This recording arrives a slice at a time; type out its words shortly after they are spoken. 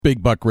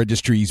Big Buck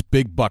Registry's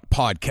Big Buck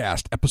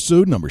Podcast,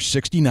 episode number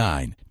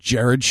 69.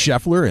 Jared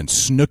Scheffler and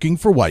Snooking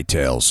for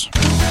Whitetails.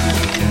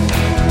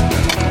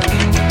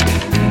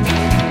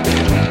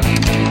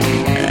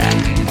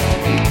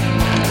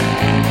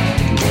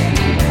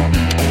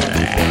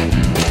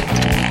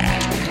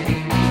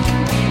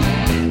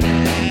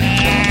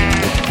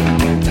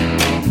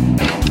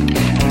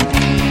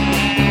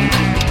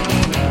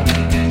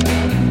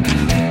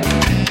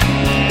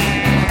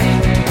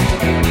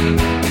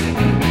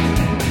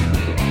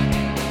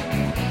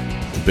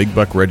 Big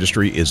Buck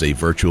Registry is a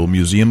virtual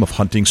museum of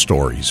hunting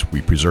stories.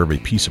 We preserve a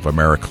piece of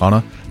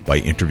Americana by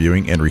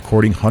interviewing and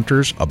recording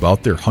hunters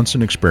about their hunts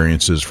and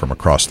experiences from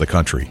across the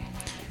country.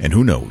 And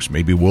who knows,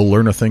 maybe we'll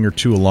learn a thing or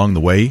two along the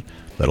way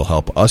that'll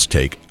help us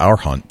take our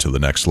hunt to the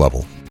next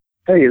level.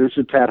 Hey, this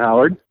is Pat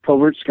Howard,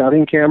 Covert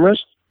Scouting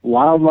Cameras,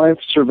 Wildlife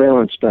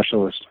Surveillance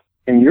Specialist.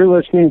 And you're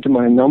listening to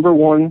my number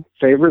one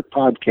favorite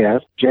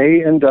podcast,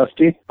 Jay and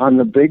Dusty, on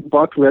the Big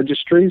Buck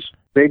Registry's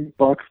Big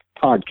Buck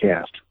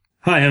Podcast.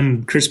 Hi,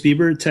 I'm Chris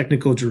Bieber,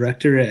 Technical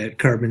Director at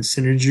Carbon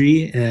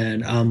Synergy,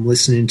 and I'm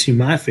listening to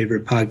my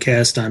favorite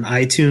podcast on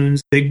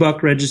iTunes, Big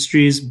Buck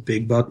Registry's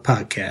Big Buck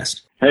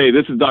Podcast. Hey,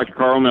 this is Dr.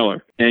 Carl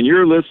Miller, and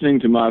you're listening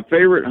to my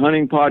favorite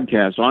hunting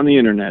podcast on the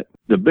internet,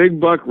 the Big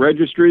Buck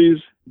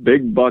Registry's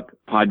Big Buck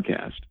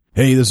Podcast.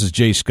 Hey, this is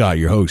Jay Scott,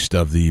 your host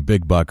of the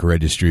Big Buck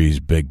Registry's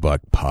Big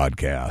Buck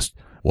Podcast.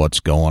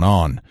 What's going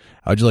on?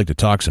 How'd you like to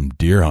talk some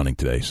deer hunting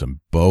today, some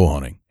bow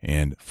hunting?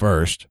 And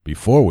first,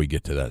 before we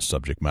get to that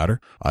subject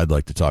matter, I'd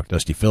like to talk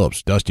Dusty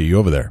Phillips. Dusty, are you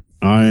over there?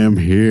 I am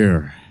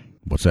here.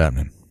 What's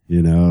happening?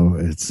 You know,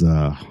 it's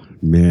the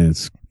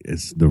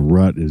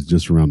rut is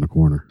just around the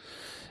corner.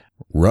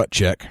 Rut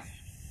check.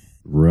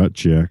 Rut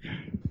check.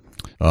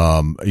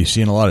 Are you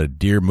seeing a lot of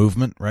deer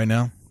movement right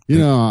now? You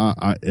know,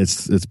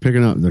 it's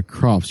picking up. The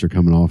crops are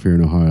coming off here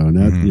in Ohio, and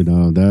that you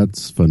know,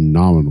 that's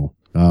phenomenal.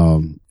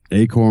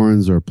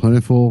 Acorns are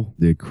plentiful.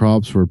 The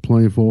crops were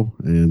plentiful,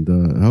 and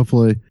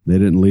hopefully they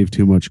didn't leave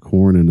too much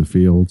corn in the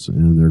fields,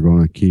 and they're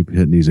going to keep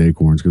hitting these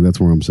acorns because that's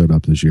where I'm set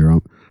up this year.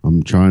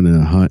 I'm trying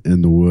to hunt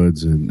in the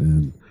woods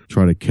and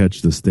try to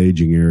catch the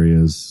staging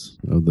areas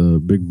of the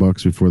big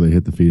bucks before they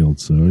hit the field.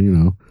 So, you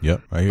know,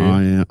 yep, I hear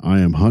you. I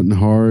am hunting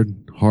hard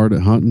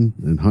at hunting,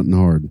 and hunting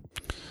hard.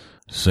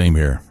 Same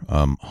here.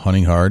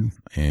 Hunting hard,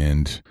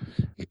 and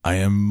I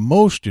am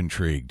most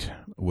intrigued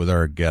with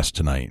our guest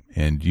tonight,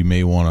 and you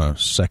may want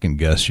to second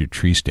guess your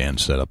tree stand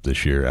setup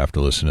this year after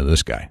listening to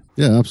this guy.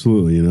 Yeah,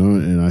 absolutely. You know,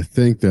 and I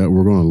think that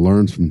we're going to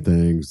learn some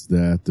things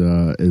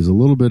that is a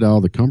little bit out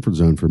of the comfort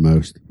zone for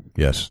most.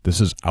 Yes,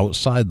 this is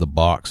outside the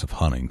box of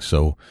hunting.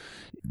 So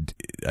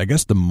I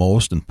guess the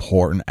most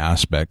important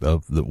aspect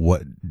of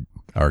what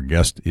our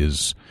guest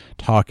is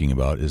talking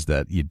about is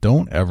that you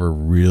don't ever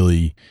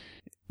really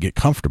get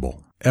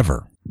comfortable,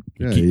 ever.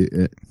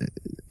 Yeah,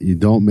 you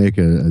don't make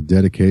a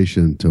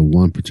dedication to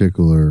one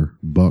particular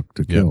buck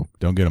to kill. Yep.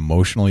 Don't get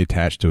emotionally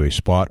attached to a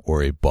spot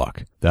or a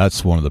buck.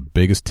 That's one of the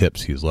biggest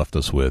tips he's left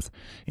us with.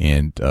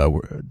 And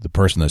the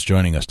person that's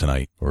joining us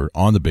tonight, or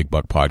on the Big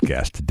Buck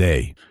Podcast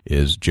today,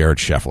 is Jared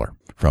Scheffler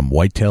from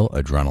Whitetail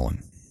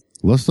Adrenaline.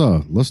 Let's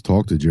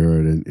talk to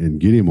Jared and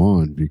get him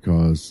on,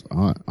 because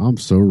I'm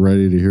so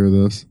ready to hear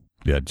this.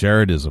 Yeah,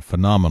 Jared is a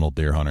phenomenal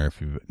deer hunter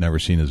if you've never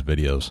seen his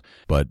videos.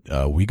 But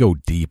we go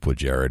deep with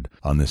Jared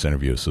on this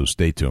interview, so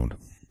stay tuned.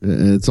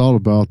 It's all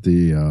about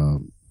the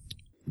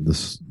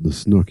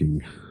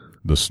snooking.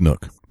 The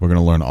snook. We're going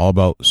to learn all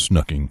about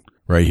snooking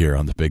right here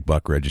on the Big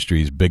Buck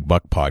Registry's Big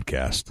Buck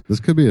Podcast. This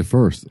could be a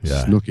first.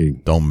 Yeah,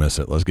 snooking. Don't miss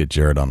it. Let's get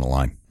Jared on the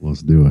line.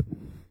 Let's do it.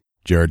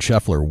 Jared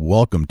Scheffler,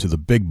 welcome to the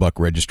Big Buck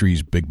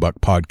Registry's Big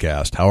Buck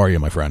Podcast. How are you,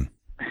 my friend?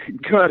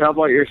 Good. How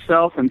about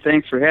yourself? And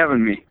thanks for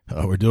having me.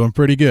 We're doing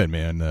pretty good,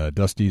 man.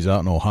 Dusty's out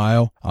in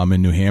Ohio. I'm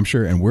in New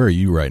Hampshire. And where are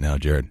you right now,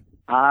 Jared?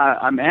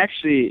 I'm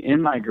actually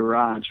in my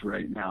garage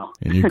right now.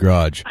 In your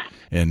garage.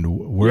 And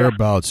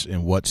whereabouts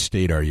in what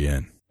state are you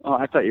in? Oh,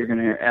 I thought you were going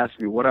to ask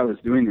me what I was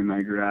doing in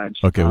my garage.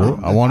 Okay, well,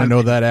 I want to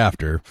know that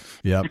after.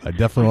 Yep, I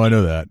definitely want to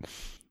know that.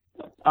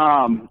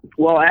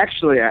 Well,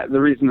 actually, the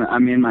reason that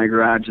I'm in my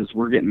garage is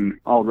we're getting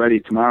all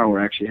ready tomorrow.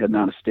 We're actually heading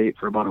out of state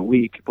for about a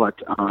week, but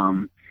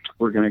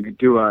we're going to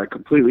do a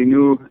completely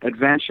new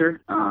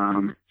adventure,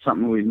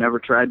 something we've never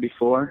tried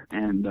before,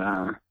 and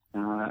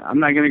I'm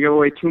not going to give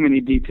away too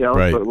many details,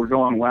 right. But we're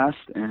going west,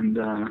 and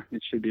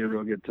it should be a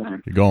real good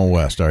time. You're going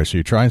west. All right, so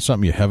you're trying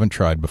something you haven't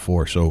tried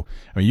before. So,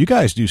 I mean, you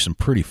guys do some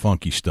pretty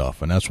funky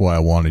stuff, and that's why I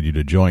wanted you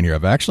to join here.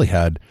 I've actually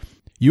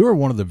you are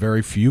one of the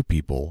very few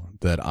people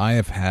that I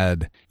have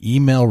had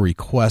email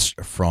requests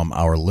from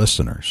our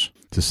listeners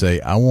to say,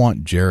 I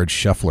want Jared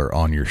Scheffler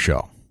on your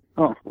show.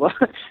 Oh, well,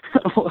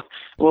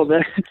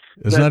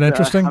 Isn't that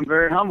interesting? I'm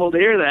very humbled to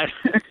hear that.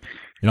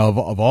 You know,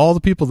 of all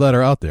the people that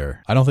are out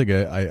there, I don't think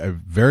I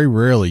very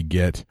rarely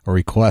get a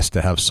request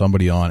to have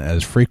somebody on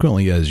as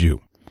frequently as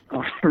you.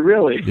 Oh,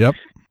 really? Yep.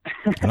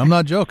 And I'm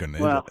not joking.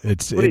 Well,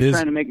 it are you is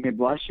trying to make me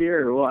blush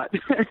here or what?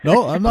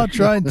 No, I'm not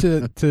trying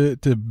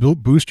to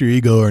boost your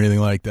ego or anything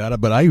like that.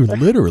 But I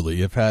literally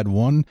have had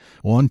one,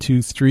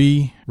 two,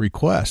 three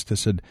requests. I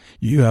said,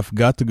 you have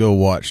got to go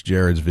watch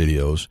Jared's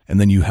videos, and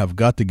then you have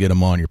got to get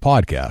him on your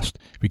podcast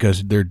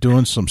because they're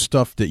doing some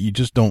stuff that you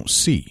just don't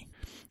see.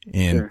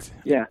 And Sure.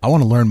 Yeah. I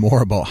want to learn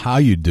more about how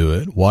you do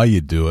it, why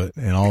you do it,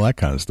 and all that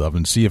kind of stuff,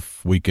 and see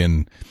if we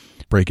can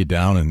break it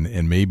down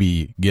and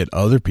maybe get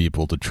other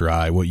people to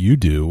try what you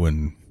do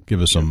and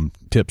give us some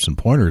tips and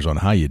pointers on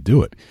how you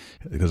do it.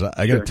 Because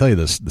I got to tell you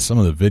this, some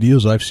of the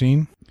videos I've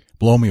seen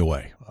blow me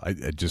away. I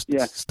just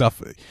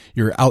stuff,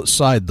 you're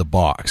outside the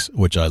box,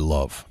 which I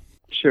love.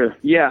 Sure.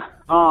 Yeah.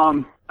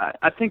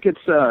 I think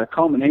it's a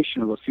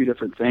culmination of a few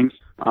different things.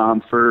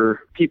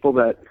 For people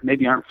that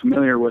maybe aren't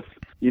familiar with,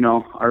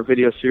 our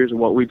video series and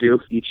what we do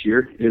each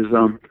year is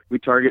we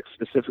target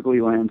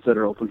specifically lands that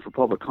are open for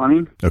public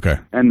hunting. Okay.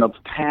 And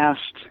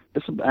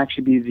this will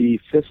actually be the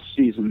 5th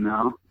season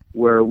now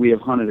where we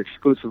have hunted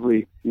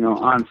exclusively,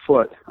 on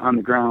foot, on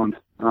the ground,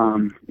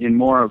 in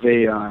more of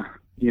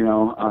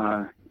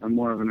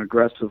more of an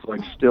aggressive,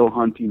 like still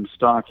hunting,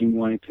 stalking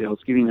whitetails,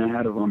 getting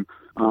ahead of them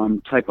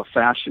type of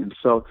fashion.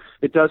 So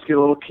it does get a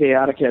little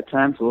chaotic at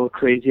times, a little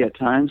crazy at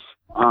times.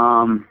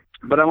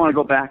 But I want to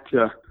go back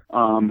to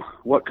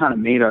what kind of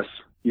made us,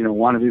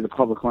 want to do the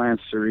public land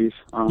series.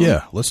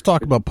 Let's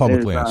talk about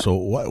public land. So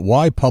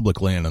why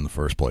public land in the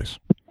first place?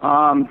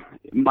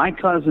 My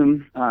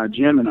cousin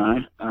Jim and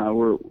I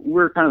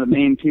we're kind of the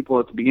main people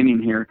at the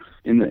beginning here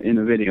in the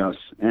videos,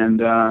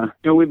 and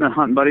we've been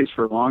hunting buddies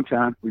for a long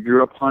time. We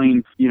grew up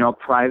hunting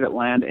private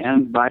land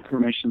and by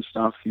permission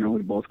stuff.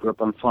 We both grew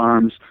up on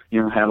farms.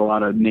 Had a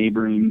lot of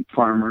neighboring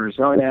farmers.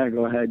 Oh yeah,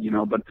 go ahead.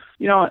 But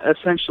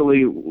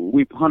essentially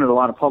we hunted a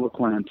lot of public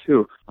land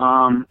too.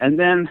 And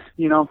then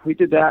we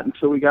did that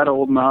until we got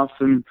old enough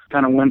and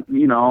kind of went.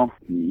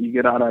 You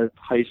get out of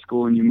high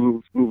school and you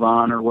move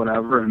on or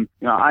whatever. And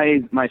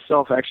I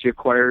myself actually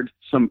acquired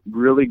some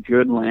really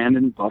good land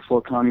in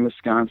Buffalo County,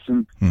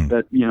 Wisconsin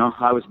that,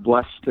 I was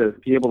blessed to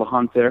be able to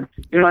hunt there,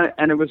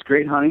 and it was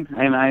great hunting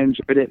and I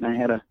enjoyed it and I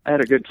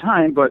had a good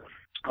time. But,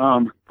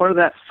 part of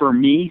that for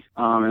me,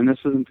 and this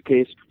isn't the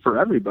case for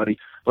everybody,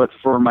 but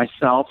for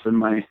myself and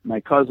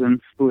my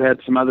cousin who had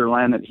some other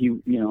land that he,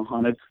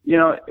 hunted,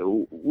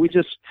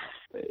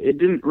 it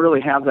didn't really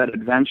have that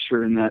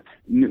adventure in that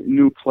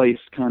new place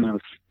kind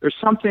of. There's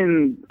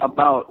something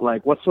about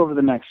like what's over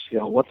the next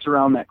hill, what's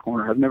around that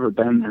corner. I've never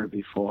been there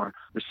before.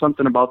 There's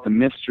something about the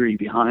mystery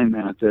behind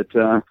that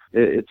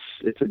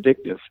it's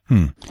addictive.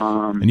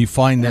 And you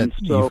find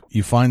that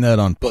you find that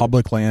on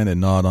public land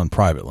and not on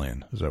private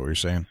land. Is that what you're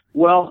saying?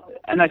 Well,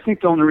 and I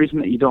think the only reason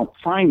that you don't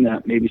find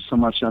that maybe so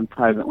much on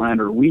private land,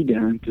 or we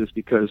didn't, is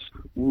because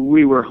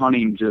we were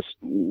hunting just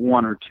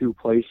one or two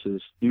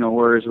places.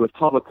 Whereas with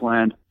public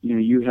land,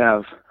 you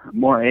have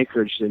more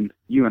acreage than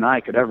you and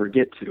I could ever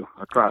get to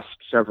across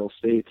several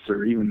states,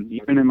 or even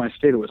in my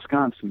state of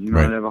Wisconsin.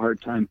 Right. I'd have a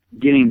hard time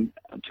getting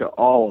to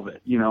all of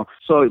it.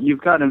 So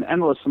you've got an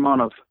endless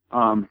amount of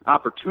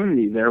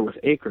opportunity there with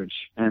acreage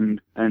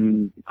and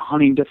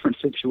hunting different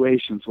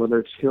situations, whether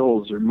it's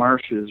hills or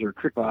marshes or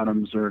creek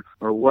bottoms or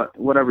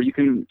whatever. You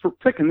can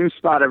pick a new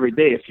spot every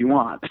day if you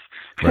want.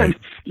 Right.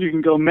 You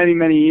can go many,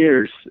 many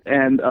years.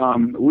 And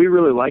we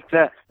really like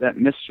that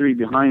mystery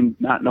behind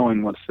not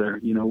knowing what's there.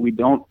 We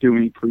don't do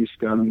any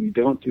pre-scouting. We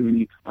don't do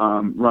any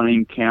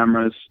running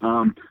cameras.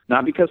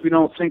 Not because we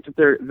don't think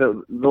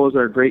that those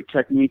are great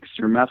techniques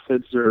or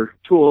methods or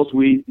tools.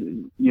 We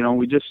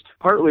just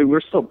partly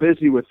we're so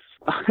busy with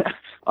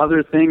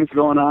other things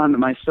going on.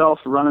 Myself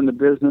running the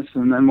business,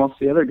 and then most of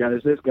the other guys,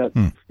 they've got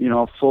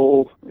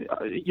full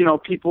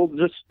people.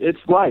 Just it's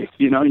life.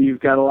 You've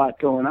got a lot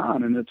going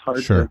on, and it's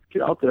hard to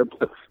get out there.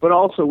 But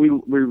also we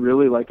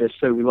really, like I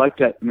said, we like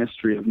that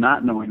mystery of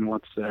not knowing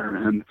what's there,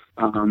 and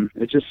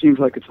it just seems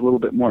like it's a little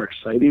bit more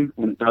exciting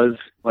when it does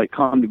like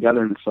come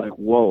together, and it's like,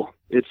 whoa.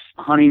 It's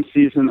hunting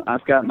season.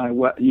 I've got my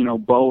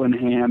bow in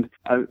hand.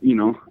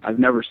 I've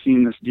never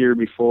seen this deer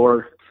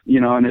before.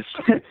 And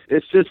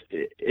it's just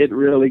it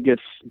really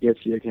gets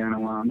you kind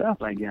of wound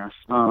up, I guess.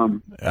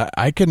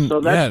 I can.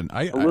 So that's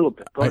a little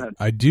bit. Go ahead.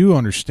 I do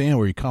understand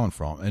where you're coming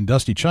from, and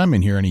Dusty, chime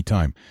in here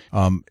anytime.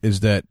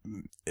 Is that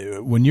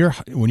when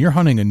you're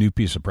hunting a new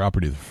piece of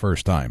property the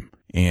first time,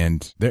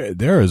 and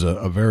there is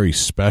a very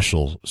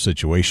special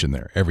situation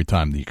there every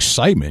time. The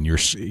excitement,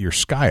 you're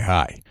sky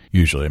high.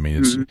 Usually, I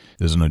mean,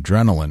 there's an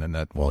adrenaline in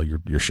that. Well,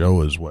 your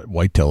show is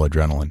whitetail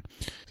adrenaline,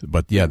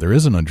 but yeah, there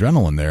is an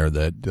adrenaline there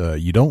that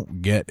you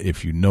don't get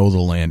if you know the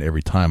land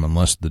every time,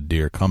 unless the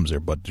deer comes there.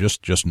 But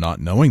just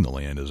not knowing the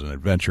land is an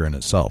adventure in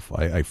itself.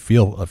 I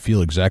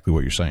feel exactly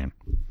what you're saying.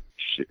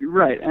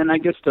 Right, and I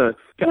guess to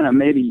kind of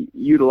maybe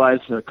utilize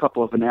a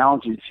couple of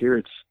analogies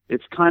here,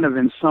 it's kind of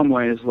in some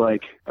ways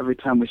like every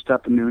time we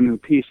step into a new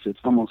piece, it's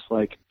almost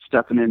like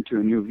stepping into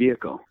a new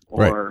vehicle,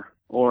 or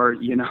or,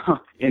 you know,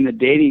 in the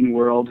dating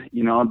world,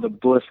 you know, the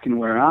bliss can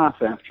wear off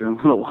after a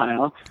little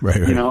while,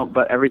 right. You know,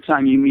 but every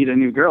time you meet a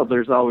new girl,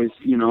 there's always,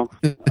 you know,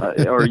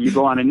 or you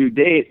go on a new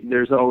date,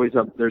 there's always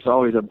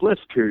a bliss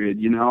period,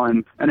 you know,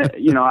 and it,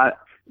 you know,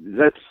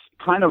 that's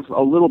kind of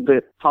a little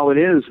bit how it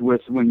is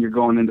with when you're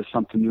going into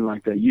something new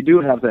like that. You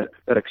do have that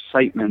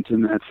excitement,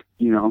 and that's,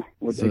 you know,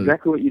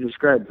 exactly what you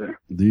described there.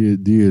 Do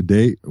you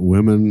date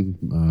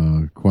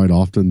women quite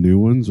often, new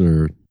ones,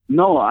 or?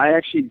 No, I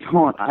actually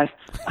don't.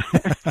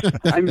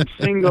 I'm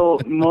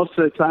single most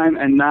of the time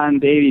and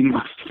non-dating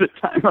most of the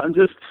time. I'm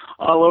just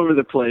all over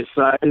the place.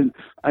 So I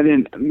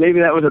didn't. Maybe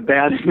that was a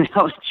bad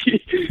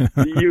analogy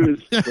to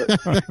use.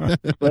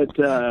 But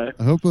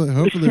hopefully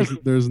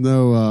there's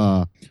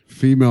no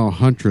female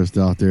huntress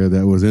out there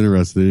that was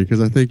interested in you,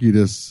 because I think you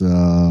just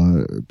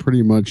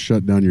pretty much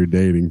shut down your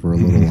dating for a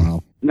little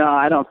while. No,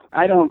 I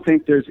don't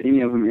think there's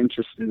any of them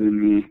interested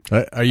in me.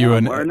 Are you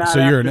so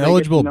you're an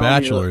eligible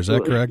bachelor? Is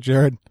that correct,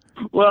 Jared?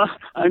 Well,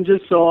 I'm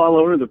just so all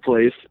over the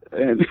place,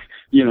 and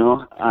you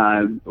know,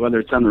 whether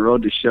it's on the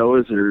road to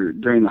shows or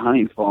during the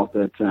hunting fall,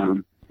 that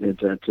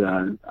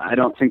I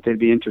don't think they'd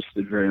be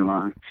interested very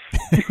long.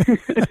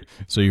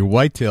 So your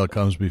whitetail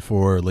comes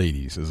before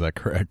ladies, is that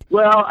correct?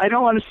 Well, I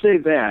don't want to say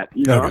that.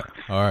 You know, okay.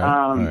 All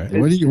right.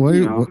 What are you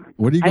going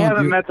to do? I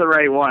haven't met the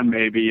right one,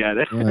 maybe yet.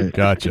 Right.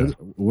 Gotcha.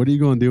 What are you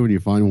going to do when you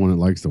find one that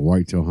likes the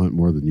whitetail hunt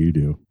more than you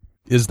do?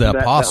 Is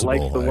that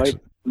possible?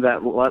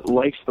 That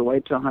likes the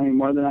whitetail hunting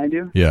more than I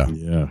do? Yeah.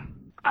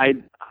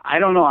 I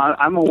don't know.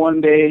 I'm a one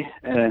day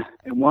at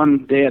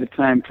a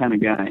time kind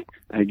of guy,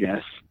 I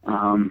guess.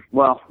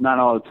 Well, not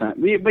all the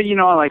time, but you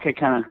know, like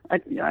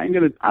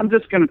I'm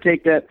just gonna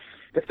take that.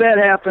 If that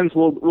happens,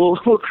 we'll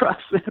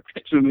cross that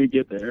bridge when we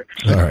get there.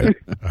 All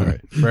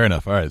right, fair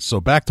enough. All right, so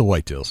back to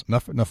whitetails.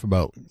 Enough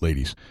about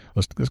ladies.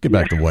 Let's get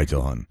back to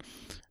whitetail hunting.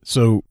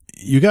 So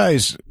you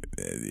guys,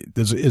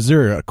 is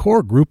there a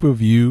core group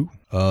of you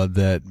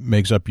that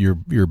makes up your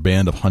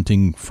band of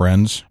hunting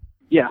friends?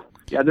 Yeah.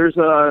 There's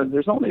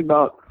only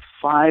about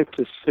 5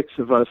 to 6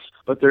 of us,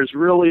 but there's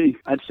really,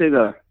 I'd say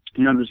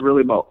there's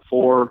really about 3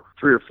 or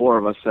 4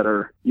 of us that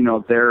are, you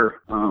know, there,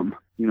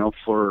 you know,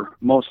 for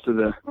most of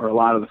or a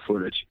lot of the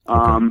footage.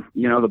 Okay.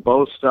 You know, the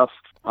bow stuff,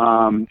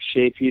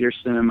 Shea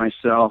Peterson and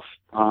myself,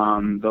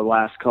 the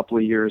last couple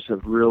of years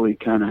have really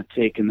kind of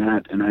taken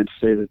that, and I'd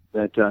say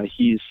that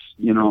he's,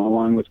 you know,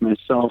 along with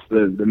myself,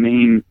 the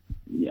main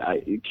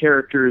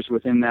characters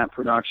within that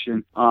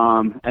production.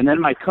 And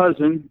then my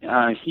cousin,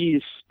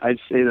 he's, I'd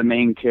say, the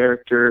main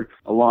character,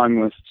 along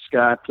with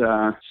Scott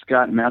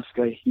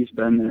Meska. He's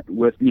been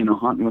with, you know,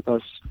 hunting with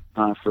us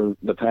for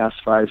the past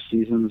 5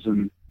 seasons,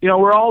 and you know,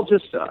 we're all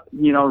just,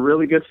 you know,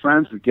 really good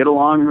friends. We get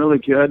along really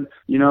good.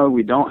 You know,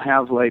 we don't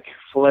have like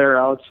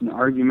flare-outs and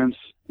arguments,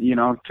 you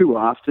know, too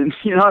often.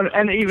 You know,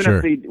 and even Sure.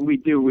 if we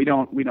do, we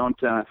don't.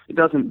 It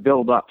doesn't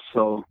build up.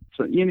 So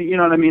you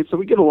know what I mean. So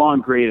we get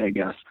along great, I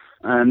guess.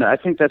 And I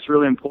think that's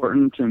really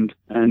important, and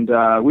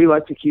we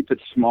like to keep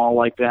it small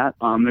like that.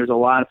 There's a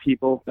lot of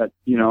people that,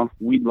 you know,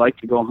 we'd like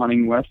to go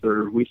hunting with,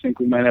 or we think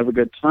we might have a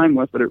good time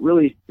with, but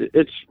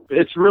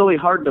it's really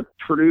hard to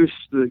produce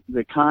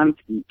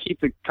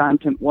keep the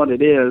content what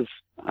it is,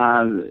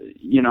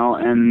 you know,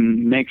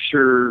 and make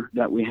sure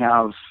that we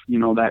have, you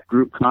know, that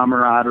group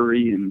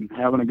camaraderie and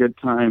having a good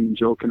time,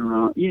 joking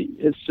around.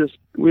 It's just,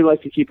 we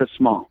like to keep it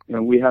small. You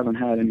know, we haven't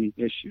had any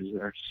issues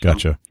there. So.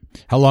 Gotcha.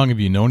 How long have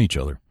you known each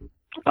other?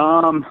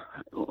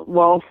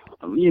 Well,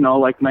 you know,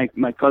 like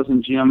my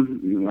cousin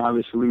Jim,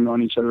 obviously we've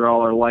known each other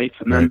all our life.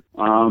 And then,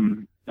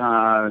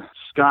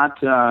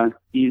 Scott,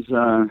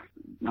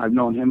 I've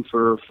known him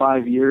for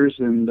 5 years,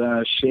 and,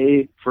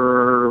 Shay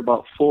for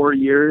about 4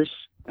 years.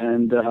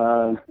 And,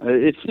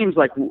 it seems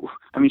like,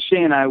 I mean,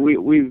 Shay and I,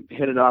 we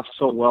hit it off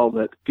so well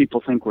that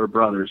people think we're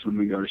brothers when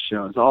we go to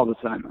shows all the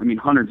time. I mean,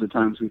 hundreds of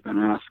times we've been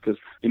asked, because,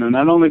 you know,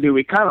 not only do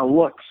we kind of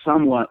look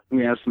somewhat,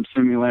 we have some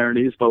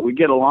similarities, but we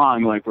get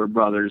along like we're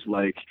brothers.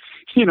 Like,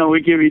 you know,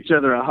 we give each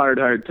other a hard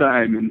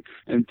time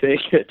and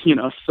take it, you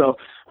know. So,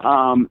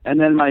 and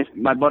then my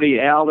buddy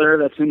Al there,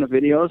 that's in the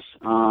videos,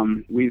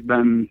 we've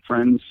been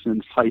friends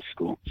since high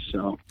school.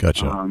 So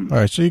gotcha. All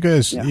right, so you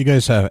guys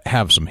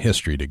have some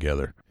history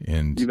together,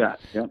 and you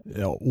bet. Yep.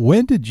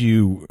 When did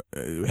you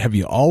have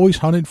you always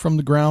hunted from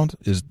the ground?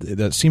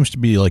 That seems to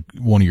be like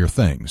one of your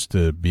things,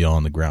 to be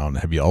on the ground.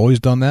 Have you always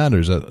done that, or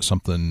is that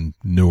something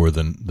newer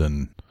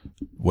than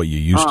what you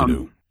used to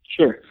do?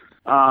 Sure.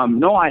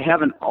 No, I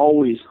haven't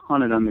always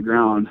hunted on the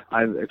ground.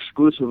 I've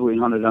exclusively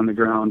hunted on the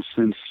ground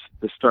since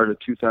the start of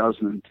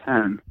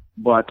 2010.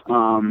 But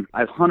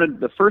I've hunted,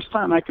 the first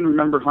time I can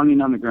remember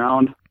hunting on the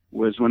ground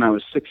was when I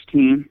was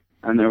 16,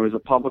 and there was a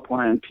public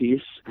land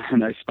piece,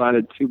 and I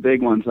spotted 2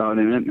 big ones out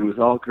in it, and it was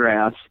all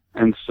grass.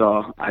 And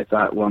so I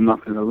thought, well, I'm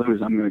not going to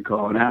lose. I'm going to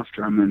go out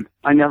after them. And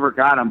I never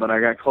got them, but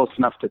I got close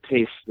enough to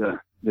taste the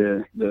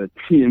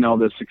you know,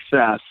 the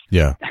success.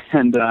 Yeah.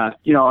 And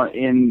you know,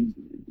 in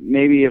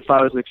maybe if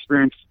I was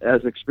experienced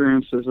as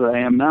I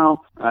am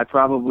now, I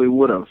probably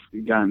would have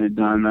gotten it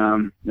done.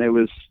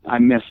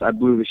 I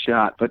blew the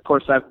shot, but of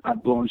course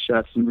I've blown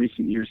shots in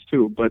recent years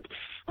too. But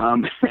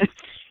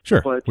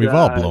Sure. But, we've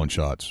all blown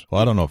shots.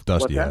 Well, I don't know if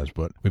Dusty What's that? has,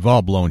 but we've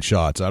all blown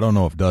shots. I don't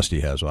know if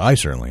Dusty has. Well, I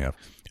certainly have.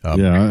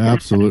 Yeah,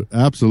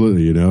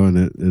 absolutely. You know,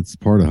 and it's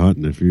part of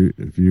hunting. If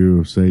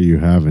you say you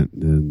haven't,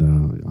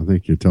 then I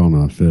think you're telling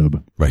a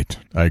fib. Right,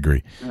 I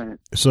agree. Right.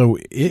 So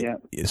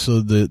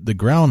so the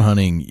ground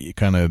hunting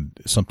kind of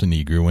something that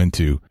you grew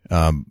into.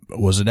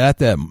 Was it at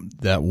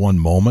that one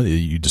moment that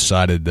you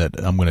decided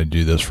that I'm going to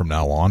do this from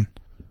now on?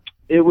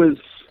 It was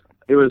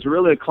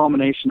really a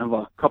culmination of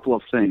a couple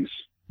of things.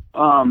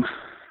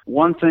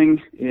 One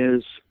thing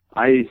is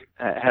I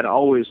had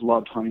always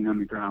loved hunting on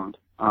the ground.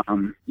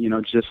 You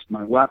know, just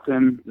my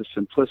weapon, the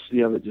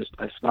simplicity of it, just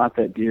I spot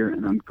that deer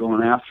and I'm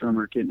going after him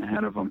or getting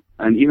ahead of him.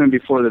 And even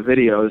before the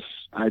videos,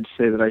 I'd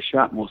say that I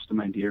shot most of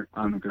my deer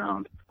on the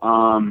ground.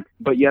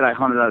 But yet I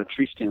hunted out of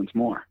tree stands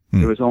more.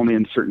 It was only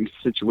in certain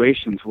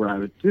situations where I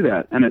would do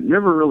that. And it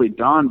never really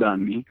dawned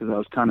on me because I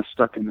was kind of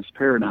stuck in this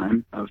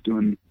paradigm of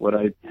doing what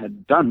I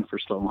had done for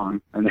so long,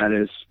 and that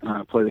is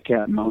play the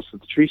cat and mouse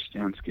with the tree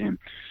stands game.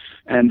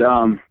 And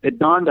it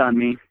dawned on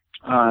me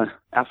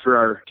after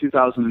our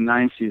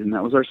 2009 season.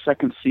 That was our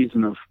second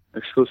season of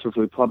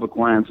exclusively public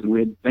lands, and we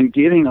had been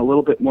getting a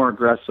little bit more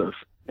aggressive.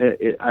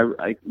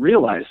 I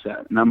realized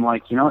that, and I'm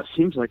like, you know, it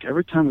seems like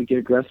every time we get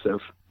aggressive,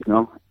 you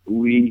know,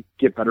 we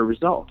get better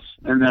results.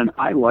 And then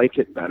I like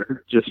it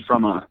better just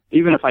from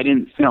even if I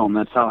didn't film,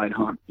 that's how I'd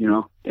hunt, you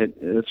know.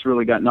 It's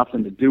really got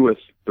nothing to do with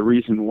the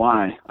reation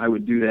why I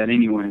would do that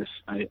anyways.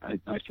 I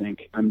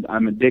think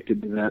I'm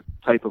addicted to that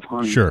type of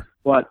hunting. Sure.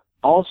 But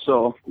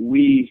also,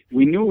 we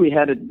knew we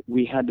had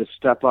to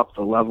step up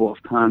the level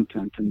of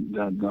content and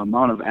the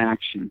amount of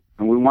action,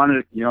 and we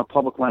wanted, you know,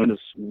 public land is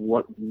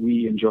what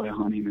we enjoy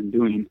hunting and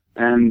doing,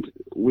 and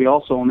we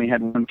also only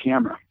had one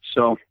camera.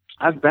 So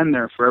I've been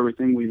there for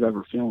everything we've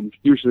ever filmed,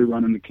 usually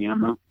running the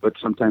camera, but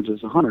sometimes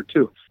as a hunter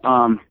too.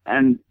 I'm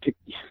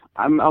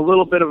a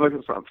little bit of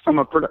from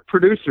a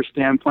producer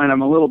standpoint,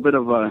 I'm a little bit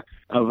of a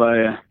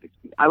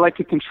I like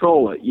to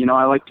control it, you know.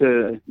 I like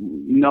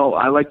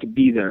to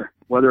be there.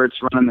 Whether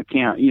it's running the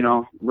camera,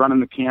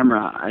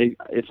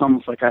 it's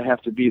almost like I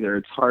have to be there.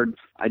 It's hard.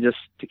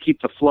 To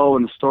keep the flow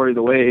and the story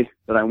the way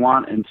that I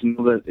want, and to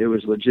know that it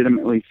was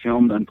legitimately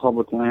filmed on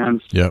public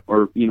lands,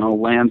 or, you know,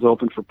 lands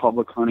open for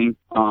public hunting.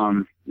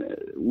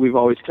 We've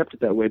always kept it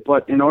that way.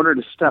 But in order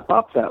to step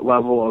up that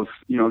level of,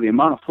 you know, the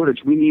amount of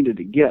footage we needed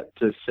to get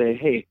to say,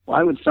 hey,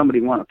 why would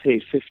somebody want to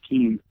pay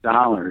 $15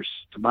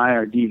 to buy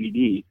our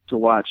DVD to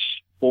watch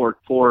four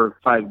or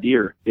five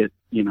deer get,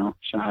 you know,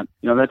 shot?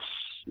 You know,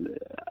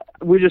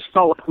 we just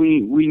felt like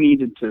we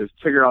needed to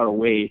figure out a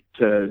way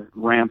to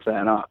ramp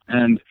that up.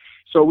 And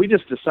so we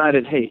just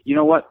decided, hey, you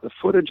know what? The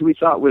footage we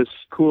thought was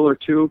cool or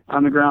two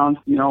on the ground,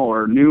 you know,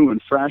 or new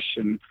and fresh,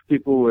 and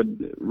it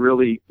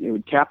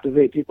would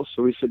captivate people.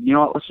 So we said, you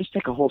know what? Let's just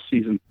take a whole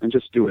season and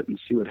just do it and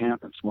see what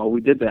happens. Well,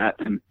 we did that,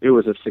 and it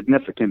was a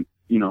significant,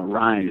 you know,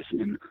 rise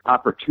in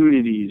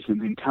opportunities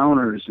and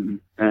encounters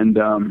and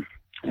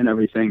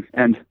everything.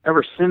 And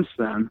ever since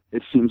then,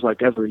 it seems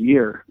like every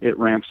year it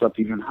ramps up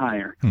even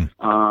higher.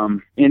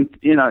 And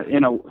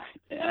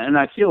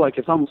I feel like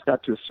it's almost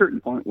got to a certain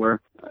point where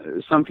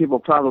some people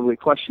probably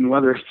question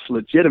whether it's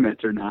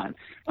legitimate or not.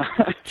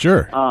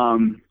 Sure.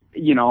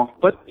 You know,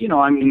 but, you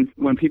know, I mean,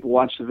 when people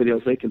watch the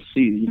videos, they can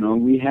see, you know,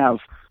 we have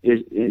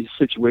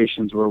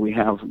situations where we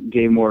have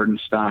game warden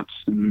stops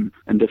and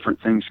different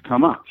things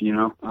come up, you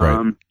know.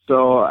 Right.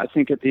 So I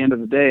think at the end of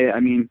the day, I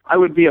mean, I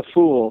would be a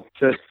fool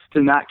to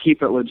not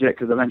keep it legit,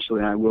 because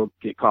eventually I will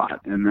get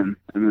caught, and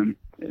then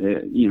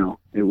you know,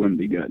 it wouldn't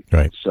be good.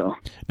 Right. So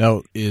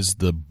now, is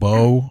the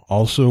bow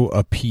also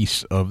a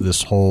piece of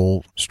this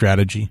whole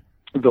strategy?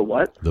 The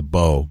what? The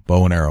bow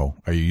and arrow.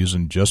 Are you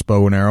using just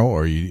bow and arrow,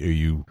 or are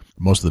you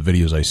most of the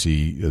videos I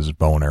see is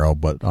bow and arrow,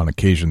 but on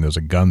occasion there's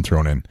a gun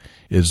thrown in.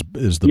 Is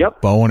the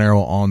bow and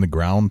arrow on the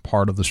ground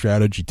part of the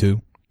strategy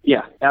too?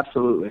 Yeah,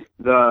 absolutely.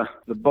 The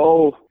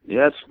bow,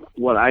 that's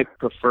what I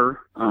prefer.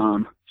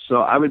 So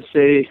I would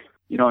say,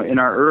 you know, in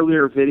our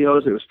earlier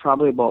videos, it was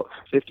probably about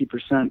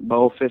 50%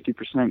 bow,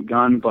 50%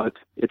 gun, but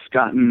it's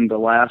gotten the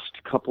last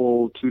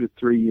 2 to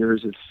 3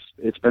 years,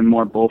 it's been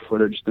more bow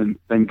footage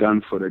than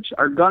gun footage.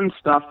 Our gun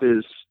stuff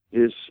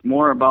is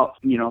more about,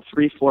 you know,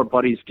 3-4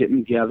 buddies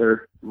getting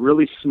together,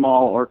 really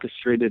small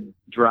orchestrated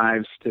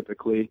drives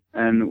typically,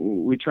 and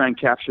we try and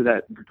capture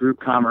that group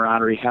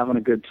camaraderie, having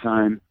a good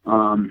time.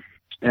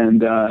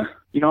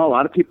 You know, a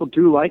lot of people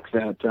do like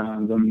that,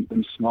 them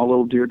small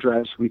little deer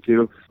drives we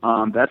do.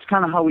 That's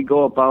kind of how we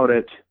go about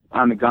it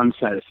on the gun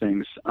side of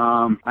things.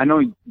 I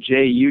know,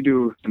 Jay, you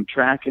do some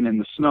tracking in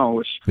the snow,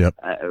 which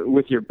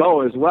with your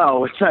bow as well,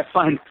 which I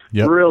find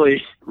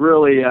really,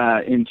 really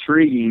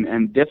intriguing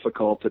and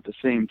difficult at the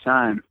same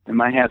time. And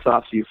my hat's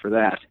off to you for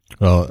that.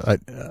 Well,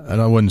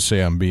 I wouldn't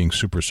say I'm being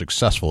super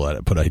successful at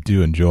it, but I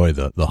do enjoy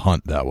the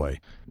hunt that way.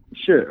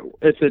 Sure,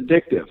 it's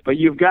addictive, but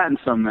you've gotten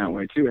some that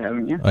way too,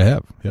 haven't you? I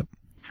have, yep.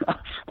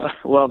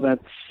 Well,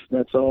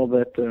 that's all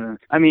that,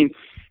 I mean,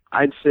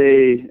 I'd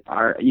say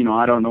I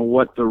don't know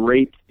what the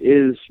rate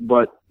is,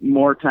 but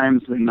more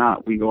times than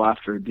not, we go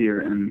after a deer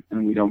and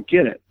we don't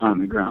get it on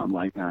the ground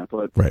like that.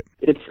 But Right.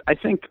 I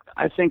think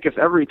if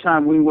every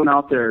time we went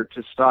out there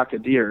to stalk a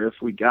deer,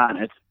 if we got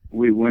it,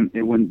 it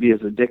wouldn't be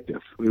as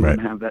addictive. We Right.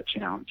 wouldn't have that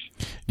challenge.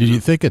 Did you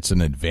think it's an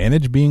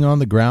advantage being on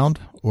the ground,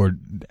 or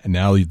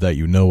now that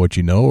you know what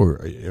you know, or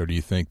do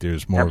you think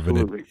there's more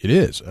Absolutely. of it? It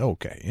is.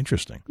 Okay,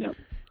 interesting. Yep.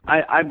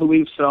 I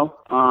believe so,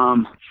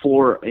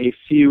 for a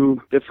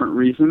few different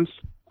reasons.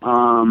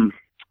 From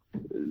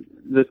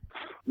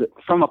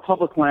a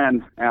public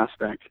land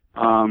aspect,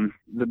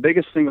 the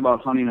biggest thing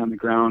about hunting on the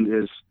ground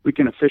is we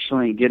can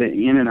efficiently get it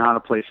in and out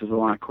of places a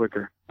lot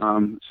quicker.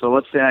 So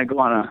let's say I go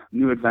on a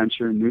new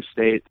adventure, a new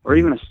state, or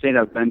even a state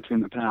I've been to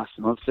in the past,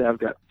 and let's say I've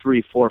got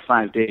 3, 4,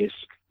 5 days.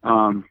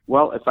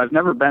 Well, if I've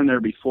never been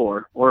there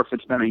before, or if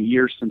it's been a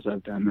year since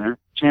I've been there,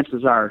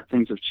 chances are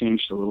things have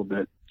changed a little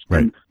bit.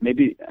 Right. And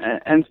maybe,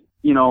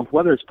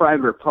 whether it's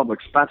private or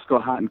public, spots go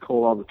hot and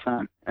cold all the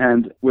time.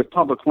 And with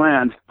public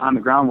land on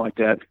the ground like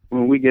that,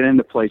 when we get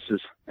into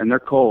places and they're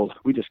cold,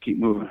 we just keep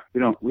moving.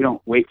 We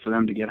don't wait for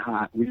them to get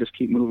hot. We just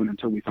keep moving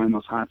until we find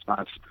those hot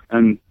spots.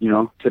 And,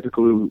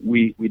 typically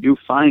we do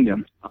find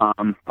them,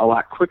 a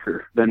lot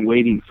quicker than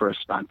waiting for a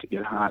spot to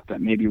get hot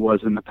that maybe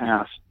was in the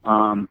past.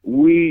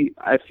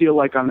 I feel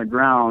like on the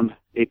ground,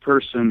 a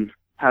person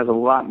has a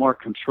lot more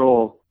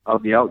control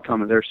of the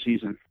outcome of their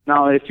season.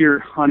 Now, if you're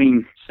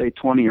hunting, say,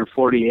 20 or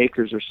 40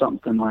 acres or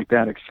something like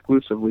that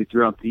exclusively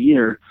throughout the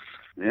year,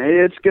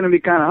 it's going to be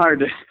kind of hard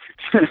to,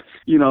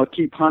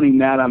 keep hunting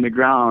that on the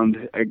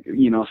ground,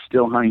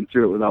 still hunting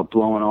through it without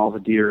blowing all the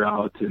deer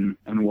out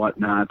and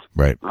whatnot.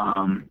 Right.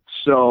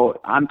 So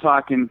I'm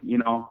talking,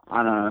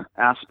 on a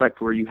aspect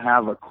where you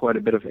have quite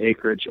a bit of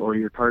acreage or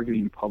you're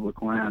targeting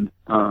public land.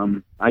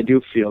 I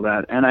do feel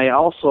that. And I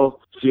also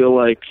feel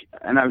like,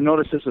 and I've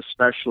noticed this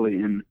especially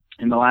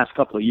in the last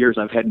couple of years,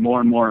 I've had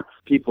more and more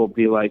people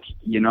be like,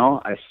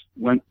 I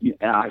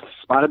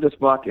spotted this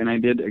buck and I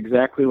did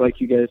exactly like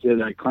you guys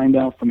did. I climbed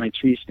out from my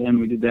tree stand.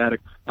 We did that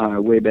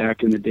way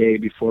back in the day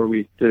before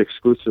we did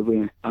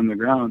exclusively on the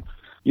ground.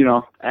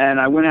 And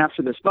I went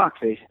after this buck,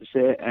 they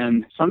say,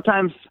 and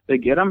sometimes they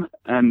get them,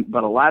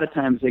 but a lot of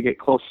times they get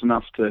close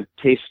enough to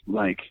taste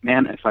like,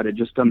 man, if I'd have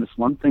just done this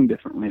one thing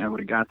differently, I would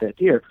have got that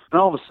deer.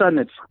 And all of a sudden,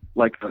 it's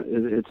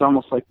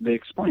almost like they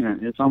explain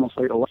it. It's almost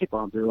like a light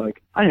bulb. They're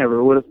like, I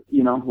never would have,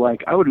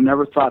 I would have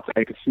never thought that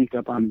I could sneak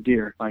up on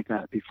deer like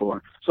that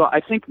before. So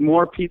I think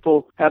more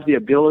people have the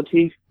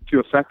ability to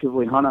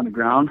effectively hunt on the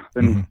ground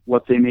than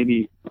what they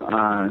maybe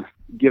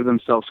give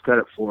themselves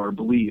credit for or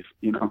believe,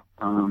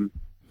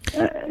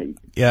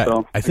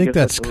 So I think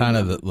that's kind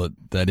of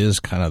that is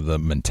kind of the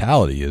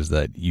mentality, is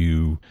that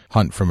you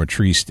hunt from a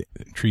tree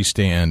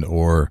stand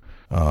or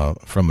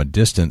from a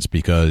distance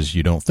because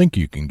you don't think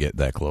you can get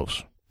that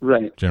close.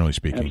 Right. Generally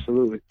speaking.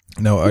 Absolutely.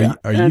 No,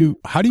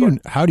 how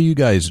do you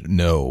guys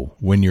know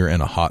when you're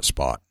in a hot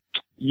spot?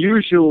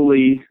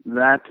 Usually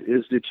that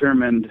is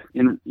determined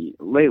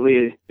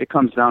lately it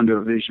comes down to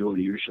a visual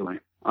usually.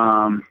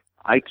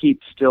 I keep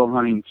still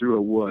hunting through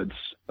a woods.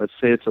 Let's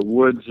say it's a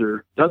woods,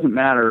 or doesn't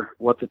matter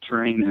what the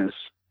terrain is.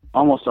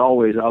 Almost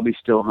always I'll be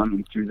still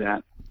hunting through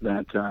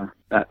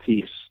that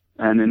piece.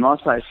 And unless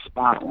I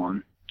spot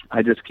one,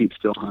 I just keep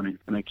still hunting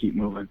and I keep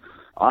moving.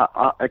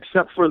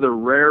 Except for the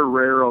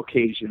rare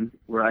occasion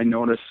where I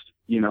noticed,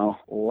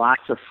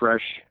 lots of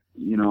fresh,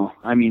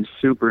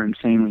 super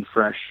insanely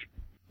fresh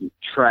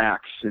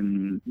tracks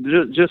and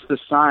just the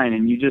sign,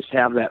 and you just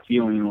have that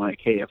feeling like,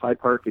 hey, if I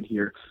park it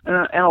here,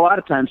 and a lot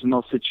of times in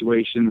those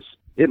situations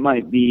it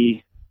might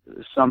be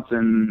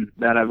something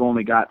that I've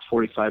only got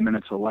 45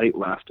 minutes of light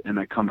left and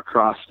I come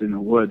across in the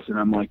woods and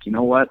I'm like, you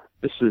know what,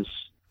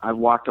 I've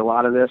walked a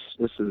lot of this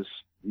is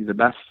the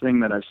best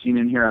thing that I've seen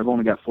in here. I've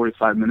only got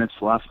 45 minutes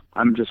left.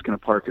 I'm just going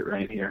to park it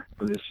right here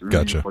for this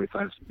remaining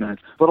 45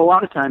 minutes. But a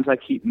lot of times I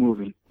keep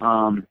moving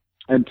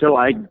until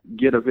I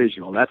get a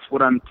visual. That's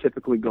what I'm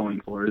typically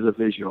going for, is a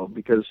visual,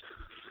 because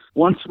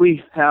once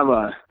we have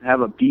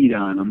a bead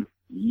on them,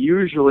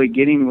 usually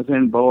getting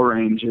within bow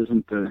range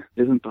isn't the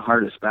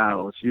hardest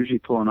battle. It's usually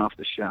pulling off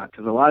the shot,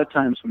 because a lot of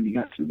times when you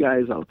got two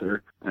guys out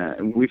there,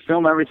 we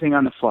film everything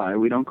on the fly.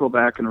 We don't go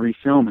back and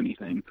refilm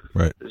anything.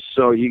 Right.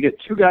 So you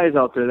get two guys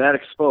out there that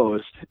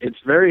exposed. It's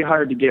very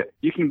hard to get.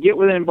 You can get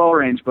within bow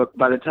range, but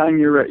by the time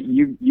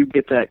you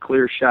get that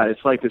clear shot,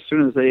 it's like as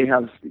soon as they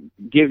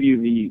give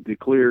you the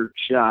clear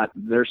shot,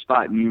 they're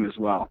spotting you as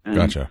well.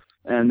 Gotcha.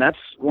 And that's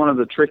one of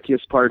the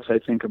trickiest parts, I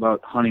think, about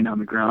hunting on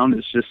the ground,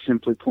 is just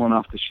simply pulling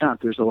off the shot.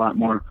 There's a lot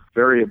more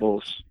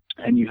variables,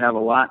 and you have a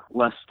lot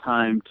less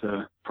time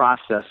to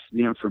process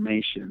the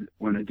information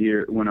when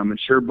a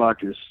mature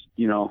buck is,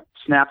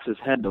 snaps his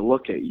head to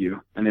look at you,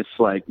 and it's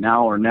like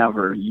now or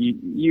never.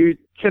 You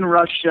can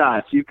rush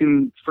shots. You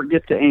can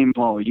forget to aim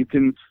low. You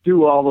can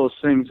do all those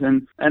things.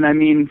 And I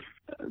mean,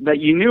 that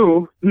you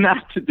knew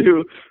not to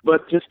do,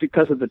 but just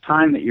because of the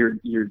time that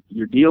you're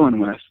dealing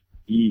with,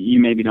 you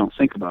maybe don't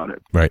think about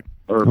it, right,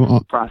 or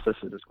process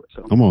it as quick.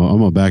 So I'm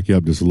gonna back you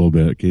up just a little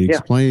bit. Can you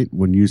explain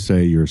when you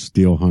say you're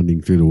still hunting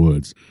through the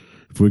woods?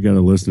 if we got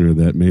a listener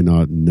that may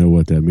not know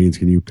what that means,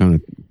 can you kind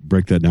of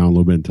break that down a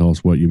little bit and tell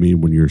us what you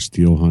mean when you're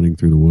still hunting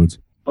through the woods?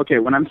 Okay,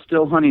 when I'm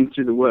still hunting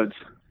through the woods,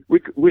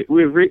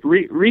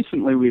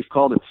 recently we've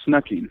called it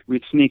snooking.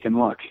 We sneak and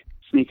look.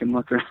 Sneak and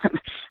look around.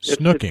 It's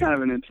kind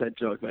of an inside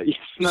joke, but yeah,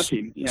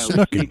 snooking. Yeah,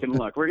 we sneak and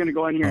look. We're going to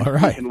go in here and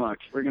sneak and look.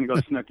 We're going to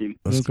go snooking.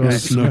 Let's go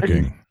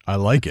snooking. I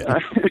like it.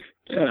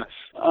 Yeah.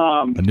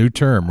 A new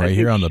term right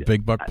here on the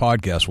Big Buck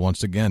Podcast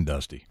once again,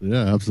 Dusty.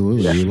 Yeah,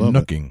 absolutely. We love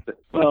snooking. It.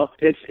 Well,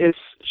 it's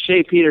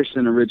Shea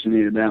Peterson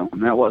originated that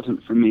one. That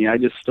wasn't from me. I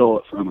just stole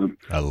it from him.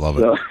 I love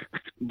it.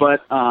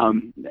 But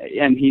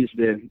and he's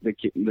the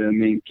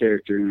main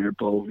character in our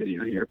bow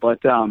video here.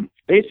 But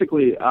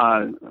basically,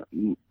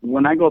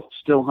 when I go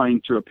still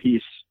hunting through a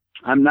piece,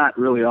 I'm not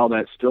really all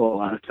that still a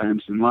lot of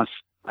times unless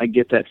I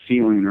get that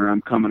feeling or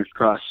I'm coming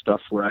across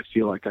stuff where I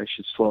feel like I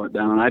should slow it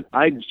down.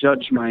 I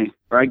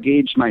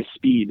gauge my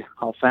speed,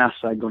 how fast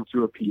I go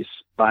through a piece,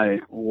 by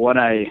what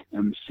I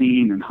am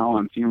seeing and how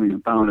I'm feeling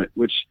about it,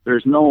 which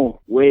there's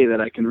no way that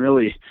I can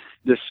really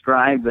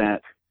describe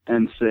that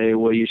and say,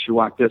 well, you should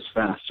walk this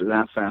fast or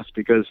that fast,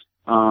 because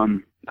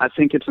I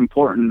think it's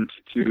important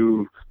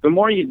to, the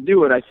more you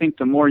do it, I think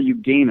the more you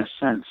gain a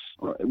sense,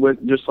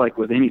 just like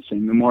with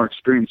anything, the more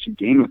experience you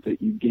gain with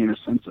it, you gain a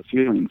sense of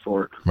feeling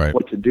for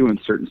what to do in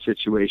certain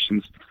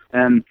situations.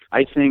 And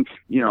I think,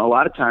 a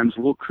lot of times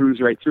we'll cruise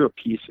right through a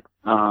piece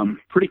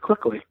pretty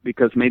quickly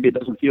because maybe it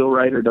doesn't feel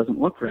right or doesn't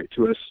look right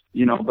to us,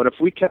 but if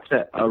we kept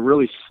at a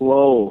really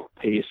slow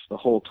pace the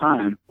whole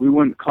time, we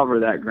wouldn't cover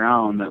that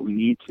ground that we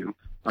need to.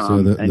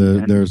 So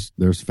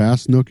there's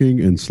fast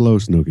snooking and slow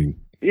snooking.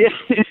 Yeah,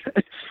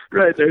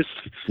 right.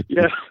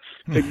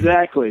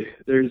 Exactly.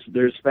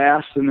 There's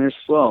fast and there's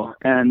slow.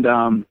 And,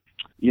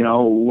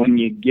 when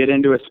you get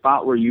into a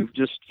spot where you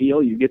just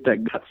you get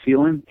that gut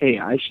feeling, hey,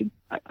 I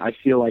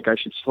feel like I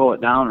should slow it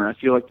down, or I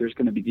feel like there's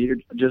going to be deer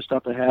just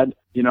up ahead,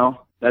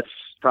 that's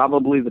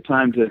probably the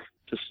time to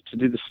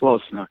do the slow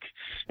snook.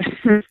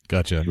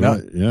 Gotcha. Now,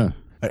 yeah.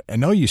 I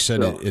know you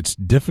said it's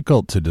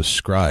difficult to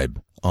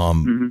describe.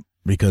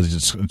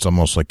 Because it's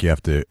almost like you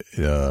have to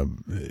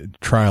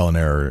trial and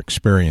error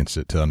experience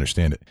it to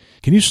understand it.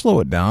 Can you slow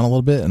it down a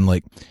little bit and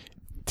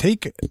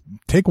take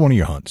one of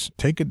your hunts,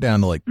 take it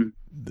down to a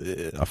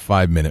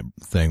 5-minute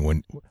thing,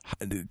 when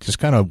just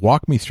kind of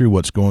walk me through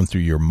what's going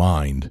through your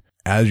mind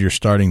as you're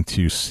starting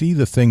to see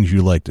the things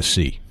you like to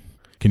see.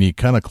 Can you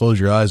kind of close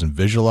your eyes and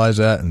visualize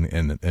that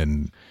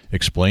and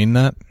explain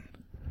that?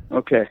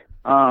 Okay.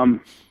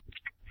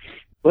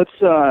 Let's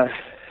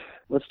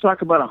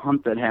talk about a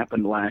hunt that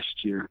happened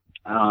last year.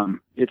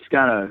 It's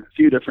got a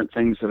few different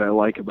things that I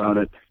like about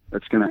it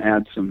that's going to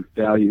add some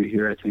value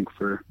here, I think,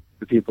 for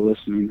the people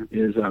listening,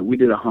 is we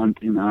did a hunt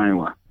in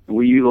Iowa.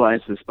 We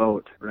utilized this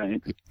boat,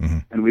 right? Mm-hmm.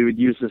 And we would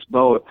use this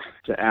boat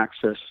to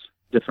access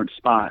different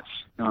spots,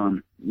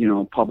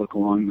 public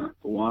along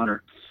the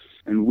water.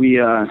 And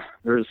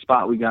there was a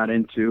spot we got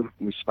into.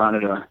 We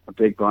spotted a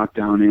big buck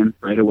down in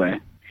right away.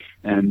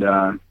 And,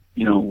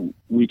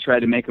 we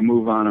tried to make a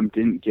move on him,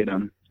 didn't get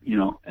him.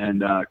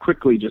 And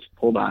quickly just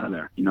pulled out of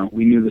there.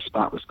 We knew the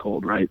spot was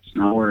cold, right? So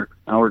now we're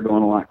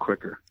going a lot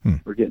quicker.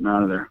 We're getting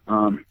out of there.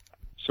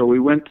 So we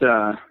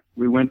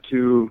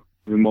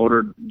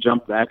motored,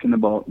 jumped back in the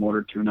boat,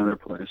 motored to another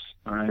place.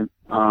 All right.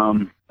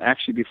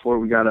 Actually, before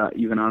we got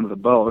even onto the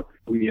boat,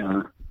 we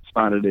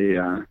spotted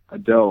a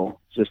doe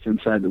just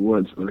inside the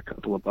woods with a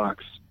couple of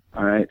bucks.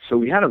 All right, so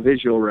we had a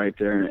visual right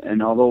there,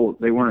 and although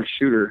they weren't a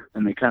shooter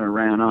and they kind of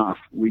ran off,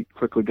 we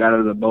quickly got out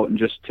of the boat and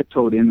just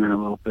tiptoed in there a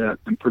little bit,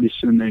 and pretty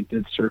soon they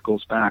did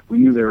circles back. We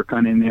knew they were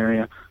kind of in the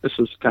area. This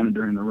was kind of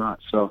during the rut,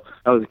 so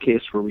that was a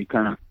case where we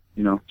kind of,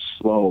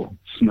 slow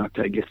snooked,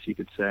 I guess you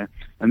could say.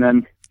 And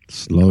then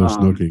slow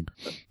snooking.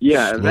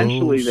 Yeah,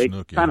 eventually they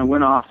kind of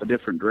went off a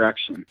different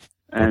direction,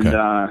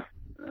 and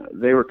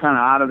they were kind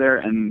of out of there,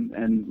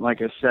 and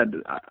like I said,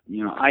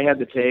 I had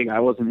the tag.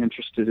 I wasn't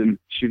interested in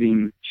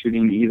shooting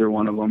either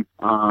one of them.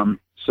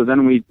 So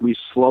then we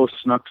slow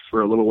snucked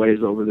for a little ways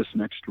over this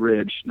next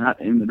ridge, not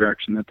in the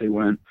direction that they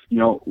went.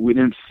 We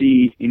didn't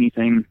see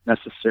anything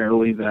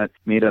necessarily that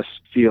made us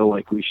feel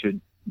like we should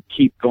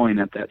keep going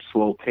at that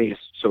slow pace,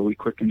 so we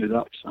quickened it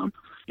up some.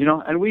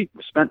 And we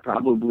spent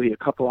probably a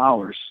couple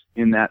hours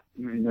in that.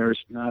 There's,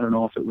 I don't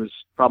know if it was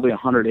probably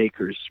 100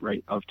 acres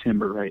of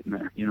timber right in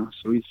there,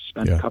 so we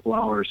spent a couple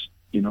hours,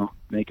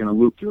 making a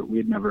loop through it. We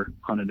had never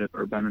hunted it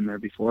or been in there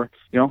before,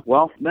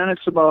 well, then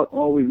it's about,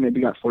 we've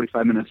maybe got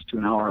 45 minutes to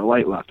an hour of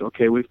light left.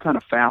 Okay. We've kind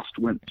of fast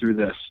went through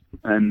this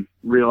and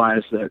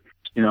realized that,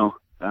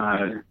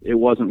 it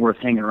wasn't worth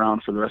hanging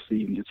around for the rest of the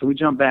evening. So we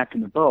jumped back in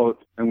the boat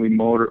and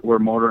we're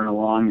motoring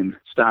along and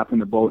stopping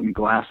the boat and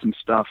glassing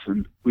stuff.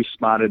 And we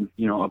spotted,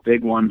 a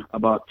big one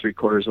about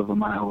 3/4 of a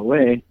mile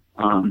away,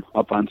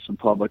 up on some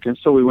public. And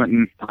so we went,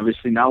 and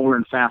obviously now we're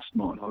in fast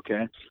mode.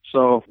 Okay.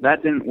 So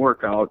that didn't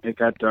work out. It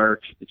got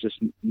dark. It just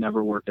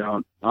never worked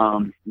out.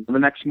 The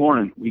next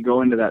morning we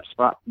go into that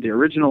spot, the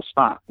original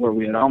spot where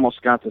we had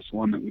almost got this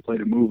one that we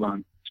played a move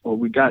on. Well,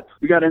 we got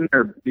in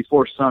there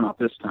before sunup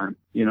this time,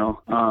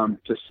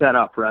 to set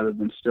up rather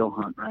than still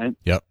hunt, right?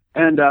 Yep.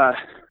 And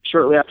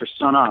shortly after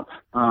sunup,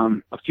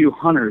 a few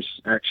hunters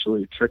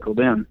actually trickled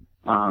in.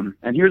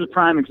 And here's a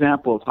prime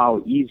example of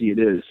how easy it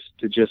is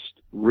to just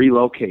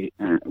relocate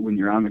when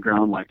you're on the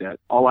ground like that.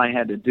 All I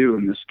had to do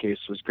in this case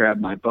was grab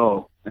my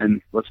bow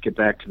and let's get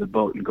back to the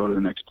boat and go to the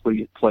next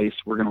place.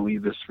 We're going to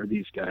leave this for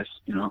these guys.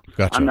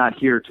 Gotcha. I'm not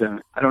here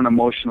I don't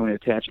emotionally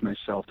attach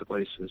myself to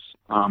places,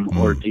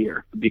 or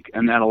deer.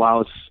 And that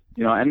allows,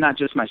 and not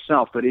just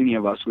myself, but any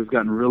of us, we've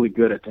gotten really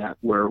good at that,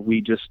 where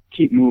we just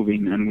keep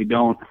moving and we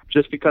don't,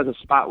 just because a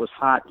spot was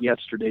hot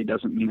yesterday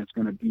doesn't mean it's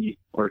going to be,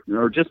 or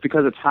just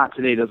because it's hot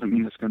today doesn't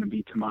mean it's going to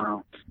be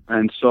tomorrow.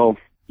 And so,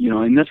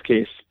 in this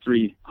case,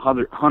 3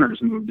 hunters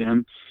moved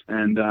in,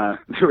 and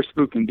they were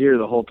spooking deer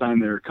the whole time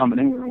they were coming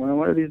in. We were, well,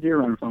 where are these deer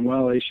running from?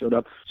 Well, they showed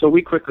up. So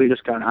we quickly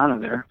just got out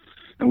of there,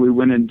 and we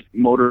went and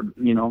motored,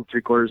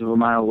 3/4 of a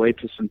mile away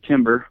to some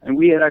timber. And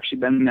we had actually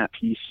been in that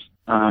piece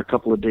a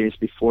couple of days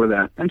before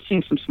that and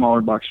seen some smaller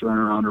bucks run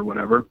around or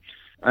whatever.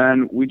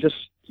 And we just,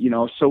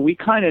 so we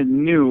kind of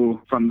knew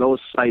from those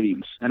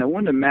sightings, and it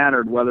wouldn't have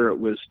mattered whether it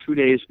was 2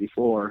 days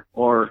before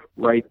or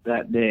right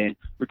that day.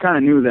 We kind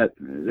of knew that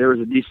there was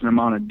a decent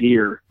amount of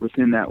deer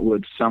within that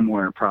woods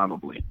somewhere,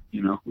 probably.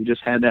 We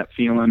just had that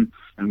feeling,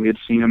 and we had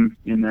seen them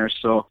in there.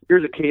 So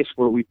here's a case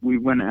where we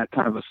went at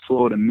kind of a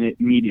slow to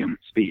medium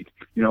speed,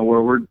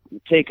 where we're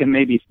taking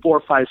maybe 4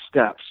 or 5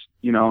 steps,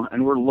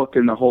 and we're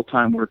looking the whole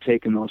time we're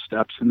taking those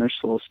steps, and they're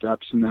slow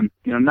steps, and then,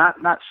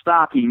 not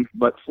stopping,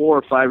 but 4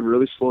 or 5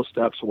 really slow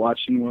steps,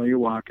 watching while you're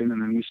walking,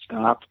 and then we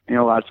stop. A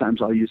lot of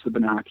times I'll use the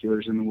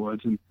binoculars in the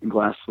woods and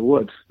glass the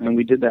woods, and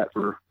we did that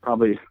for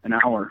probably an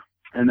hour.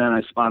 And then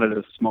I spotted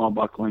a small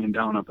buck laying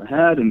down up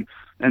ahead, and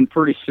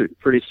pretty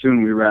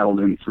soon we rattled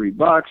in 3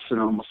 bucks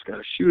and almost got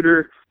a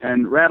shooter.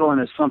 And rattling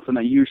is something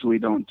I usually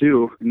don't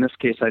do. In this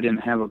case, I didn't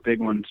have a big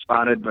one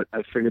spotted, but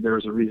I figured there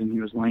was a reason he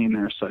was laying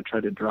there, so I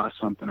tried to draw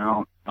something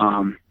out.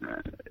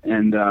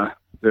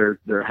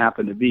 There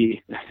happened to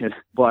be.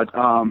 But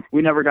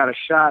we never got a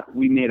shot.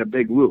 We made a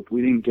big loop.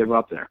 We didn't give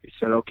up there. We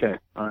said, okay,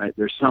 all right,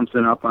 there's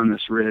something up on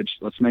this ridge.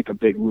 Let's make a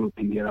big loop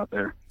and get up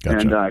there. Gotcha.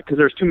 And because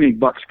there's too many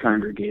bucks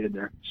congregated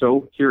there.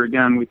 So here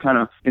again, we kind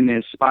of, in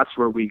the spots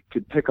where we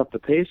could pick up the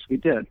pace, we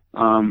did.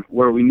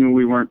 Where we knew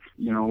we weren't,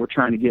 we're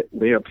trying to get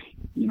way up,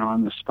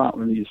 on the spot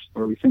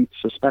where we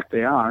suspect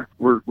they are,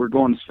 we're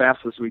going as fast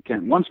as we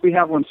can. Once we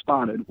have one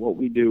spotted, what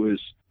we do is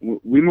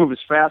we move as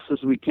fast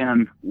as we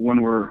can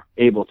when we're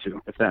able to,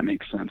 if that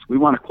makes sense. We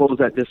want to close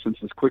that distance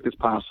as quick as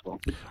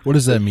possible. What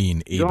does that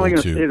mean, able You're only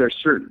going to to? say they're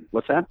certain.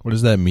 What's that? What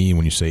does that mean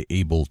when you say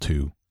able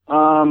to?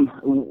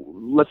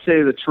 Let's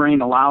say the terrain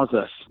allows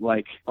us,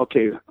 like,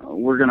 okay,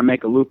 we're going to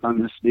make a loop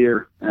on this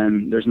deer,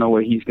 and there's no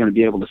way he's going to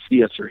be able to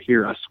see us or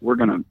hear us.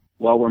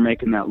 While we're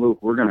making that loop,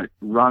 we're going to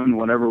run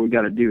whatever we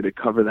got to do to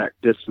cover that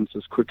distance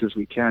as quick as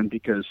we can,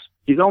 because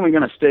he's only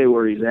going to stay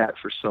where he's at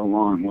for so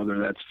long, whether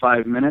that's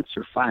 5 minutes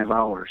or 5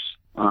 hours.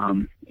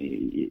 And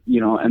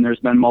there's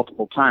been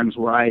multiple times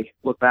where I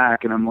look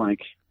back and I'm like,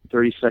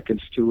 30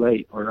 seconds too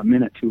late or a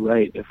minute too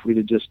late. If we'd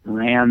have just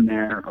ran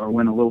there or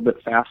went a little bit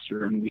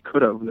faster, and we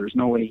could have, there's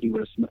no way he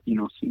would have,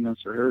 seen us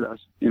or heard us,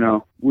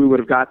 we would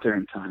have got there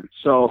in time.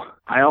 So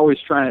we always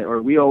try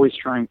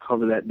and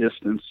cover that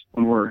distance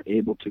when we're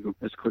able to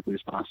as quickly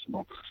as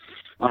possible.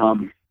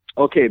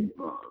 Okay,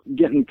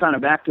 getting kind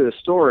of back to the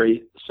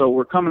story. So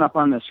we're coming up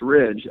on this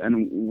ridge,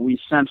 and we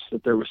sensed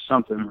that there was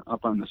something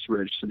up on this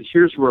ridge. So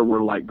here's where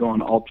we're like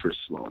going ultra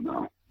slow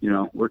now.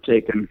 We're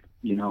taking,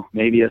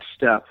 maybe a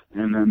step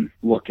and then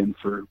looking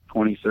for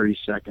 20, 30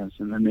 seconds,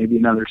 and then maybe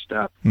another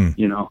step,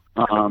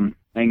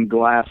 and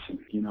glassing,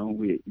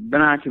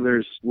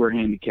 binoculars, we're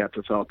handicapped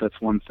without. That's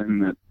one thing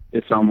that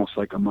it's almost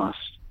like a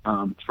must,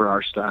 for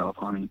our style of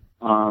hunting.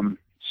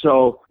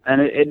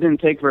 And it didn't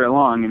take very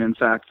long. And in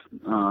fact,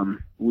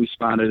 we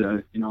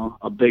spotted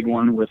a big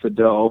one with a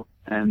doe,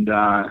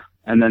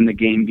 and then the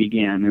game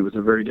began. It was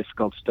a very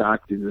difficult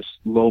stalk through this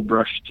low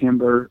brush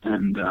timber,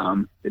 and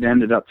it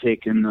ended up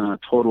taking a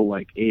total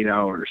like 8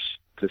 hours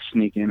to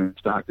sneak in and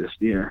stalk this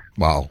deer.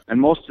 Wow.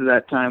 And most of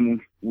that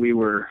time we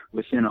were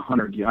within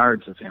 100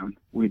 yards of him.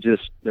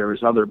 There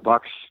was other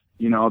bucks,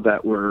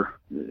 that were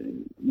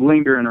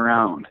lingering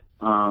around.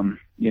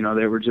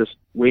 They were just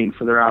waiting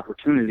for their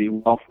opportunity.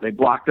 Well, they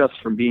blocked us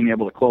from being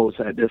able to close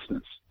that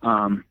distance.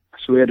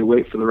 So we had to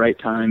wait for the right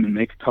time and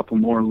make a couple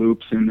more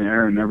loops in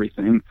there and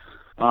everything.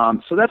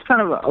 So that's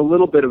kind of a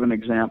little bit of an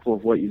example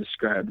of what you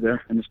described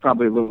there, and it's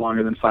probably a little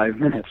longer than 5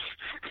 minutes.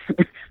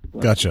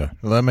 Gotcha.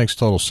 Well, that makes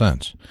total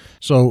sense.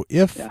 So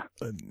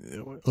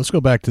let's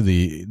go back to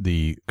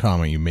the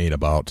comment you made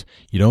about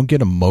you don't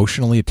get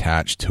emotionally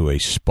attached to a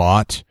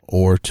spot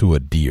or to a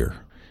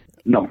deer.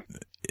 No.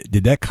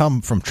 Did that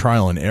come from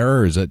trial and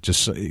error? Or is that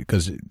just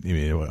because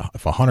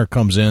if a hunter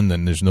comes in,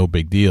 then there's no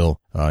big deal.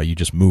 You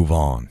just move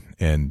on.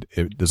 And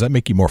does that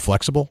make you more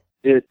flexible?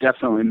 It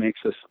definitely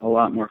makes us a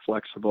lot more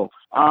flexible.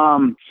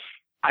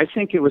 I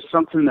think it was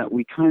something that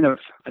we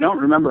I don't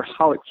remember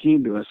how it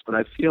came to us, but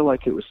I feel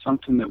like it was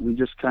something that we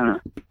just kind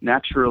of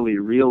naturally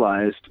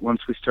realized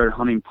once we started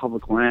hunting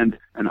public land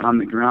and on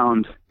the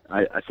ground.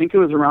 I think it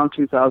was around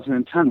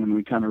 2010 when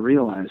we kind of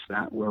realized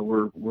that, where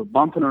we're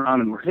bumping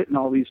around and we're hitting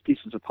all these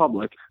pieces of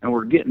public, and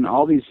we're getting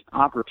all these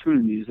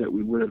opportunities that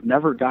we would have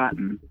never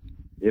gotten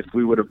if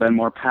we would have been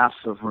more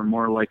passive or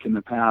more like in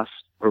the past,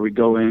 where we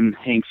go in,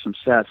 hang some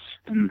sets,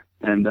 and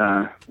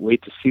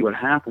wait to see what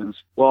happens.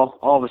 Well,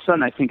 all of a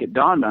sudden, I think it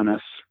dawned on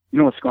us, you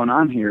know, what's going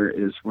on here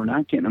is we're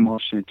not getting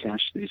emotionally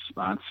attached to these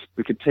spots.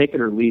 We could take it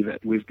or leave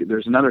it.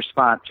 There's another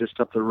spot just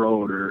up the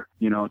road, or,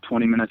 you know,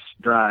 20 minutes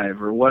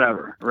drive or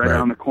whatever. Right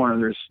around the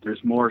corner,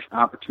 there's more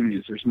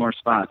opportunities. There's more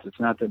spots. It's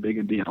not that big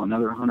a deal.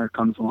 Another hunter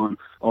comes along.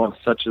 Oh,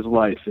 such is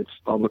life. It's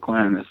public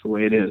land. That's the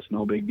way it is.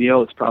 No big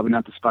deal. It's probably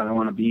not the spot I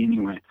want to be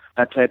anyway.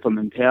 That type of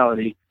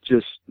mentality,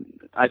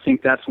 I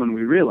think that's when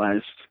we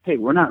realized, hey,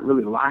 we're not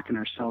really locking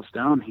ourselves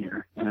down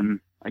here. And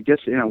I guess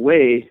in a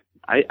way,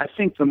 I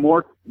think the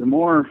more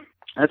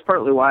that's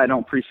partly why I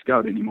don't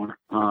pre-scout anymore,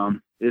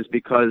 is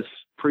because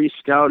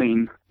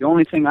pre-scouting, the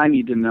only thing I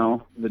need to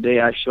know the day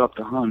I show up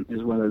to hunt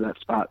is whether that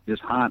spot is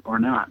hot or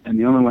not. And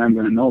the only way I'm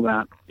going to know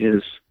that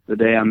is the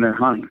day I'm there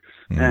hunting.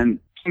 Mm-hmm. And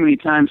too many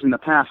times in the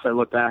past, I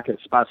look back at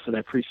spots that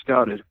I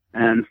pre-scouted,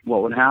 and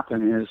what would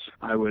happen is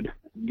I would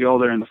go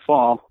there in the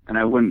fall, and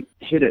I wouldn't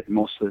hit it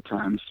most of the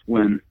times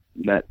when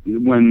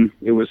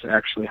it was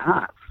actually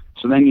hot.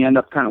 So then you end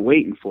up kind of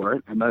waiting for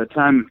it, and by the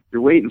time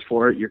you're waiting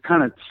for it, you're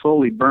kind of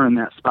slowly burning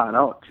that spot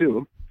out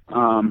too,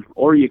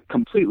 or you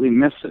completely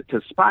miss it,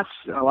 because spots,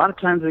 a lot of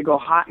times they go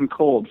hot and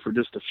cold for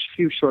just a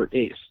few short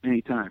days,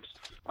 many times.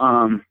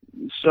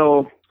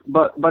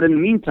 But in the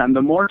meantime,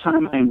 the more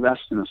time I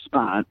invest in a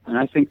spot, and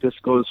I think this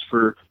goes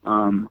for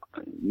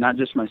not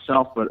just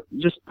myself, but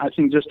I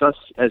think just us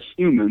as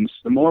humans,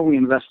 the more we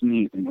invest in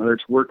anything, whether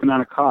it's working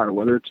on a car,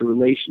 whether it's a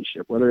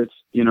relationship, whether it's,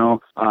 you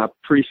know,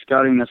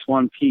 pre-scouting this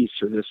one piece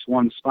or this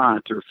one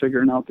spot or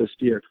figuring out this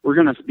deer, we're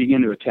going to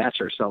begin to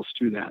attach ourselves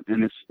to that.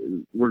 And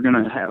we're going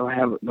to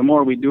have the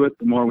more we do it,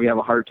 the more we have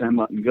a hard time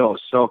letting go.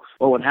 So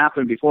what would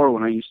happen before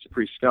when I used to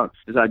pre-scout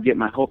is I'd get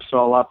my hopes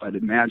all up. I'd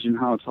imagine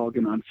how it's all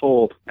going to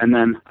unfold. And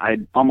then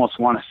I'd almost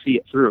want to see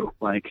it through.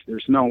 Like,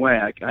 there's no way.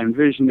 I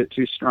envisioned it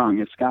too strong.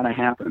 It's got to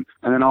happen.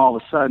 And then all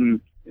of a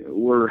sudden,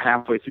 we're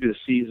halfway through the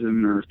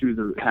season or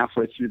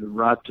halfway through the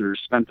rut, or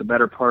spent the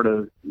better part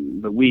of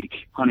the week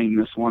hunting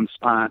this one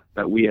spot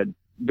that we had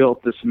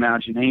built this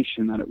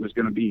imagination that it was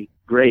going to be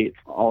great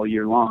all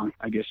year long,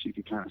 I guess you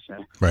could kind of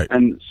say. Right.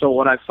 And so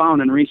what I've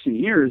found in recent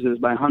years is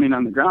by hunting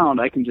on the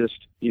ground, I can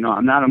just, you know,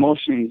 I'm not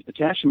emotionally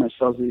attaching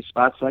myself to these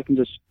spots, so I can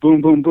just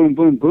boom, boom, boom,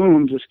 boom,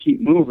 boom, just keep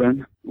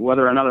moving.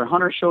 Whether another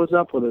hunter shows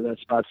up, whether that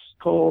spot's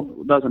cold,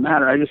 it doesn't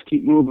matter. I just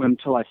keep moving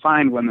until I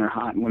find when they're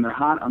hot. And when they're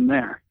hot, I'm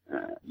there.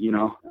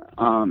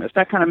 If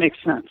that kind of makes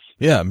sense.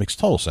 Yeah, it makes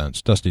total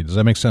sense. Dusty, does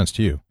that make sense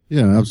to you?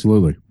 Yeah,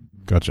 absolutely.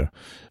 Gotcha.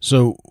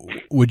 So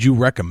would you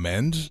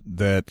recommend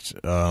that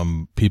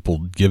people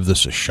give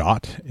this a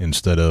shot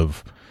instead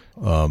of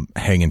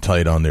hanging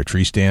tight on their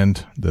tree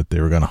stand that they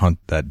were going to hunt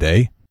that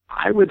day?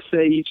 I would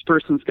say each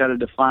person's got to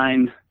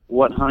define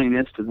what hunting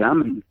is to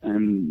them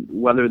and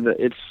whether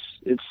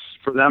it's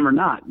for them or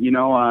not. You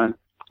know,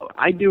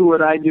 I do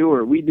what I do,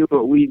 or we do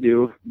what we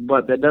do,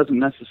 but that doesn't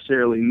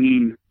necessarily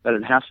mean that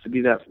it has to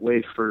be that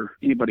way for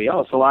anybody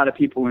else. A lot of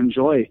people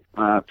enjoy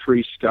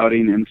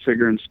pre-scouting and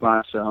figuring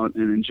spots out,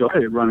 and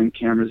enjoy running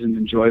cameras, and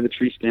enjoy the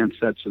tree stand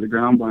sets or the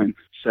ground blind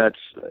sets,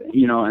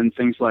 you know, and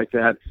things like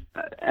that.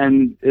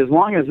 And as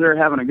long as they're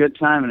having a good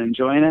time and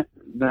enjoying it,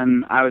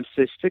 then I would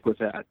say stick with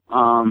that.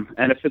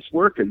 And if it's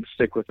working,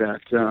 stick with that.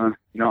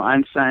 You know,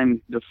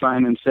 Einstein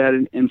defined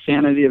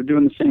insanity of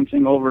doing the same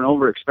thing over and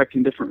over,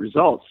 expecting different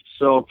results.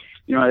 So,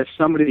 you know,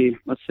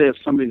 let's say if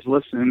somebody's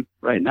listening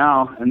right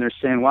now and they're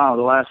saying, wow,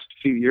 the last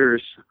few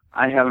years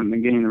I haven't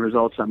been getting the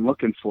results I'm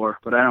looking for,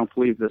 but I don't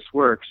believe this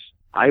works,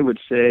 I would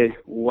say,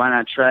 why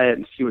not try it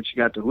and see what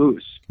you got to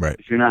lose? Right.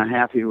 If you're not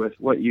happy with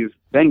what you've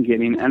been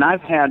getting. And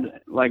I've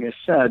had, like I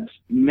said,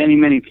 many,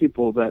 many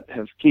people that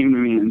have came to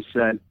me and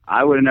said,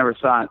 I would have never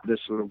thought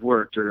this would have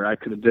worked, or I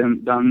could have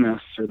done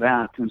this or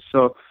that. And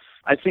so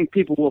I think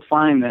people will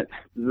find that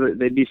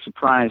they'd be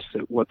surprised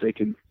at what they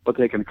can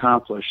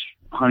accomplish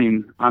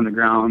hunting on the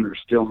ground, or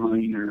still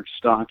hunting, or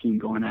stalking,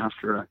 going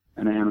after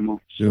an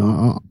animal. So,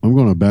 yeah, I'm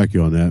going to back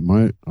you on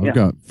that. I've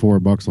got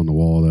 $4 on the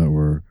wall that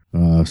were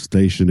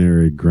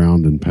stationary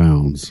ground and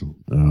pounds.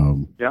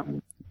 Yeah.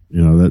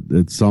 You know, that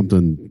it's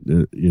something,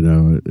 you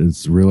know,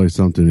 it's really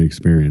something to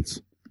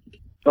experience.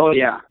 Oh,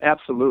 yeah,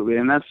 absolutely.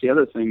 And that's the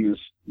other thing is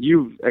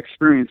you've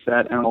experienced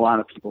that, and a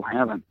lot of people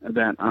haven't,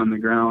 that on the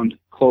ground,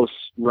 close,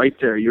 right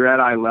there. You're at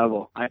eye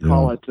level. I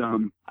call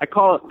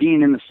it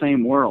being in the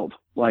same world.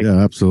 Like, yeah,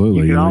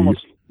 absolutely. You can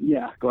almost,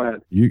 go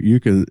ahead. You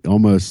can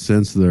almost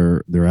sense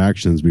their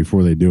actions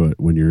before they do it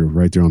when you're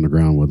right there on the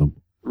ground with them.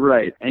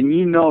 Right, and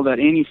you know that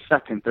any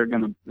second they're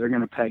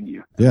gonna peg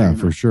you. Yeah,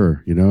 for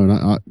sure. You know,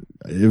 and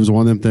it was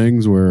one of them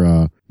things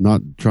where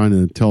not trying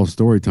to tell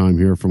story time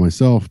here for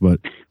myself, but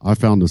I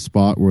found a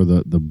spot where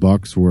the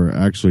bucks were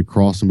actually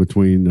crossing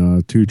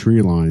between two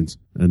tree lines,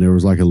 and there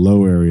was like a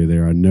low area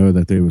there. I know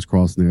that they was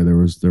crossing there. There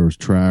was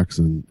tracks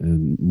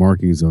and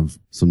markings of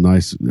some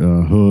nice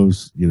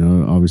hooves. You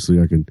know,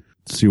 obviously I can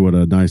see what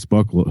a nice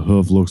buck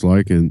hoof looks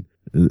like, and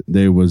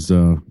they was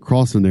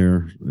crossing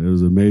there. It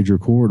was a major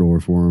corridor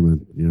for them,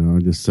 and you know, I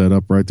just set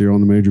up right there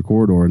on the major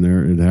corridor, and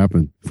there it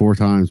happened 4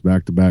 times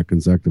back to back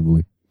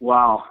consecutively.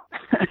 Wow.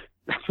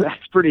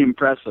 That's pretty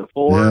impressive.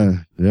 Four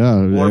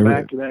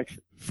back to back.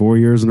 4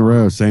 years in a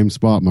row, same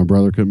spot. My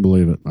brother couldn't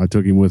believe it. I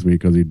took him with me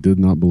because he did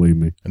not believe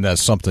me. And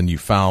that's something you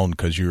found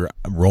because you're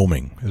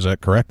roaming. Is that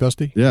correct,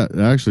 Dusty? Yeah,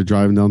 actually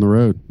driving down the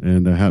road,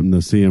 and I happened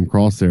to see him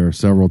cross there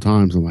several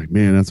times. I'm like,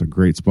 man, that's a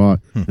great spot.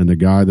 And the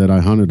guy that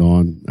I hunted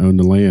on owned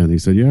the land. He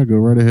said, yeah, go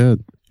right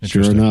ahead.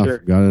 Sure enough,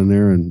 got in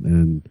there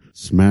and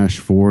smashed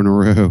 4 in a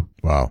row.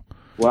 Wow.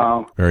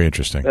 Very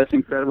interesting. That's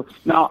incredible.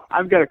 Now,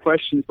 I've got a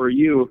question for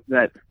you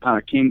that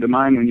came to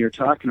mind when you were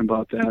talking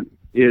about that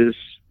is,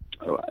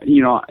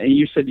 you know,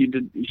 you said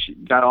you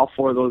got all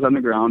 4 of those on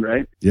the ground,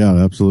 right? Yeah,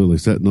 absolutely.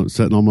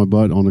 Setting on my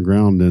butt on the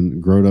ground and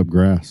growed up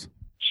grass.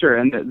 Sure.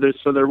 And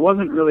so there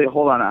wasn't really a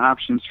whole lot of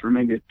options for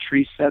maybe a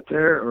tree set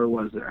there, or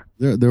was there?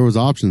 There was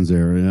options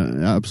there,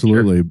 yeah,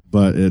 absolutely. Sure.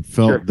 But it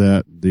felt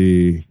that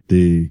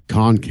the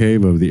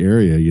concave of the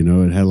area, you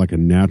know, it had like a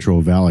natural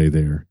valley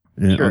there.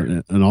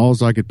 And all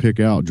I could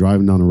pick out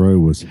driving down the road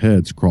was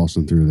heads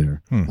crossing through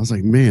there. I was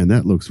like, man,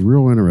 that looks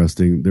real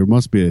interesting. There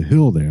must be a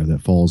hill there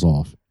that falls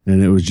off.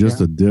 And it was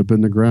just a dip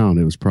in the ground.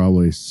 It was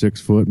probably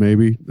 6 foot,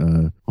 maybe,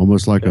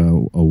 almost like a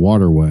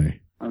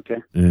waterway. Okay.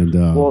 And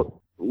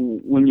well,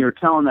 when you're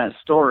telling that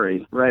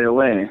story right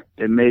away,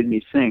 it made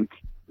me think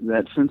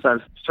that since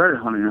I've started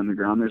hunting on the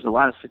ground, there's a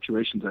lot of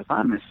situations I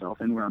find myself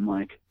in where I'm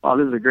like, oh,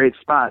 this is a great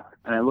spot.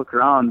 And I look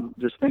around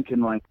just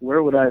thinking, like,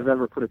 where would I have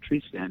ever put a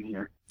tree stand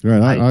here?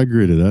 Right, I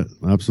agree to that.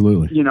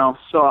 Absolutely. You know,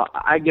 so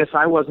I guess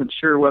I wasn't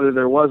sure whether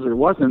there was or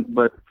wasn't,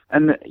 but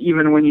and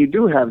even when you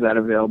do have that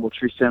available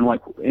tree stand, like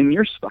in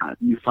your spot,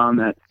 you found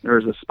that there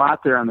was a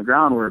spot there on the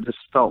ground where it just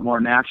felt more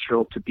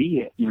natural to be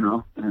it, you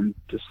know, and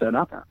to set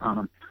up on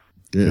them.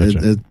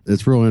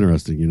 It's real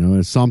interesting, you know.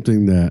 It's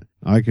something that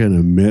I can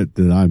admit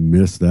that I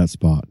missed that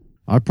spot.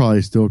 I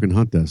probably still can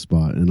hunt that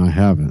spot, and I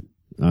haven't.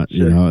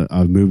 You know,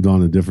 I've moved on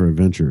to different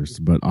adventures,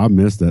 but I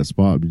missed that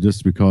spot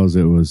just because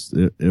it was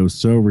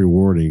so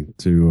rewarding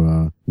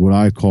to what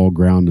I call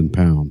ground and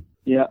pound.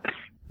 Yeah.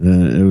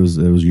 It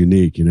was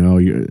unique, you know.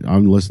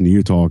 I'm listening to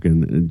you talk,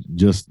 and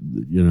just,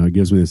 you know, it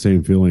gives me the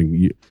same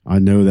feeling. I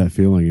know that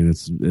feeling, and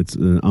it's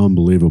an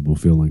unbelievable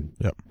feeling.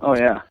 Yep. Oh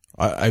yeah.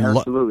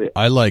 Absolutely.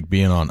 I like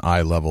being on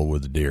eye level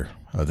with the deer.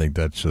 I think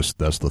that's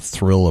the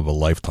thrill of a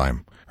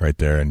lifetime right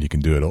there, and you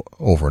can do it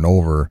over and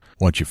over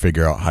once you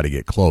figure out how to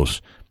get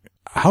close.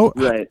 How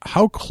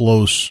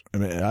close? I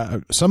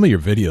mean, some of your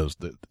videos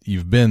that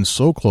you've been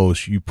so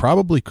close, you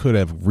probably could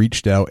have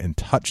reached out and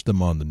touched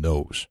them on the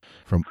nose.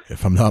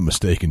 If I'm not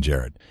mistaken,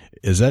 Jared,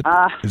 is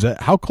that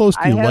how close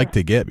do you like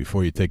to get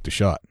before you take the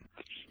shot?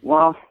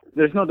 Well,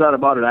 there's no doubt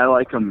about it. I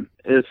like them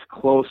as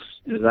close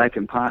as I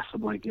can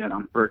possibly get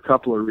them for a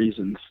couple of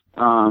reasons.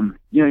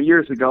 You know,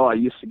 years ago, I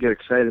used to get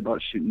excited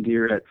about shooting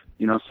deer at,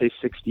 you know, say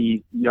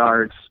 60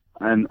 yards.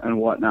 And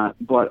whatnot,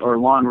 or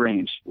long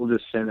range, we'll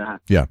just say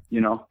that. Yeah.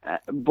 You know,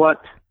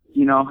 but,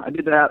 you know, I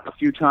did that a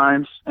few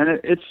times, and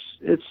it's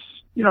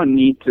you know,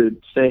 neat to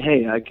say,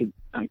 hey,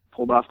 I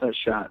pulled off that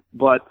shot.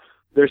 But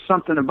there's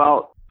something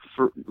about,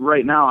 for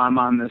right now, I'm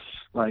on this,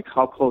 like,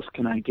 how close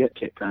can I get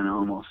kick kind of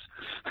almost.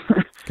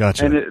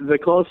 Gotcha. And the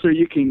closer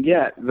you can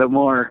get, the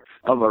more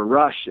of a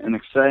rush and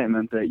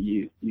excitement that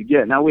you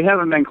get. Now, we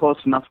haven't been close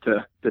enough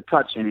to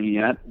touch any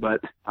yet,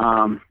 but,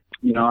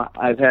 you know,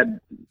 I've had,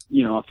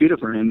 you know, a few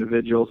different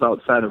individuals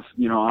outside of,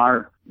 you know,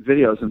 our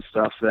videos and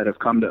stuff that have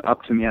come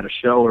up to me at a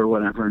show or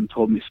whatever and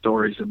told me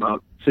stories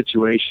about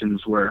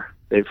situations where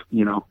they've,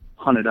 you know,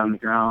 hunted on the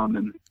ground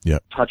and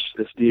touched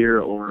this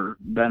deer or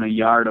been a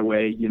yard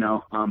away, you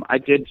know. I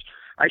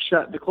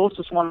shot, the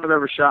closest one I've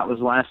ever shot was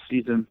last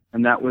season,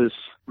 and that was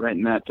right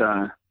in that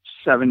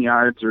 7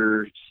 yards,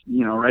 or,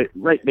 you know,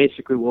 right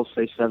basically we'll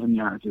say 7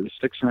 yards. It was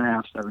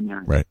 6.5, 7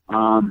 yards. Right.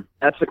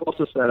 That's the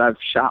closest that I've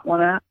shot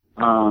one at.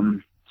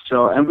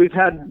 And we've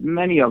had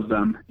many of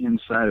them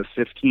inside of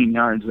 15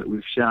 yards that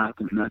we've shot,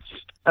 and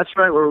that's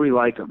right where we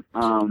like them.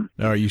 Now,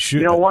 are you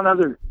shooting? You know, one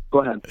other. Go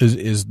ahead.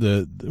 Is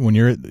when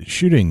you're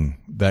shooting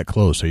that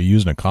close, are you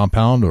using a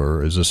compound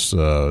or is this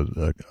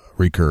a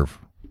recurve?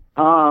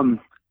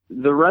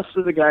 The rest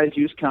of the guys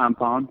use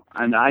compound,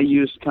 and I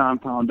used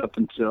compound up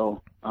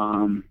until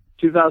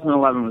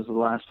 2011 was the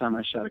last time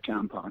I shot a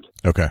compound.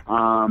 Okay.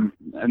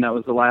 And that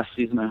was the last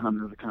season I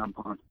hunted with a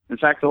compound. In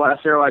fact, the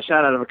last arrow I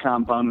shot out of a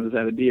compound was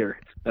at a deer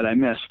that I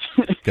missed.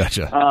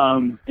 Gotcha.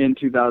 In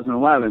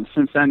 2011.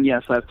 Since then,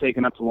 yes, I've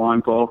taken up the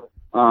longbow.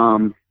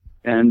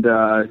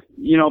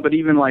 You know, but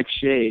even like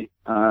Shay,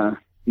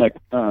 my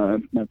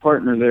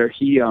partner there,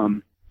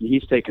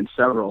 he's taken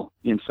several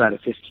inside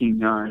of 15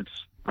 yards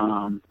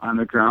on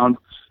the ground,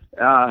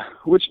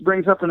 which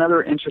brings up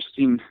another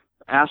interesting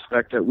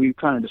aspect that we've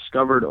kind of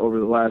discovered over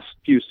the last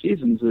few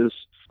seasons is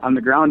on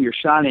the ground, your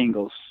shot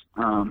angles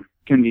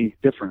can be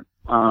different.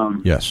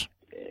 Yes.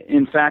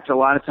 In fact, a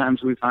lot of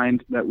times we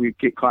find that we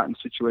get caught in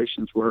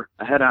situations where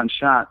a head-on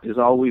shot is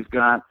all we've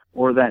got,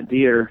 or that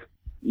deer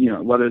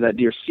whether that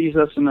deer sees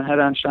us in the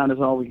head-on shot is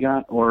all we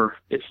got, or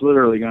it's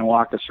literally going to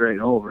walk us right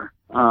over.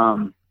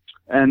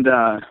 And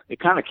it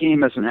kind of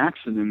came as an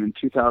accident in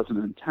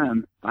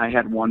 2010. I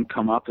had one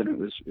come up, and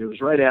it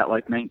was right at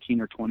like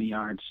 19 or 20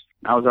 yards.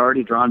 I was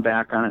already drawn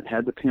back on it,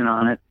 had the pin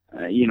on it,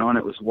 and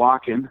it was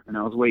walking, and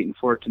I was waiting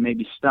for it to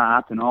maybe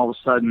stop, and all of a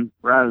sudden,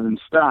 rather than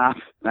stop,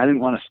 I didn't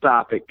want to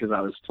stop it because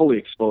I was fully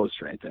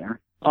exposed right there.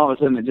 All of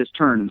a sudden, it just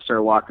turned and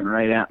started walking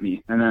right at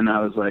me, and then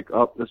I was like,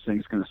 oh, this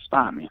thing's going to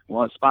spot me.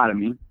 Well, it spotted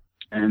me.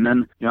 And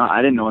then,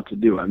 I didn't know what to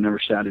do. I've never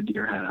shot a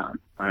deer head on.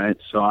 All right.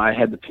 So I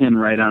had the pin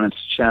right on its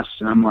chest,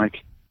 and I'm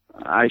like,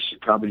 I should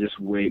probably just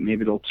wait.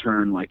 Maybe it'll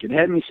turn. Like, it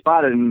had me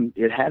spotted, and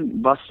it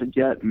hadn't busted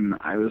yet. And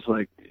I was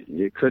like,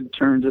 it could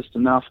turn just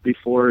enough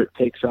before it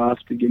takes off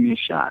to give me a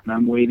shot. And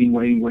I'm waiting.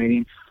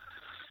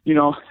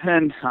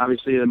 And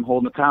obviously I'm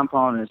holding the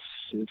compound.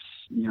 It's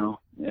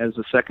as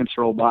the seconds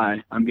roll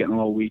by, I'm getting a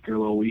little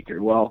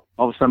weaker. Well,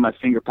 all of a sudden my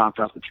finger popped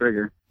off the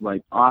trigger,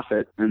 like off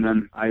it, and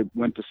then I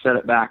went to set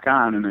it back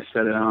on, and I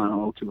set it on a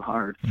little too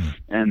hard.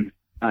 And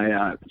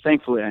I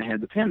thankfully I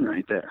had the pin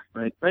right there,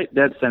 right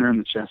dead center in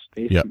the chest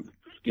space. Yep.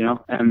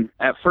 And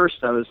at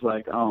first I was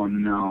like, oh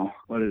no,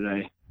 what did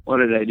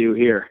I do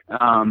here?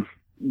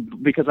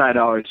 Because I'd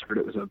always heard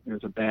it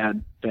was a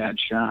bad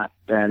shot,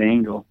 bad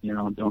angle,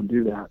 don't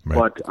do that.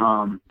 Right.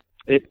 But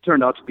it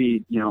turned out to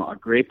be, a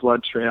great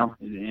blood trail.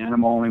 The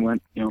animal only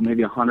went,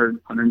 maybe 100,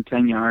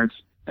 110 yards.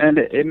 And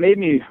it made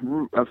me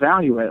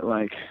evaluate,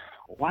 like,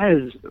 why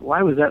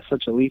was that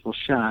such a lethal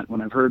shot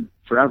when I've heard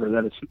forever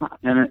that it's not?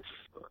 And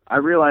I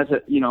realized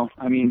that,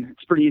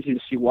 it's pretty easy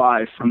to see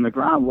why. From the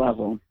ground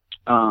level,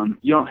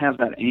 you don't have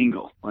that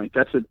angle. Like,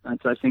 that's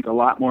I think, a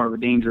lot more of a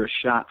dangerous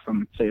shot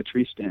from, say, a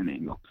tree stand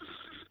angle.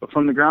 But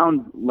from the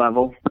ground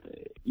level,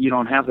 you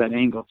don't have that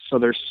angle. So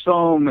there's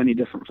so many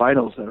different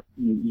vitals that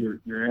your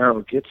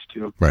arrow gets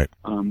to, right,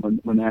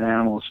 when that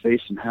animal is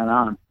facing head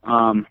on.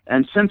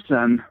 And since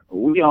then,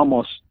 we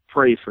almost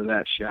pray for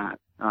that shot.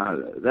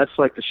 That's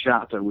like the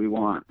shot that we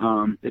want.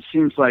 It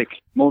seems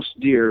like most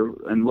deer,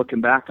 and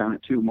looking back on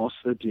it too, most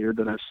of the deer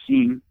that I've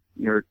seen,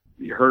 you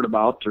heard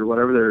about or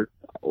whatever, they're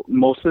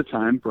most of the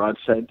time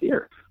broadside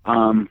deer.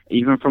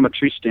 Even from a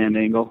tree stand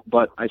angle,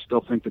 but I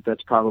still think that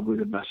that's probably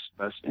the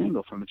best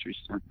angle from a tree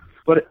stand.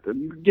 But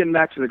getting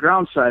back to the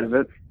ground side of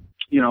it,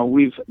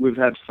 we've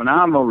had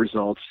phenomenal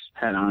results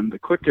head on. The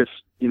quickest,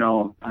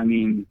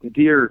 the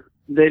deer,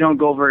 they don't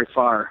go very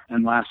far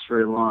and last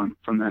very long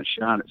from that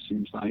shot, it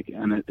seems like.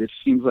 And it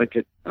seems like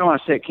I don't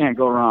want to say it can't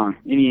go wrong.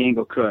 Any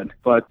angle could,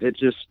 but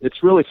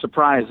it's really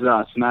surprised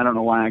us. And I don't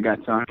know why I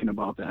got talking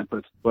about that,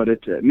 but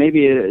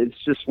maybe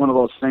it's just one of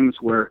those things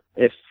where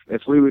if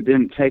we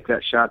didn't take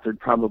that shot, there'd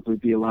probably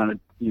be a lot of,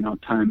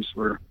 times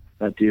where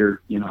that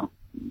deer,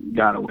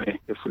 got away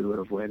if we would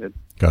have waited.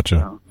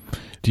 Gotcha.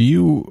 Do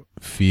you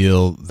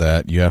feel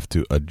that you have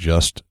to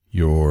adjust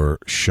your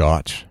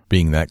shot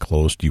being that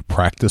close? Do you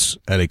practice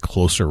at a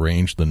closer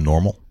range than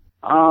normal?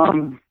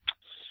 I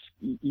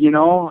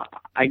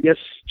guess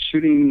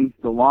shooting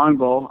the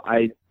longbow,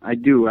 I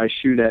do. I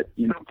shoot at,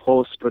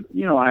 post, but,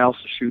 I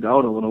also shoot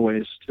out a little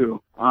ways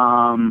too.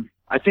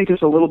 I think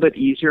it's a little bit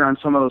easier on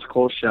some of those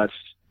close shots,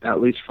 at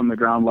least from the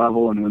ground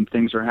level, and when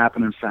things are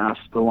happening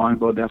fast, the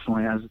longbow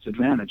definitely has its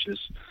advantages.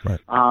 Right.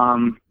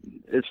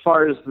 As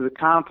far as the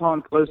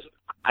compound goes,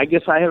 I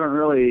guess I haven't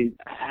really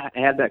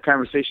had that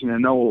conversation to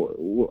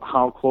know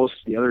how close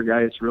the other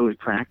guys really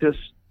practice.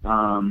 But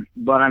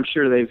I'm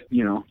sure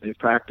they've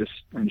practiced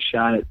and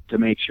shot it to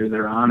make sure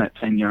they're on at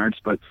 10 yards.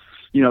 But,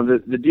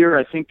 the deer,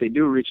 I think they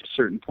do reach a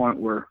certain point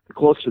where the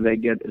closer they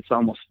get, it's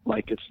almost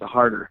like it's the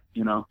harder,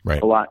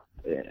 right. A lot.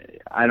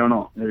 I don't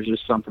know. There's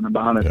just something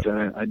about it.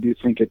 Yeah. I do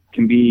think it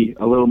can be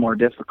a little more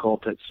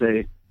difficult at,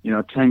 say,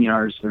 10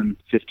 yards than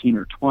 15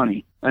 or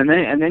 20. And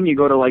then you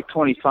go to like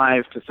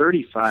 25 to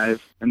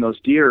 35, and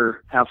those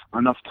deer have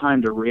enough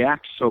time to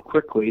react so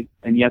quickly,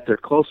 and yet they're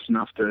close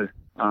enough to,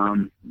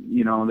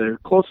 they're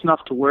close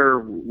enough to where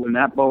when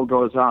that bow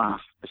goes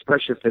off,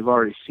 especially if they've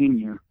already seen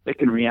you, they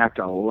can react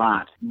a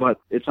lot. But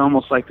it's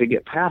almost like they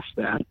get past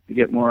that. They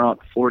get more out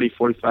 40,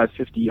 45,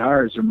 50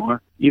 yards or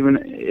more. Even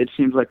it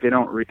seems like they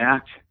don't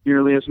react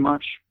nearly as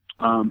much.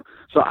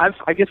 So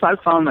I guess I've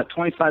found that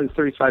 25 to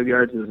 35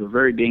 yards is a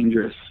very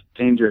dangerous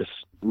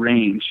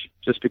range,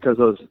 just because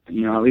those,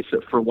 at least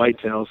for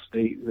whitetails,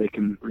 they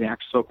can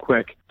react so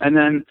quick. And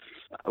then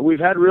we've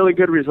had really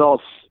good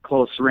results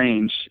close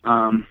range.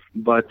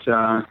 But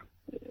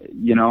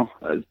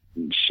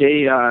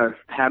Shay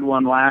had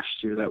one last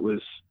year that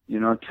was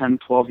 10,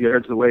 12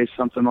 yards away,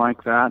 something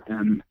like that.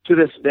 And to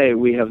this day,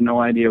 we have no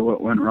idea what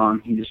went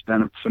wrong. He just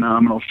done a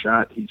phenomenal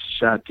shot. He's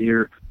shot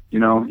deer,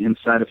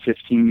 inside of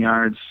 15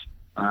 yards,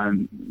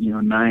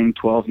 9,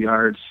 12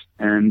 yards.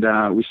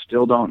 And we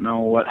still don't know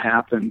what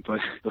happened, but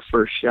the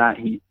first shot,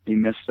 he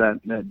missed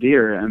that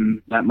deer.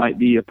 And that might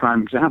be a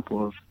prime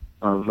example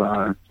of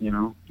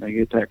they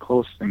get that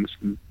close, things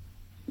can,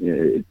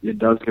 it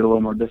does get a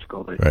little more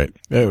difficult. Right.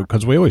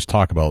 Because we always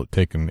talk about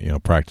taking,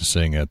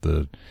 practicing at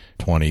the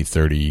 20,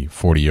 30,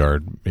 40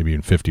 yard, maybe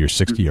even 50 or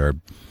 60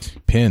 yard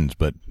pins,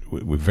 but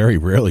we very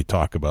rarely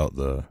talk about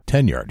the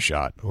 10-yard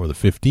shot or the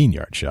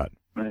 15-yard shot.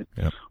 Right.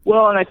 Yep.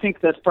 Well, and I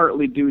think that's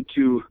partly due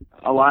to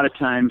a lot of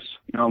times,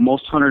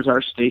 most hunters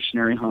are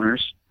stationary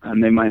hunters,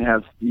 and they might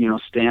have,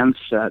 stands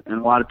set, and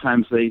a lot of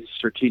times they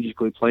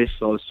strategically place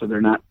those so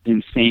they're not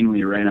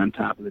insanely right on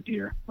top of the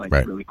deer,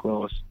 right. Really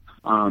close.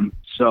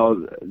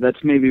 So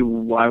that's maybe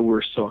why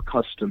we're so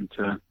accustomed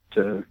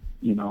to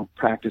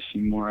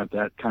practicing more at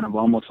that kind of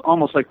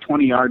almost like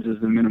 20 yards is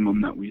the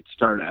minimum that we'd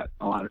start at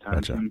a lot of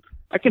times. Gotcha. And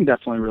I can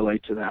definitely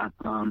relate to that.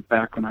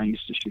 Back when I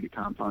used to shoot a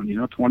compound,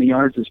 20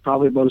 yards is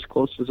probably about as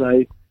close as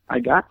I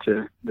got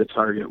to the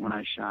target when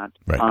I shot.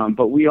 Right.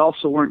 But we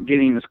also weren't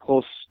getting as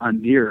close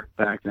on deer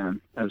back then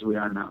as we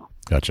are now.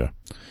 Gotcha.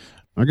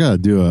 I got to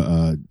do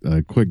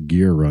a quick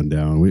gear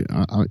rundown.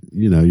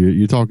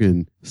 You're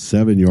talking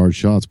 7-yard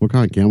shots. What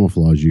kind of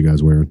camouflage are you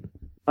guys wearing?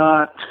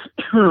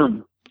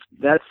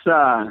 That's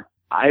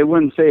I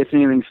wouldn't say it's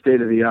anything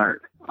state of the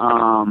art.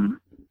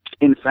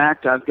 In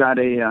fact, I've got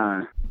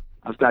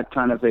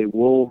kind of a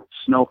wool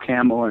snow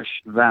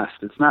camo-ish vest.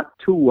 It's not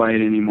too white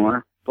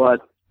anymore, but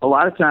a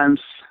lot of times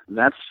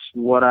that's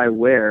what I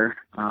wear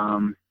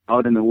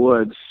out in the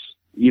woods,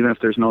 even if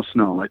there's no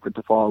snow, like with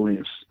the fall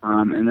leaves.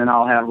 And then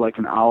I'll have like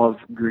an olive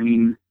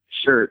green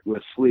shirt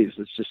with sleeves.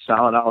 It's just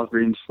solid olive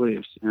green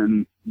sleeves,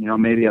 and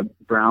maybe a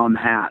brown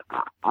hat.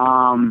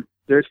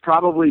 There's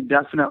probably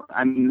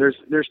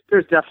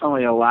there's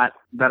definitely a lot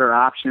better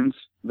options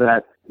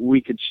that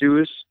we could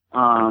choose.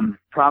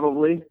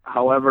 Probably.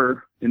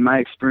 However, in my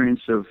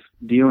experience of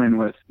dealing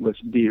with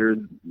deer,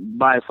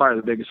 by far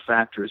the biggest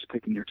factor is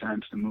picking your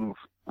times to move.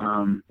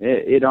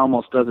 It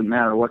almost doesn't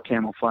matter what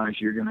camouflage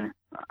you're gonna.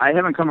 I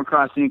haven't come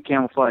across any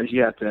camouflage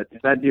yet that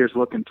if that deer's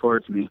looking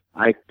towards me,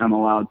 I'm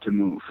allowed to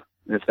move.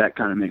 If that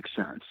kind of makes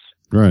sense.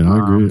 Right. I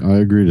agree. I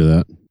agree to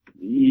that.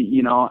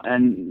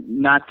 And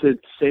not to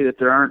say that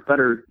there aren't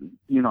better,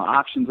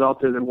 options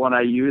out there than what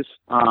I use.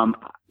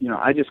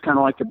 I just kind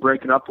of like to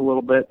break it up a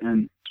little bit,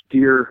 and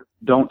deer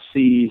don't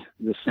see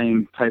the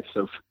same types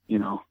of,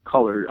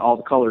 color, all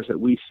the colors that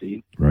we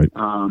see. Right.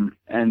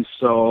 And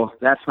so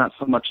that's not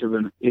so much of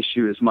an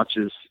issue as much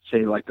as,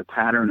 say, like the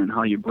pattern and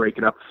how you break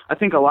it up. I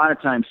think a lot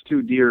of times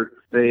too, deer,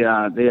 they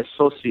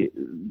associate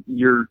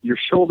your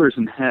shoulders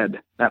and head,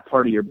 that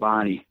part of your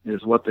body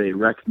is what they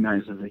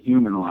recognize as a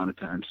human a lot of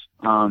times.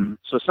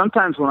 So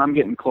sometimes when I'm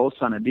getting close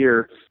on a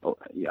deer,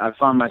 I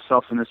found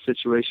myself in this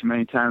situation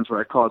many times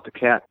where I call it the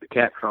cat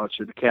crouch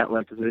or the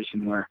cat-like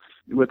position, where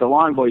with a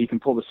longbow you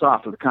can pull this off.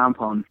 With a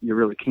compound you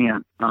really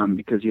can't,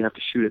 because you have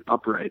to shoot it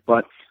upright.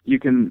 But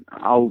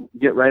I'll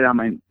get right on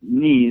my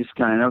knees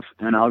kind of,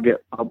 and I'll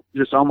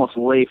just almost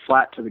lay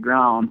flat to the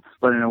ground,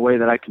 but in a way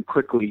that I can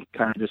quickly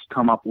kind of just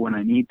come up when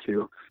I need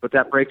to. But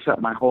that breaks up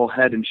my whole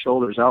head and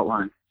shoulders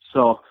outline.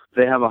 So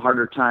they have a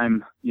harder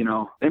time,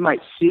 they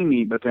might see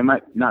me, but they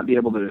might not be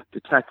able to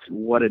detect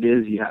what it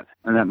is yet.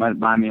 And that might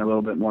buy me a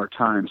little bit more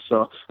time.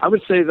 So I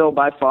would say, though,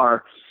 by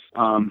far,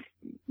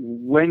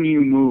 when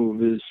you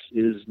move is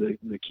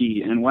the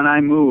key. And when I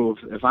move,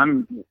 if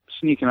I'm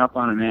sneaking up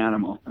on an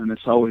animal, and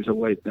it's always a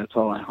white, that's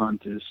all I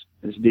hunt is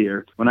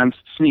deer. When I'm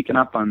sneaking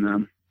up on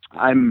them,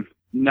 I'm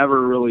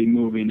never really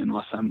moving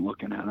unless I'm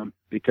looking at them,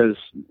 because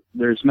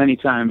there's many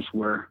times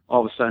where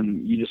all of a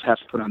sudden you just have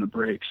to put on the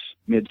brakes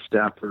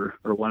mid-step or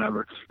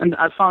whatever. And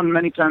I've found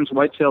many times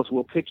whitetails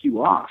will pick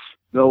you off.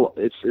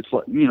 It's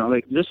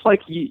like, just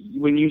like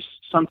when you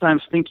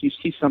sometimes think you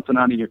see something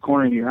out of your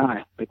corner of your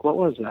eye, like, what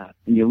was that?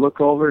 And you look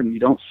over and you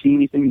don't see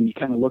anything, and you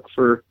kind of look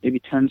for maybe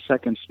 10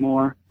 seconds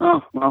more.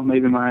 Oh, well,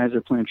 maybe my eyes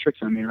are playing tricks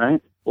on me,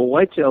 right? Well,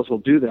 whitetails will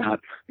do that,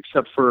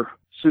 except for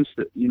since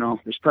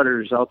there's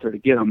predators out there to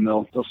get them,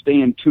 they'll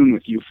stay in tune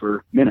with you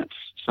for minutes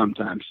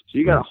sometimes. So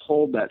you got to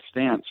hold that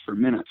stance for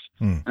minutes.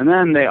 And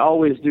then they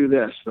always do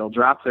this. They'll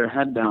drop their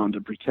head down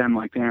to pretend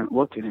like they aren't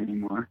looking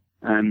anymore.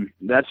 And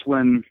that's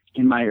when,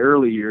 in my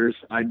early years,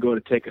 I'd go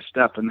to take a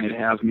step and they'd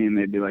have me and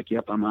they'd be like,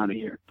 yep, I'm out of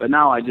here. But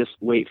now I just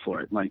wait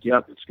for it. Like,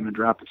 yep, it's going to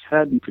drop its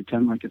head and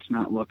pretend like it's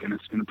not looking.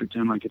 It's going to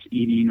pretend like it's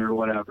eating or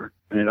whatever.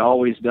 And it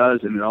always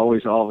does. And it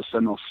always, all of a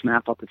sudden, will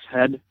snap up its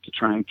head to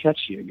try and catch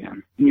you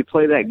again. And you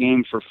play that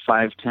game for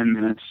 5-10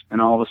 minutes,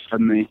 and all of a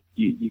sudden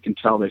you can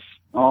tell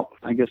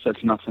I guess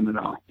that's nothing at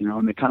all,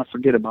 and they kind of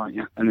forget about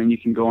you, and then you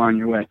can go on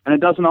your way. And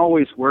it doesn't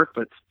always work,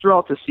 but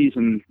throughout the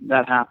season,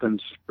 that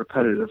happens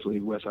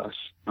repetitively with us.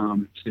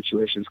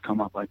 Situations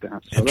come up like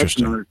that. So that's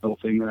another little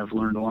thing that I've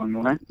learned along the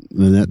way.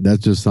 And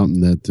that's just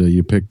something that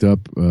you picked up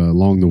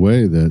along the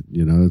way, that,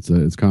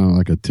 it's kind of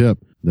like a tip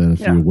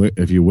that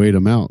if you wait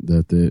them out,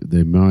 that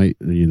they might,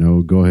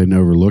 go ahead and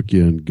overlook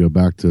you and go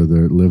back to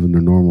living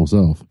their normal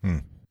self.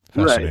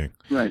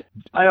 Right.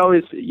 I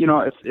always,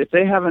 if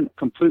they haven't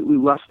completely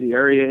left the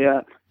area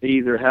yet, they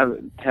either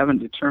haven't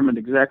determined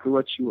exactly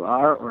what you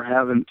are or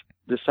haven't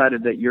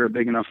decided that you're a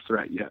big enough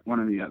threat yet, one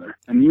or the other.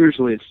 And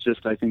usually it's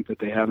just, I think, that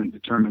they haven't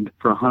determined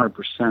for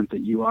 100%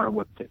 that you are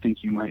what they think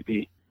you might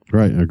be.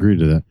 Right, I agree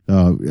to that.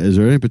 Is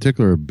there any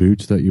particular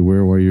boots that you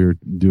wear while you're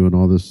doing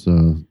all this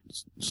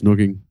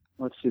snooking?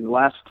 Let's see, the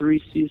last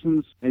 3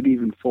 seasons, maybe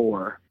even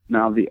 4.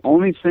 Now, the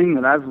only thing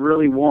that I've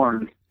really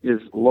worn is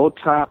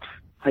low-top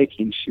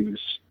hiking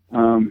shoes.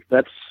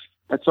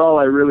 That's all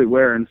I really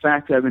wear. In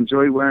fact, I've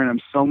enjoyed wearing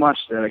them so much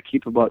that I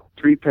keep about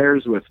 3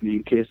 pairs with me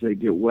in case they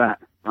get wet.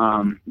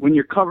 When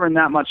you're covering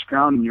that much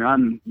ground and you're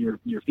on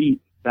your feet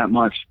that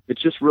much,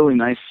 it's just really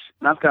nice.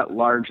 And I've got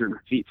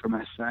larger feet for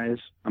my size.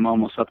 I'm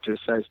almost up to a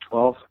size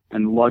 12,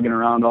 and lugging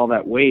around all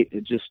that weight,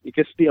 it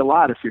gets to be a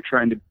lot if you're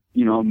trying to,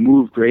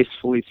 move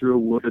gracefully through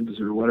woods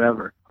or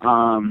whatever.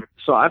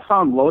 So I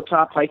found low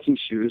top hiking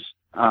shoes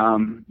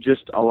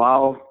just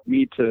allow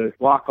me to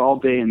walk all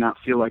day and not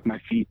feel like my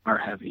feet are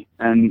heavy.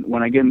 And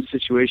when I get in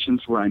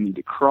situations where I need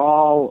to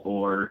crawl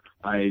or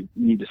I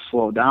need to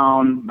slow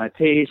down my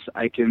pace,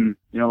 I can,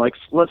 like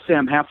let's say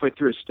I'm halfway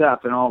through a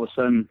step and all of a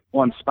sudden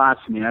one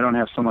spots me. I don't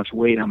have so much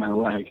weight on my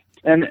leg.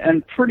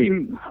 And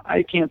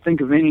I can't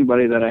think of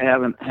anybody that I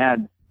haven't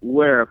had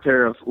wear a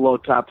pair of low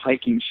top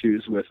hiking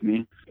shoes with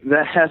me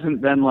that hasn't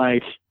been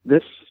like,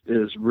 this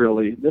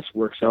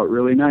works out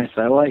really nice.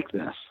 I like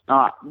this.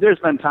 There's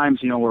been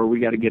times, where we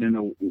got to get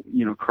into,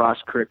 cross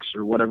creeks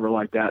or whatever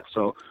like that.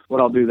 So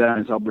what I'll do then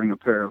is I'll bring a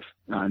pair of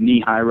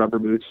knee-high rubber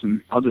boots,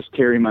 and I'll just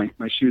carry my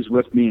shoes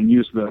with me and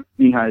use the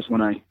knee-highs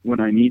when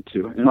I need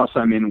to, unless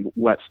I'm in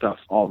wet stuff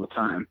all the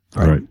time.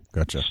 All right,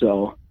 gotcha.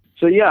 So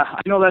yeah,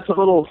 I know that's a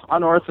little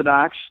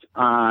unorthodox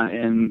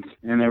and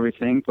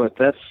everything, but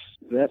that's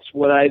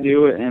what I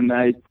do, and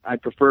I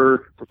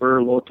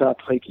prefer low top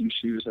hiking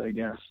shoes, I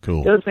guess.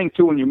 Cool. The other thing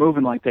too, when you're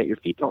moving like that, your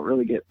feet don't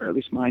really get, or at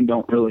least mine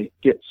don't really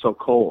get so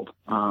cold,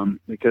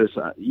 because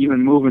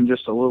even moving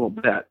just a little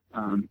bit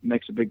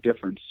makes a big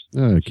difference.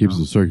 Yeah, it keeps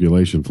the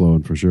circulation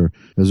flowing for sure.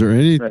 Is there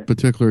any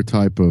particular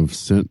type of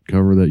scent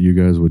cover that you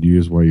guys would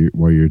use while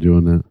you're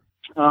doing that?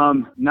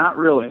 Not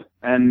really,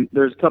 and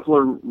there's a couple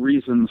of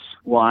reasons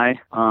why.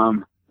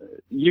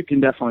 You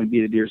can definitely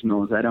beat a deer's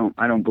nose. I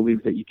don't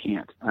believe that you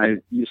can't. I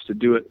used to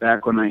do it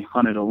back when I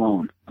hunted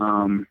alone.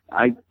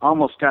 I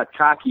almost got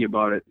cocky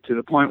about it to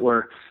the point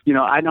where,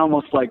 I'd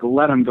almost like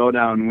let him go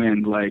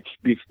downwind. Like,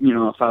 if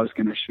I was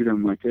going to shoot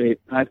him, like, hey,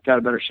 I've got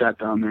a better shot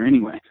down there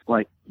anyway.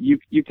 Like,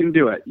 you can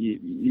do it.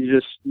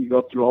 You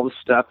go through all the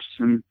steps,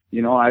 and,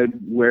 I'd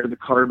wear the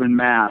carbon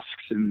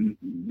masks, and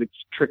the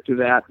trick to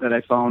that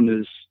I found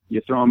is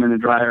you throw them in the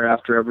dryer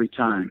after every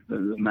time,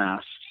 the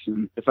masks.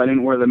 And if I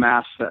didn't wear the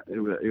mask, it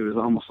was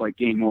almost like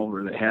game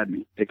over. They had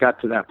me. It got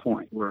to that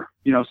point where,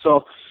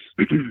 so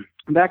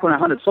back when I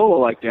hunted solo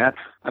like that,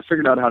 I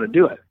figured out how to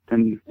do it.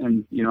 And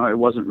it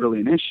wasn't really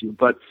an issue.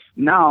 But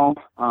now,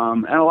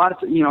 and a lot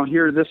of,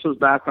 here, this was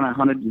back when I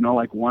hunted,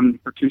 like 1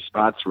 or 2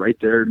 spots right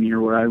there near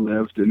where I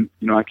lived. And,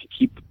 I could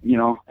keep,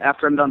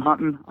 after I'm done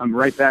hunting, I'm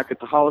right back at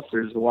the house.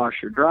 There's a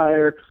washer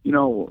dryer,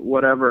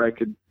 whatever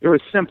it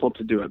was simple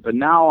to do it. But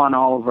now on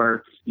all of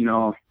our,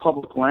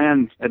 public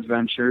land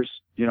adventures,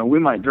 we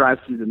might drive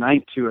through the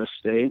night to a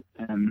state,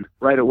 and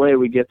right away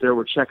we get there,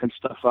 we're checking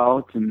stuff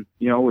out, and,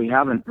 we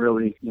haven't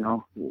really,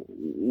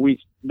 we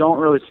don't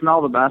really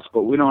smell the best,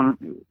 but we don't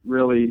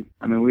really,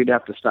 we'd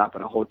have to stop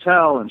at a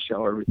hotel and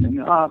show everything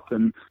up,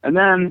 and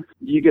then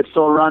you get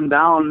so run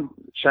down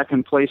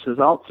checking places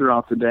out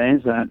throughout the day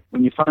that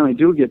when you finally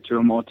do get to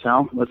a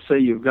motel, let's say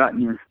you've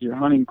gotten your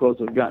hunting clothes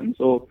have gotten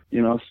so,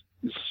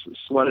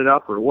 sweated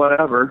up or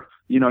whatever,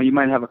 you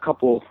might have a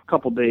couple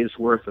days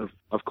worth of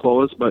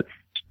clothes, but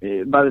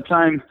by the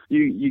time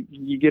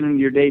you get into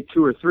your day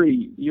 2 or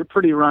 3, you're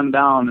pretty run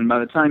down, and by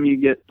the time you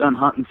get done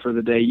hunting for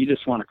the day, you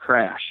just want to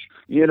crash.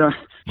 You don't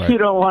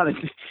want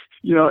to,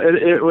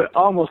 it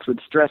almost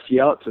would stress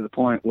you out to the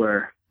point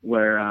where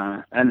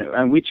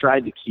and we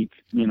tried to keep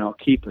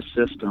a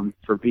system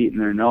for beating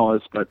their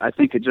nose, but I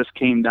think it just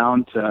came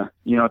down to,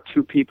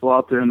 2 people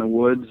out there in the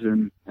woods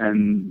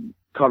and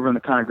covering the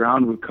kind of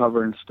ground we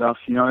cover and stuff.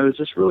 It was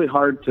just really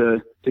hard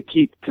to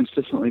keep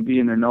consistently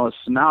beating their nose.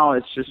 So now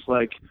it's just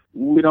like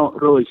we don't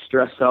really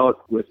stress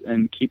out with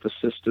and keep a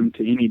system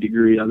to any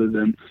degree other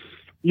than,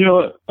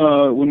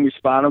 when we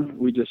spot them,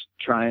 we just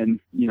try and,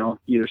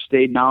 either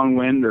stay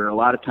downwind, or a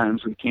lot of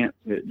times we can't.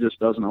 It just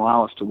doesn't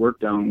allow us to work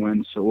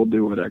downwind. So we'll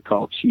do what I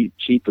call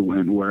cheat the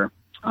wind, where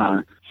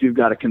if you've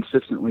got a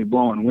consistently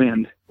blowing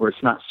wind where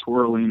it's not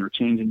swirling or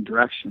changing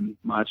direction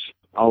much,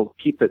 I'll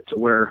keep it to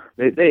where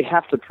they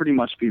have to pretty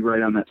much be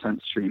right on that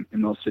scent stream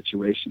in those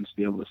situations to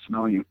be able to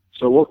smell you.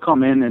 So we'll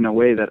come in a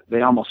way that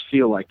they almost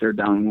feel like they're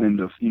downwind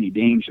of any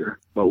danger,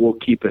 but we'll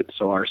keep it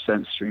so our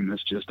scent stream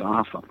is just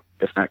off them,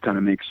 if that kind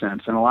of makes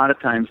sense. And a lot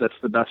of times that's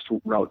the best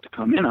route to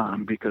come in on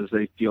them because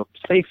they feel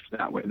safe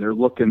that way. They're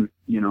looking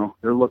from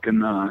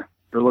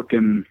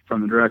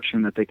the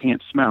direction that they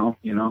can't smell,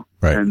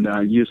 right. And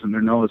using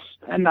their nose.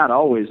 And not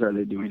always are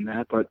they doing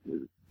that, but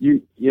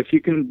if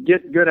you can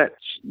get good at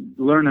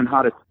learning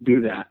how to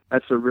do that,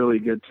 that's a really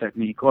good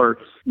technique. Or,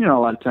 a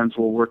lot of times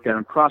we'll work at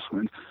them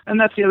crosswind. And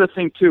that's the other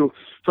thing, too.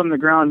 From the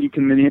ground, you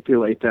can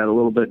manipulate that a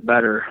little bit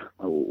better,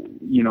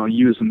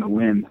 using the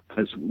wind.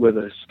 Because with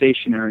a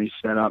stationary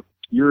setup,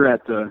 you're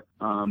at the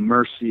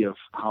mercy of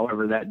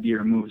however that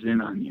deer moves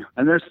in on you.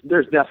 And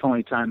there's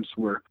definitely times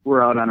where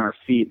we're out on our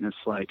feet and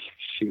it's like,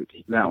 shoot,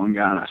 that one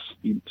got us.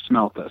 He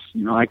smelt us.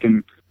 I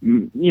can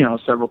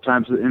several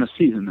times in a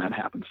season that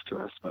happens to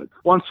us. But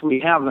once we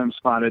have them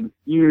spotted,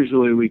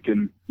 usually we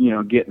can,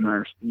 get in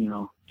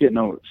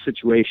a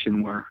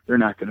situation where they're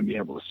not going to be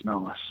able to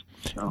smell us.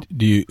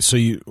 So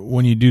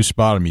when you do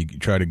spot them, you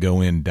try to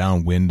go in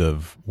downwind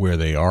of where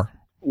they are?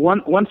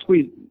 Once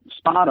we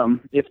spot them,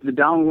 if the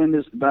downwind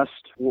is the best,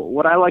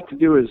 what I like to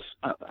do is,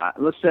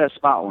 let's say I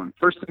spot one.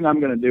 First thing I'm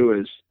going to do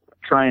is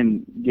try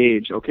and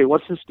gauge, okay,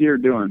 what's this deer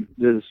doing?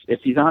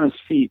 If he's on his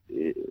feet,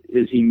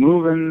 is he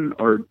moving,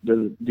 or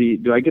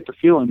do I get the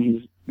feeling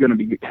he's going to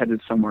be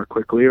headed somewhere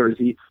quickly, or is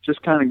he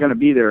just kind of going to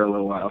be there a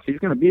little while? If he's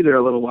going to be there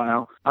a little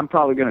while, I'm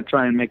probably going to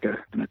try and make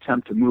an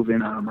attempt to move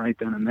in on him right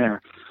then and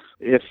there.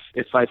 If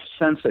I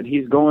sense that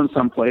he's going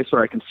someplace,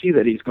 or I can see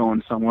that he's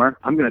going somewhere,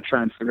 I'm going to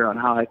try and figure out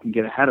how I can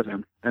get ahead of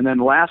him. And then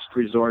last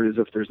resort is,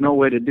 if there's no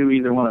way to do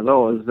either one of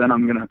those, then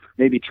I'm going to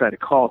maybe try to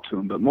call to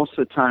him. But most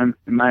of the time,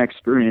 in my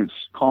experience,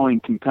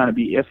 calling can kind of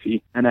be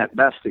iffy, and at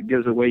best, it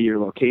gives away your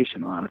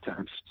location a lot of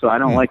times. So I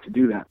don't like to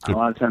do that. A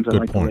lot of times I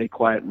like to lay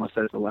quiet unless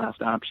that's the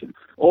last option.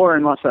 Or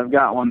unless I've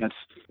got one that's,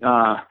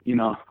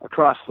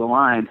 across the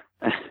line,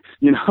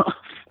 and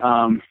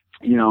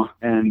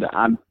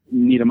I'm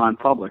need them on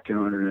public in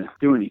order to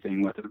do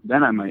anything with them.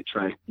 Then I might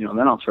try,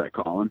 then I'll try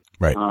calling.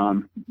 Right.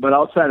 But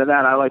outside of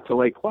that, I like to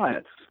lay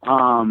quiet.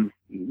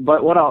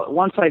 But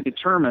once I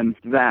determine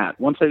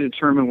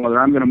whether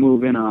I'm going to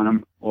move in on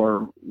him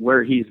or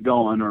where he's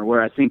going or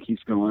where I think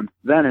he's going,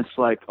 then it's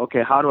like,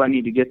 okay, how do I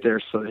need to get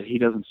there so that he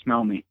doesn't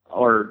smell me?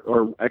 Or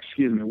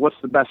what's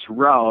the best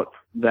route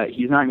that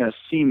he's not going to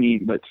see me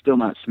but still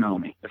not smell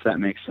me, if that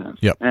makes sense.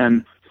 Yep.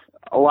 And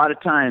a lot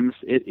of times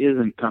it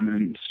isn't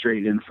coming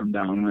straight in from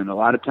downwind. A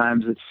lot of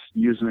times it's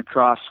using a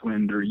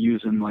crosswind or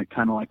using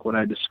kind of like what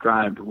I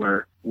described,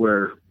 where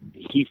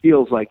he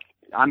feels like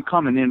I'm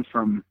coming in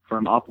from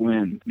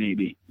upwind,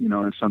 maybe, in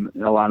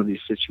a lot of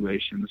these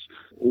situations,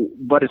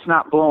 but it's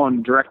not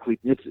blowing directly.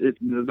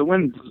 The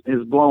wind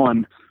is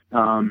blowing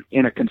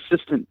in a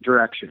consistent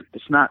direction.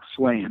 It's not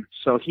swaying.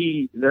 So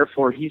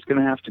therefore he's going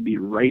to have to be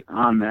right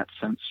on that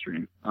scent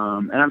stream.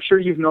 And I'm sure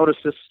you've noticed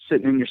this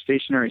sitting in your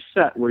stationary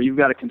set where you've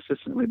got a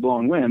consistently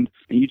blowing wind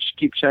and you just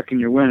keep checking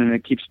your wind and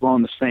it keeps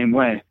blowing the same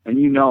way. And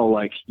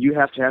you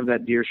have to have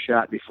that deer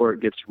shot before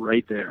it gets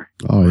right there.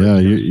 Oh yeah.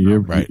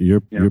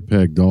 You're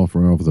pegged off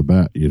right off the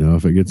bat.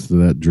 If it gets to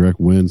that direct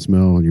wind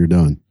smell, you're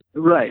done.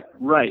 Right.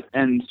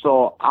 And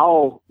so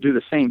I'll do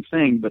the same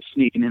thing, but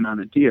sneaking in on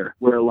a deer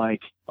where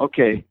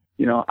okay,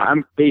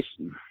 I'm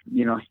basing,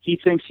 he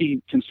thinks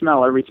he can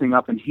smell everything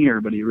up in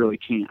here, but he really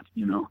can't,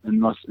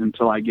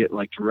 until I get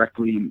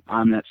directly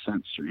on that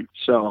scent stream.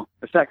 So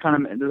does that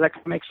kind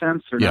of make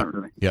sense or not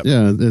really? Yep.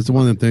 Yeah. It's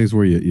one of the things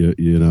where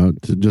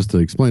to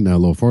explain that a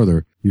little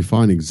further, you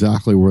find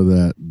exactly where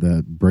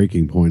that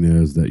breaking point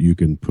is that you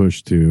can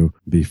push to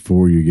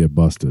before you get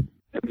busted.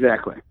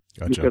 Exactly.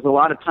 Gotcha. Because a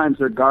lot of times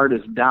their guard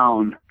is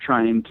down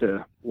trying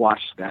to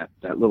watch that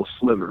little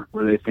sliver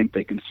where they think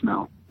they can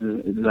smell.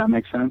 Does that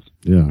make sense?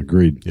 Yeah,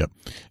 agreed. Yep.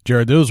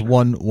 Jared, there was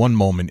one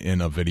moment in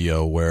a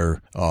video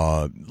where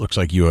looks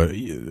like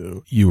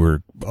you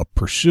were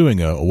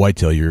pursuing a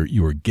whitetail.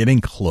 You were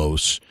getting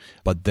close,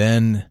 but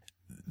then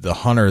the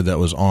hunter that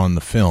was on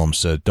the film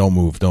said, "Don't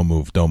move, don't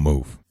move, don't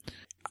move."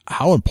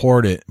 How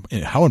important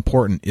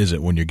is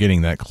it when you're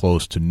getting that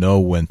close to know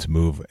when to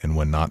move and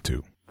when not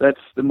to? That's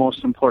the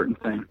most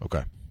important thing.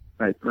 Okay.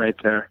 Right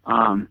there.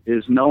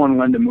 Is knowing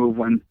when to move,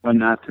 when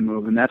not to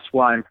move. And that's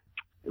why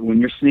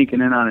when you're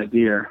sneaking in on a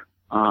deer,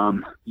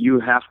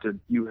 you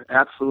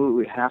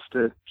absolutely have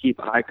to keep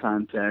eye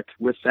contact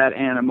with that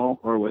animal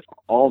or with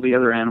all the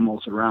other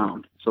animals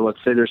around. So let's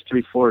say there's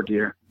 3-4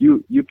 deer.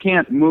 You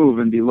can't move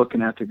and be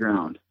looking at the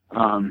ground.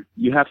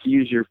 You have to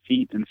use your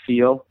feet and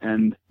feel.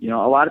 And,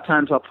 a lot of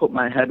times I'll put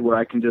my head where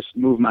I can just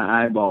move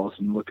my eyeballs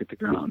and look at the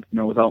ground,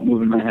 without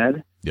moving my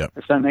head. Yep.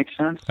 If that makes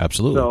sense.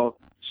 Absolutely. So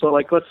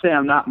let's say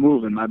I'm not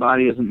moving. My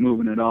body isn't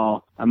moving at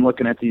all. I'm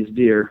looking at these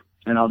deer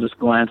and I'll just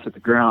glance at the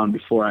ground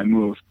before I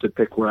move to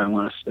pick where I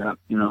want to step,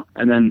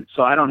 and then,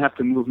 so I don't have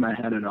to move my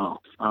head at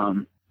all.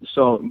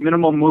 So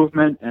minimal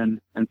movement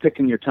and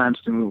picking your times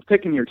to move.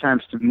 Picking your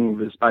times to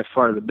move is by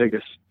far the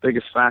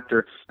biggest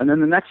factor. And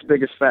then the next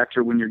biggest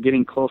factor when you're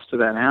getting close to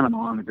that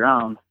animal on the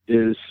ground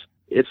is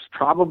it's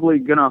probably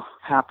going to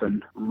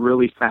happen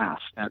really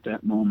fast at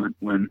that moment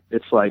when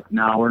it's like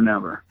now or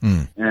never.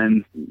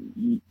 And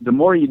the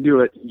more you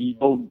do it,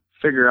 you'll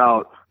figure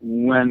out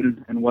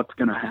when and what's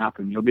going to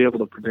happen. You'll be able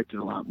to predict it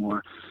a lot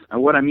more.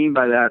 And what I mean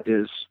by that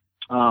is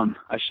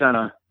I shot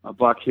a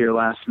buck here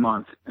last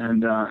month,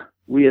 and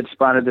we had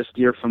spotted this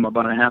deer from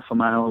about a half a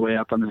mile away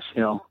up on this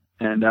hill,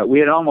 and we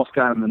had almost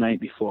got him the night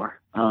before.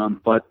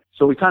 But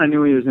so we kind of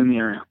knew he was in the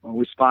area. When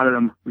we spotted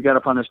him, we got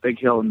up on this big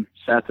hill and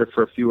sat there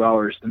for a few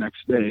hours. The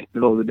next day,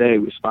 middle of the day,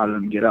 we spotted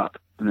him get up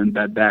and then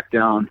bed back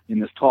down in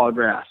this tall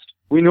grass.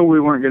 We knew we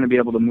weren't going to be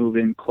able to move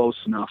in close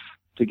enough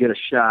to get a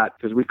shot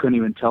because we couldn't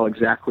even tell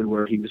exactly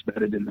where he was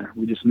bedded in there.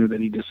 We just knew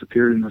that he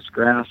disappeared in this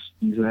grass.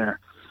 He's there.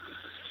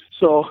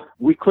 So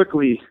we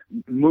quickly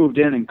moved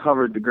in and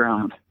covered the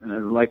ground.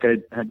 Like I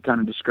had kind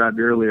of described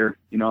earlier,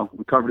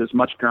 we covered as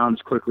much ground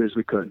as quickly as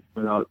we could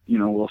without,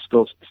 while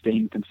still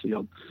staying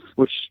concealed,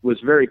 which was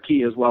very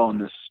key as well in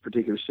this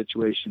particular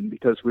situation,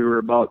 because we were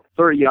about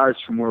 30 yards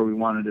from where we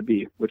wanted to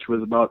be, which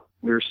was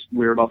we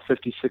were about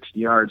 50, 60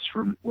 yards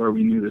from where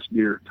we knew this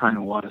deer kind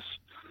of was.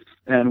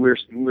 And we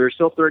were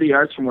still 30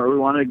 yards from where we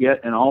wanted to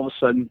get, and all of a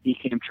sudden he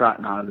came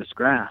trotting out of this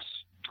grass.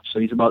 So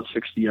he's about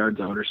 60 yards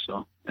out or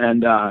so.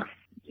 And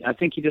I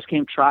think he just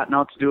came trotting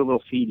out to do a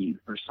little feeding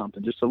or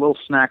something, just a little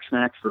snack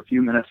for a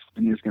few minutes,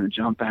 and he was going to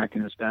jump back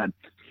in his bed.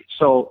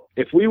 So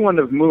if we wouldn't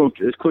have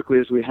moved as quickly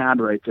as we had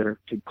right there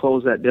to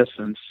close that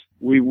distance,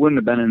 we wouldn't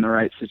have been in the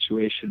right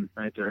situation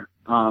right there.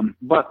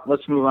 But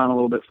let's move on a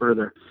little bit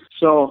further.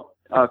 So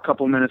a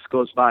couple minutes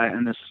goes by,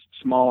 and this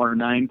smaller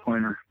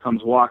 9-pointer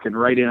comes walking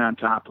right in on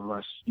top of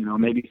us,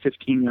 maybe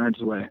 15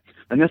 yards away.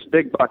 And this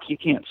big buck, he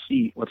can't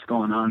see what's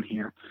going on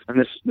here. And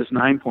this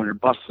 9-pointer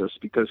busts us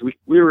because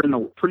we were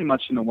pretty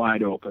much in the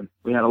wide open.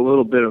 We had a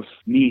little bit of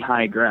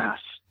knee-high grass,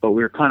 but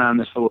we were kind of on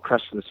this little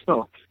crest of this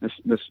hill.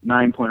 This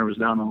 9-pointer was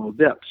down a little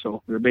dip,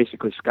 so we were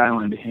basically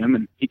skyline to him,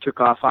 and he took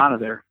off out of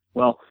there.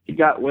 Well, he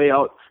got way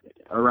out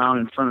around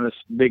in front of this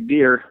big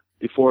deer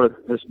before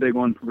this big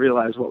one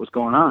realized what was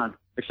going on.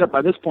 Except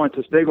by this point,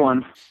 this big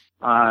one,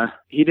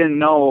 he didn't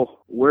know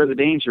where the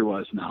danger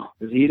was now,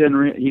 because he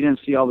didn't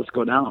see all this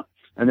go down.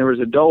 And there was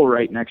a doe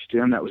right next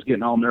to him that was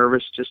getting all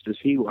nervous just as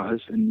he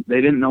was, and they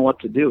didn't know what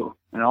to do.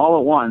 And all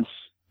at once,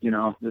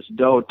 this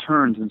doe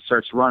turns and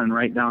starts running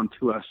right down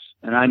to us.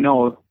 And I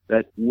know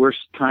that we're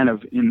kind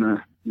of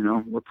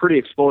we're pretty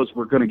exposed.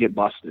 We're going to get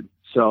busted.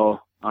 So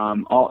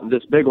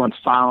this big one's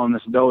following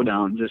this doe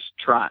down, just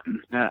trotting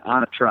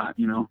on a trot,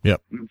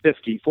 Yep.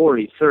 50,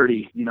 40,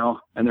 30,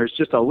 and there's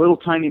just a little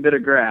tiny bit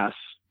of grass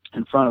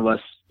in front of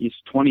us. He's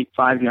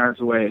 25 yards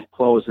away,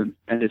 closing,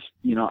 and it's,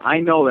 I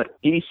know that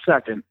any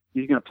second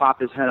he's going to pop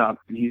his head up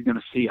and he's going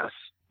to see us.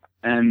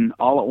 And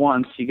all at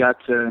once, he got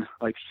to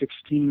like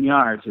 16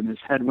 yards, and his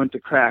head went to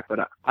crack.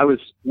 But I was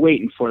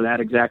waiting for that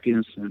exact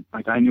instant.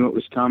 Like, I knew it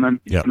was coming.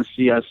 He's going to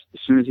see us. As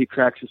soon as he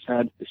cracks his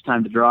head, it's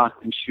time to draw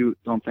and shoot.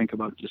 Don't think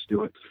about it. Just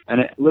do it. And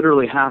it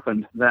literally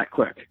happened that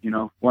quick,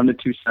 1 to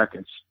 2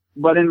 seconds.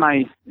 But in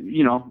my,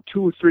 2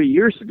 or 3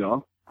 years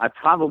ago, I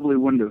probably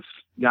wouldn't have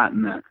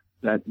gotten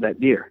that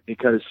deer,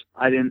 because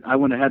I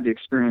wouldn't have had the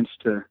experience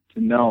to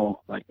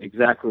know like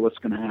exactly what's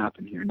going to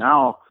happen here.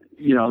 Now,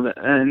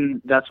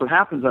 and that's what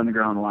happens on the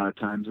ground a lot of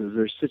times, is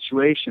there's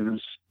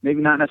situations,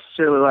 maybe not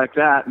necessarily like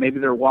that. Maybe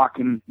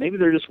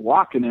they're just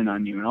walking in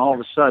on you, and all of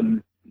a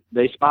sudden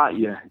they spot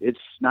you. It's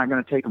not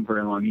going to take them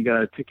very long. You got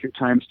to pick your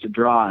times to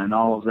draw and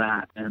all of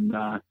that. And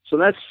so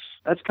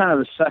that's kind of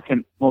the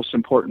second most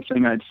important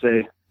thing I'd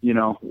say.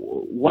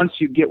 Once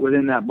you get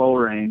within that bow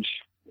range,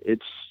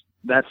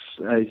 that's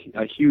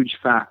a huge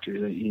factor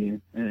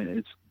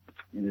that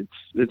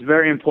it's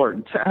very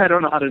important. I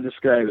don't know how to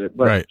describe it,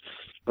 but right.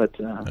 But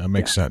that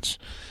makes sense.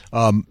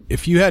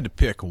 If you had to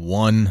pick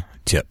one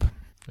tip,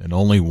 and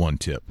only one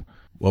tip,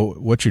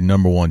 what's your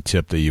number one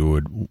tip that you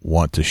would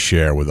want to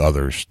share with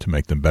others to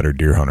make them better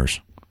deer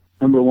hunters?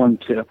 Number one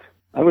tip,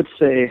 I would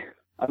say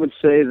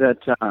that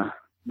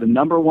the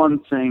number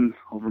one thing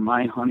over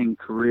my hunting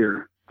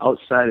career,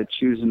 outside of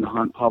choosing to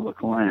hunt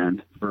public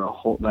land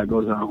that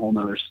goes on a whole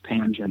nother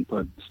tangent,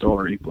 or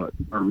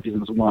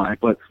reasons why.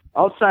 But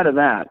outside of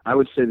that, I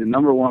would say the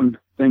number one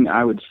thing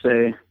I would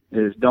say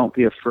is don't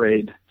be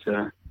afraid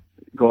to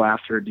go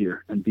after a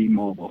deer and be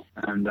mobile.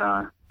 And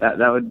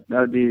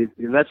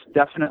that's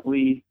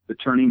definitely the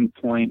turning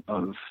point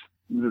of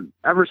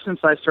ever since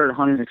I started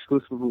hunting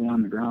exclusively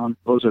on the ground.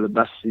 Those are the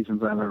best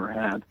seasons I've ever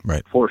had,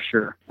 right? For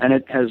sure. And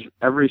it has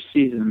every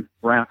season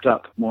ramped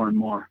up more and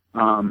more.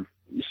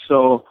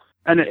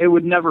 And it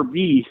would never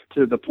be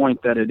to the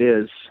point that it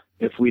is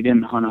if we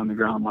didn't hunt on the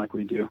ground like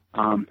we do.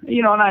 And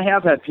I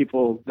have had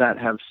people that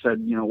have said,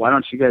 why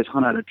don't you guys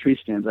hunt out of tree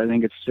stands? I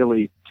think it's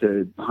silly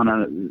to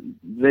hunt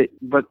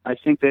but I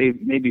think they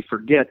maybe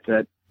forget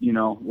that,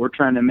 we're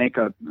trying to make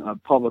a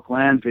public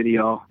land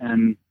video,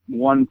 and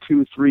 1,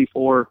 2, 3,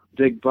 4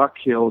 big buck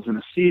kills in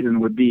a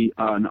season would be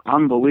an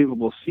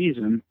unbelievable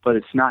season, but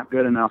it's not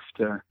good enough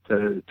to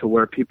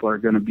where people are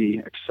going to be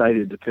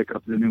excited to pick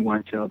up the new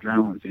Whitetail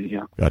Adrenaline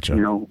video. Gotcha.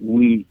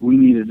 We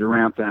needed to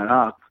ramp that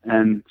up.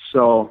 And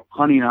so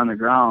hunting on the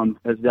ground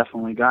has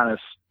definitely got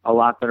us a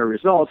lot better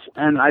results.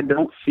 And I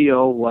don't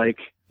feel like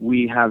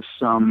we have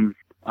some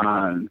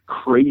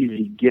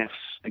crazy gifts,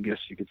 I guess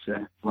you could say.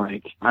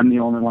 Like, I'm the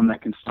only one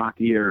that can stalk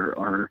deer,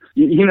 or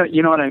you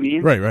know what I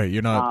mean? Right.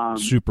 You're not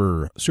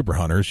super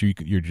hunters.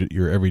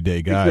 You're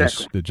everyday guys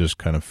exactly. That just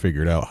kind of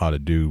figured out how to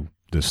do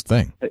this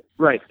thing.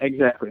 Right,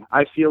 exactly.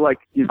 I feel like,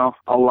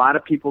 a lot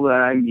of people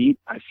that I meet,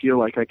 I feel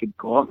like I could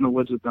go out in the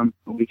woods with them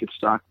and we could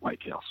stalk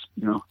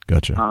whitetails,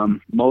 Gotcha.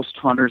 Most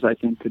hunters, I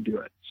think, could do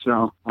it.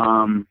 So,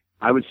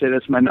 I would say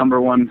that's my number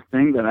one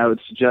thing that I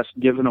would suggest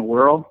giving a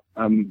whirl.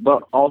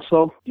 But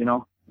also,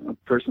 a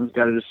person's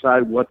got to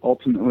decide what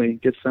ultimately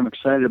gets them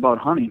excited about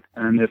hunting.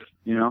 And if,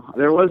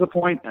 there was a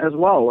point as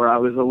well where I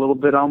was a little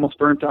bit almost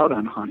burnt out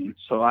on hunting.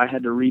 So I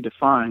had to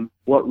redefine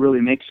what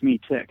really makes me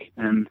tick.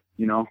 And,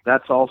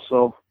 that's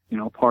also,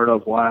 part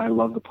of why I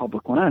love the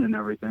public land and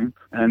everything,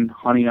 and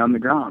hunting on the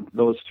ground.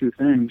 Those two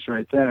things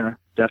right there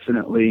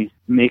definitely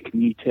make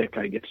me tick,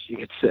 I guess you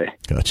could say.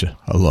 Gotcha.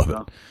 I love it.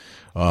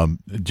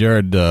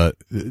 Jared,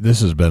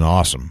 this has been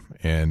awesome.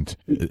 And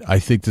I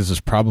think this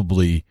is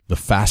probably the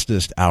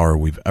fastest hour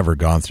we've ever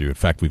gone through. In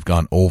fact, we've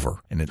gone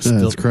over, and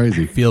it's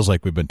crazy. It feels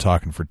like we've been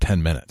talking for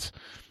 10 minutes.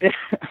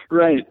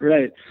 Right.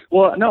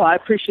 Well, no, I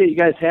appreciate you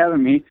guys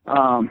having me.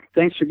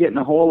 Thanks for getting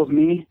a hold of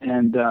me.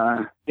 And,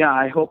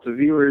 I hope the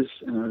viewers,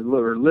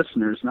 or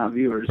listeners, not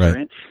viewers,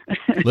 right?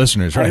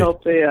 Listeners, right. I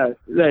hope they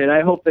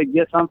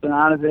get something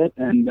out of it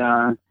and,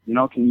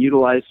 can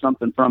utilize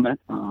something from it.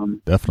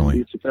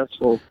 Definitely.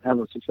 Have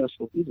a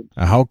successful season.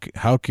 How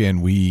can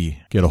we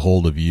get a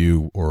hold of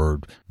you or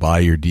buy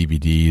your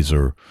DVDs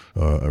or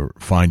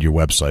find your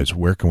websites?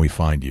 Where can we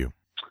find you?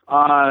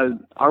 Our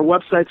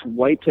website's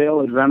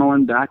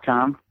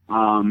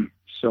whitetailadrenaline.com.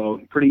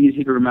 So pretty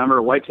easy to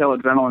remember. Whitetail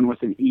Adrenaline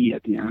with an E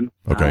at the end.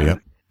 Okay, yeah.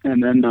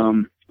 And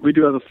then we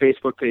do have a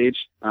Facebook page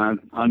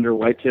under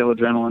Whitetail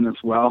Adrenaline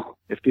as well,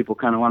 if people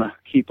kind of want to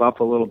keep up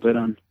a little bit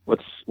on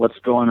what's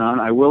going on.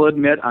 I will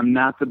admit I'm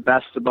not the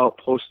best about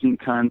posting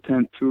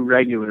content too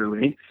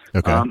regularly.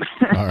 Okay. All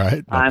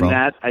right. No problem.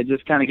 That, I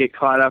just kind of get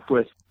caught up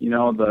with,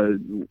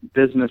 the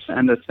business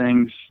end of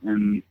things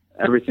and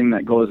everything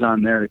that goes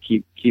on there to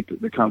keep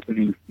the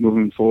company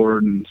moving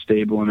forward and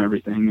stable and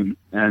everything.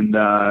 And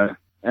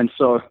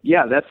so,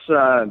 yeah, that's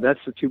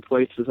the two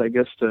places, I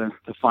guess, to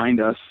find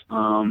us,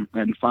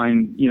 and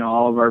find,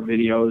 all of our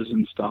videos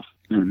and stuff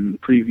and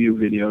preview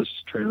videos,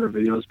 trailer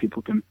videos.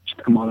 People can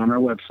check them out on our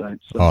website.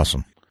 So.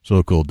 Awesome.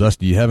 So cool.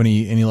 Dusty, do you have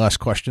any last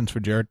questions for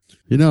Jared?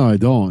 I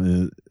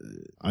don't.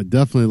 I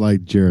definitely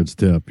like Jared's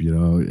tip.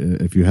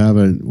 If you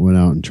haven't went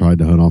out and tried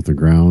to hunt off the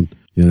ground,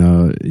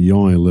 you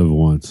only live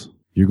once.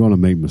 You're going to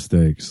make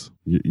mistakes.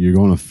 You're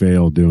going to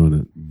fail doing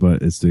it,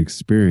 but it's the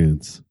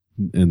experience,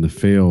 and the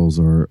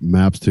fails are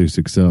maps to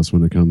success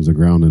when it comes to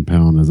ground and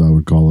pound, as I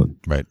would call it.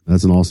 Right.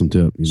 That's an awesome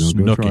tip.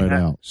 Go try it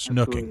out.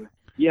 Snooking.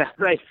 Yeah,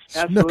 right.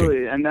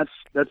 Absolutely. And that's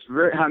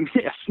very,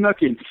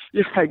 snooking.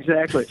 Yeah,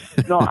 exactly.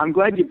 No, I'm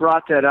glad you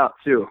brought that up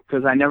too,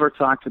 because I never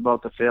talked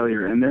about the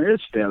failure, and there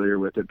is failure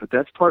with it, but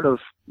that's part of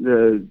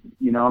the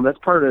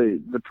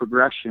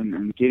progression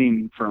and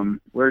getting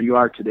from where you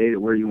are today to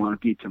where you want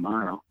to be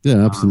tomorrow.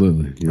 Yeah,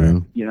 absolutely.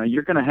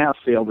 You're going to have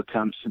failed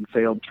attempts and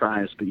failed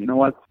tries, but you know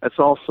what? That's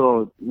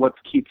also what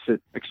keeps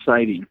it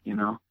exciting,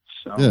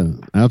 So. Yeah,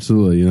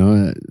 absolutely.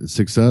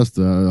 Success.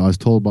 I was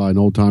told by an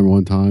old timer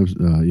one time,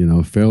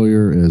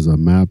 failure is a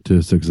map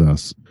to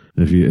success.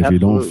 If you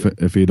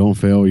don't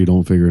fail, you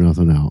don't figure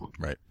nothing out.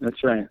 Right.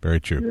 That's right.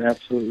 Very true. You're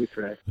absolutely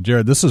correct.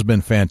 Jared, this has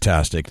been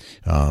fantastic.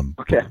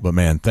 Okay. But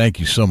man, thank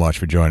you so much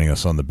for joining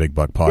us on the Big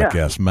Buck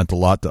Podcast. Yeah. Meant a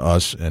lot to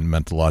us and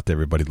meant a lot to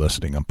everybody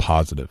listening. I'm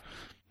positive.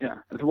 Yeah.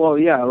 Well,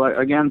 yeah.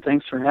 Again,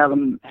 thanks for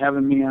having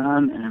me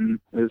on, and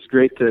it was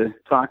great to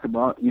talk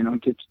about.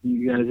 Get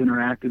you guys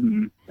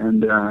interacted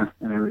and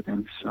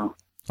everything. So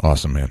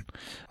awesome, man.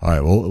 All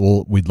right.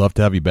 Well, we'd love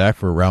to have you back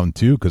for round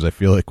 2 because I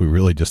feel like we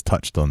really just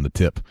touched on the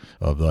tip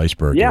of the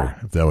iceberg. Yeah.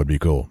 Here, if that would be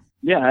cool.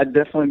 Yeah, I'd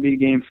definitely be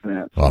game for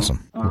that. So,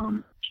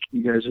 awesome.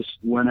 You guys just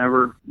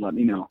whenever let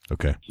me know.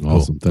 Okay.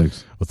 Awesome. Cool.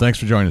 Thanks. Well, thanks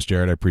for joining us,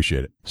 Jared. I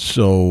appreciate it.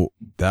 So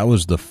that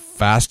was the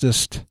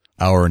fastest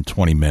hour and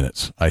 20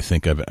 minutes I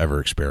think I've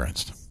ever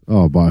experienced.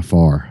 Oh, by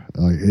far.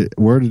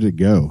 Where did it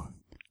go?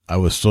 I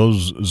was so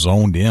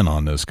zoned in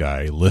on this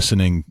guy,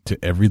 listening to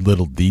every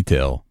little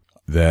detail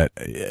that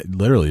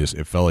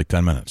it felt like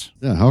 10 minutes.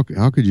 Yeah, how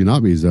could you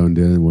not be zoned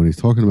in when he's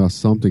talking about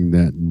something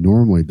that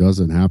normally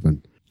doesn't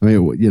happen? I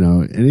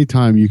mean,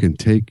 anytime you can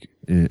take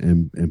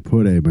and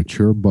put a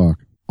mature buck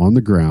on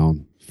the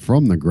ground,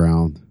 from the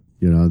ground,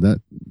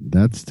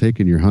 that's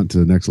taking your hunt to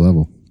the next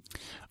level.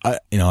 There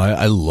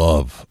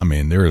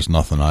is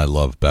nothing I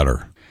love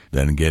better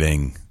than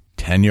getting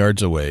 10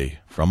 yards away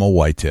from a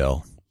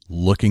whitetail,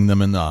 looking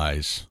them in the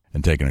eyes,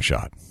 and taking a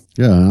shot.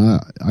 Yeah,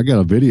 I got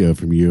a video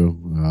from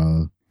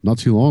you not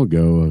too long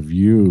ago of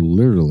you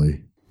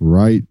literally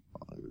right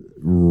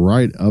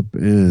up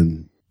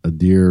in a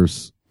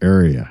deer's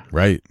area.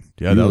 Right.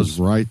 Yeah, that was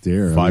right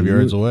there. 5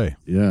 yards away.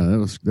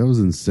 Yeah, that was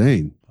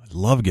insane. I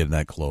love getting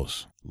that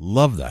close.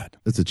 Love that.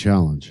 It's a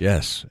challenge.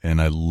 Yes, and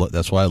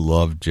that's why I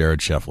love Jared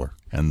Scheffler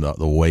and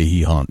the way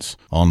he hunts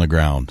on the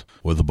ground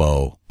with a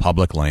bow,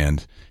 public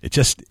land. It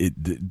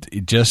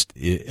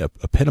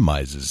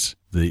epitomizes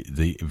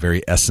the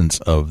very essence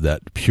of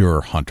that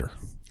pure hunter.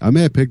 I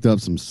may have picked up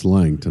some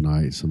slang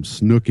tonight, some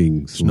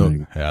snooking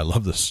slang. Yeah, I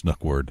love the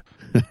snook word.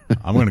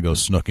 I'm going to go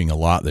snooking a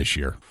lot this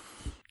year.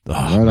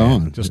 Right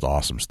on. Just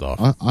awesome stuff.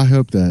 I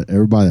hope that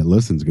everybody that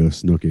listens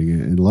goes snooking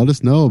and let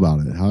us know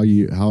about it, how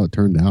it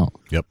turned out.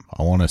 Yep.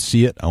 I want to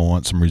see it. I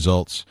want some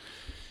results.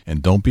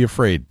 And don't be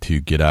afraid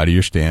to get out of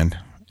your stand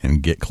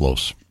and get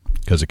close,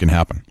 because it can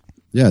happen.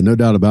 Yeah, no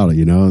doubt about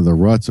it. The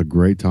rut's a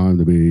great time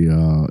to be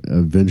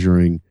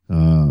adventuring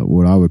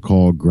what I would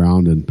call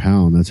ground and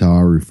pound. That's how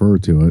I refer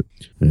to it.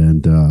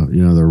 And,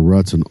 the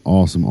rut's an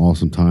awesome,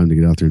 awesome time to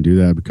get out there and do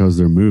that because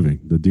they're moving.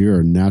 The deer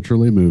are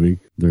naturally moving.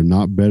 They're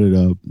not bedded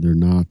up. They're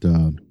not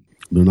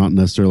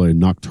necessarily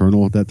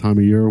nocturnal at that time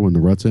of year when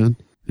the rut's in.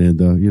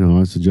 And,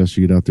 I suggest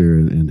you get out there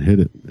and hit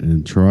it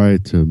and try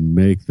to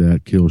make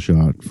that kill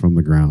shot from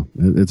the ground.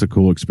 It's a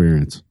cool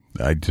experience.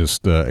 I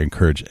just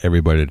encourage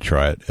everybody to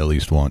try it at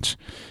least once.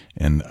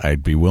 And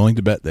I'd be willing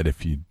to bet that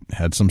if you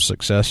had some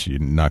success, you're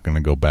not going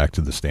to go back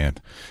to the stand.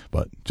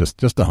 But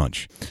just a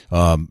hunch.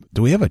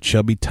 Do we have a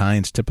Chubby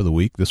Tines tip of the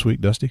week this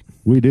week, Dusty?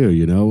 We do.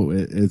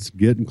 It's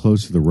getting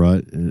close to the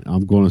rut, and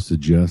I'm going to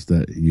suggest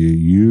that you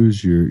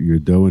use your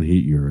doe and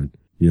heat urine.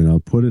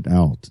 Put it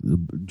out.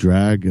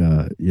 Drag,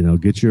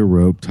 get you a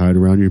rope tied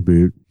around your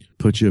boot.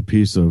 Put you a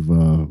piece of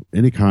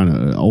any kind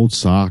of old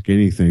sock,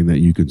 anything that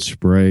you can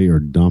spray or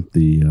dump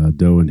the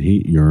doe and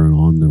heat urine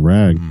on the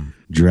rag.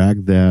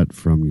 Drag that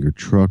from your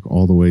truck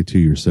all the way to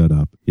your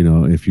setup.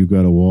 If you've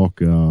got to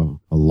walk a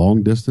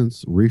long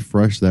distance,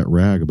 refresh that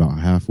rag about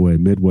halfway,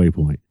 midway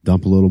point.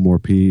 Dump a little more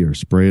pee or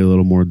spray a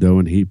little more doe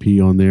and heat pee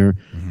on there.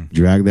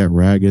 Drag that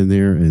rag in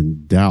there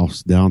and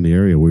douse down the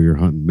area where you're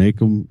hunting. Make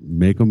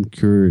them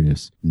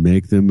curious.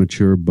 Make them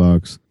mature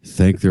bucks.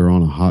 Think they're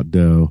on a hot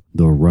doe.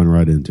 They'll run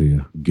right into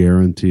you.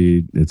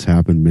 Guaranteed. It's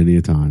happened many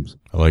a times.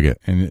 I like it.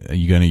 And are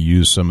you going to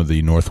use some of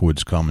the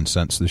Northwoods Common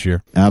Sense this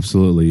year?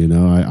 Absolutely.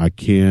 I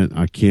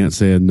can't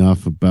say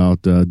enough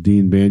about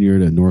Dean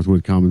Banyard at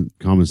Northwood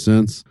Common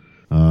Sense.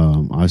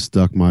 I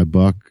stuck my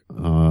buck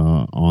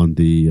on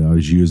I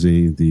was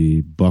using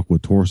the buck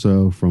with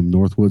torso from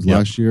Northwoods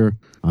last year.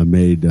 I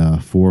made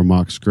 4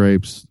 mock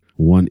scrapes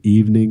one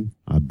evening.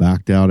 I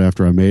backed out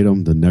after I made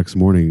them. The next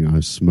morning, I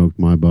smoked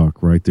my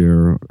buck right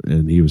there,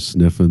 and he was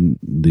sniffing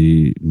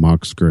the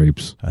mock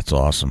scrapes. That's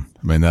awesome.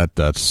 I mean,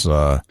 that's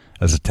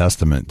as a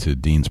testament to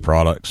Dean's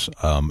products.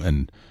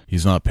 And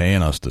he's not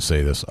paying us to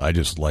say this. I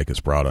just like his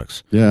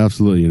products. Yeah,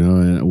 absolutely.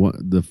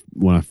 And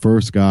when I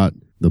first got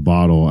the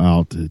bottle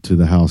out to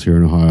the house here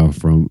in Ohio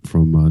from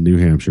New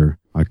Hampshire,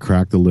 I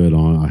cracked the lid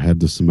on. I had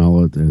to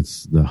smell it.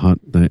 It's the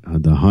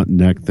hunt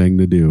neck thing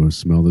to do is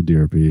smell the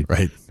deer pee.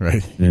 Right.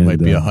 It might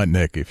be a hunt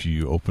neck if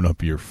you open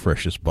up your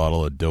freshest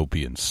bottle of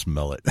dopey and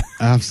smell it.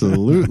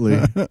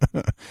 Absolutely.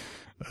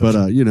 But,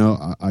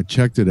 I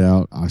checked it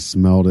out. I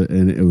smelled it,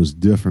 and it was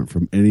different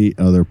from any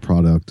other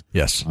product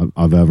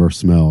I've ever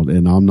smelled.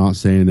 And I'm not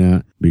saying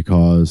that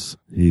because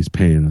he's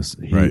paying us.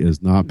 He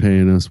is not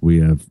paying us. We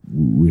have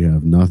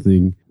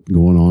nothing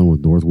going on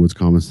with Northwoods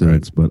Common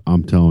Sense, but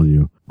I'm telling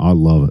you, I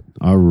love it.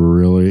 I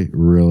really,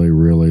 really,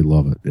 really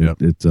love it.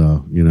 It's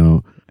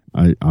I'm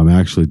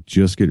actually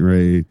just getting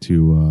ready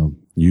to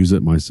use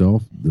it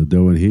myself, the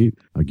doe and heat,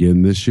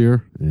 again this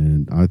year,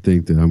 and I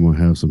think that I'm going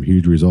to have some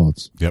huge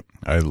results. Yep.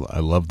 I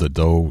love the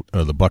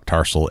the buck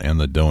tarsal and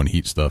the doe and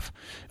heat stuff.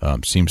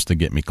 Seems to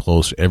get me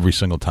close every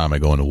single time I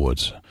go in the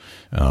woods.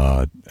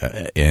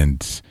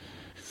 And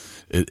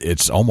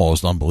it's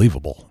almost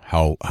unbelievable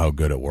how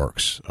good it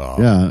works.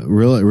 Yeah,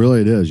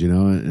 really it is,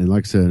 and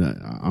like I said,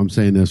 I'm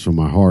saying this from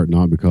my heart,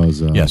 not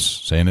because yes,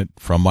 saying it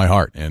from my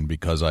heart, and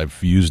because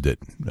I've used it,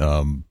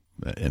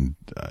 and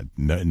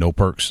no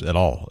perks at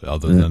all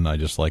other than I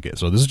just like it.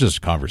 So this is just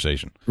a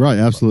conversation. Right,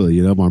 absolutely.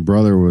 My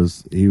brother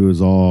was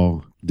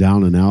all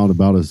down and out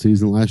about his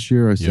season last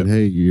year. I said,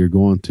 hey, you're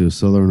going to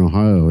Southern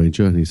Ohio, ain't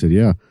you? And he said,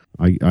 yeah.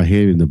 I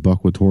hated the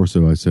buck with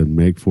torso. I said,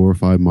 make 4 or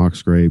 5 mock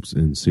scrapes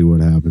and see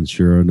what happens.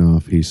 Sure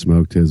enough, he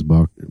smoked his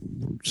buck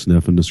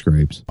sniffing the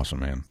scrapes. Awesome,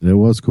 man. It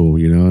was cool,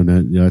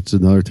 and that's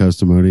another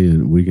testimony,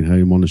 and we can have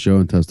him on the show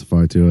and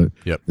testify to it.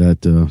 Yep.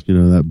 That,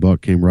 that buck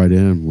came right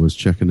in, was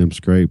checking them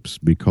scrapes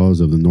because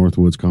of the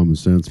Northwoods Common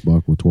Sense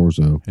buck with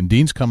torso. And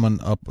Dean's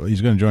coming up. He's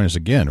going to join us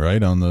again,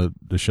 right, on the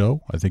show?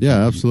 I think.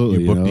 Yeah,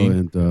 absolutely. You booked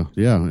Dean?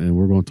 And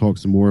we're going to talk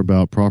some more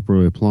about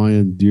properly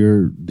applying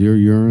deer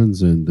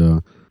urines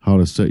and how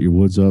to set your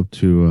woods up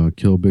to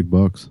kill big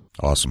bucks.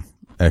 Awesome.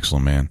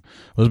 Excellent, man.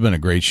 Well, it's been a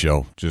great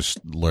show. Just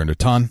learned a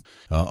ton.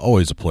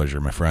 Always a pleasure,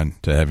 my friend,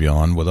 to have you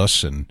on with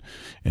us and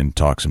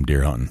talk some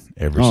deer hunting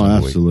every single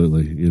week.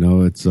 Absolutely.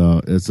 It's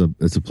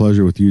a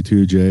pleasure with you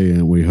too, Jay,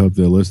 and we hope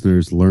the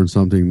listeners learn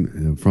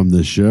something from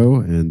this show.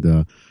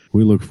 And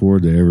we look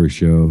forward to every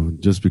show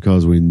just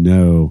because we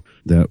know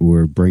that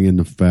we're bringing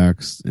the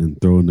facts and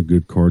throwing the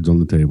good cards on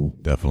the table.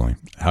 Definitely.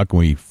 How can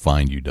we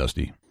find you,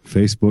 Dusty?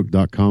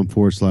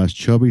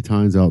 Facebook.com/Chubby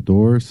Tines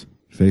Outdoors.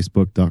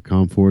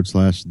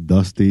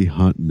 Facebook.com/Dusty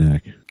Hunt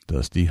Neck.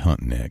 Dusty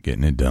Hunt Neck,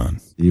 getting it done.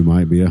 You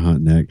might be a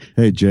hunt neck.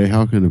 Hey, Jay,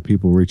 how can the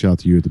people reach out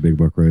to you at the Big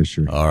Buck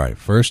Registry? All right.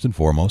 First and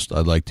foremost,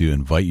 I'd like to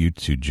invite you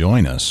to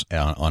join us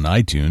on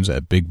iTunes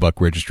at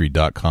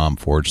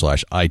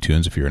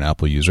bigbuckregistry.com/iTunes if you're an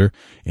Apple user,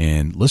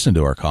 and listen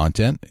to our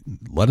content.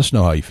 Let us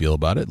know how you feel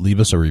about it.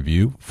 Leave us a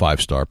review,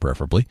 5-star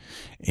preferably,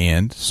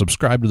 and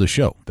subscribe to the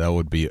show. That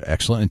would be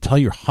excellent. And tell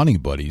your hunting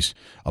buddies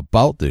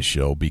about this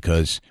show,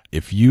 because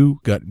if you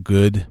got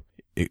good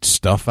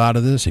stuff out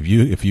of this, if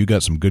you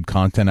got some good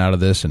content out of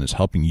this and it's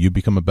helping you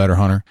become a better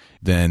hunter,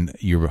 then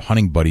your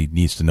hunting buddy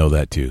needs to know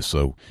that too.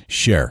 So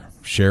share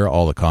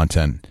all the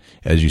content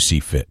as you see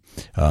fit.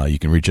 You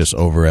can reach us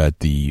over at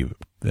the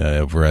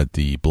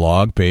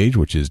blog page,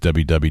 which is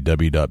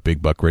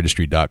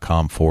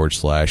www.bigbuckregistry.com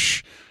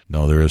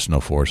No, there is no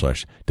 /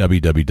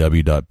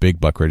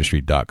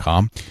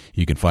 www.bigbuckregistry.com.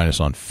 You can find us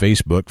on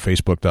Facebook,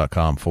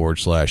 facebook.com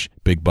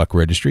 /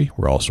 bigbuckregistry.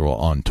 We're also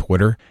on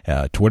Twitter,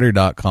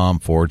 twitter.com /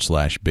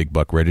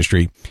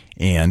 bigbuckregistry.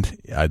 And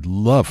I'd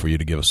love for you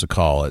to give us a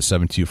call at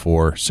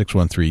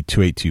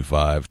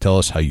 724-613-2825. Tell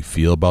us how you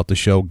feel about the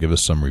show. Give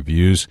us some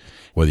reviews.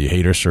 Whether you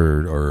hate us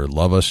or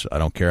love us, I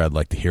don't care. I'd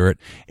like to hear it.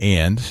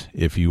 And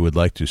if you would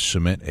like to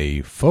submit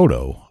a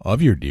photo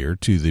of your deer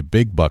to the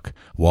Big Buck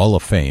Wall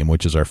of Fame,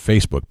 which is our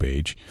Facebook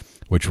page,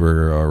 which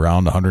we're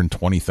around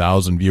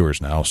 120,000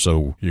 viewers now,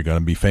 so you're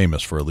going to be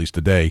famous for at least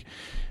a day,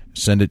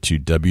 send it to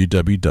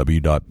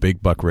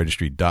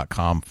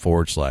www.bigbuckregistry.com /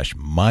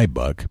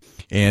 mybuck.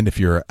 And if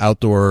you're an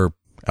outdoor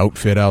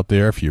outfit out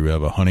there, if you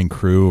have a hunting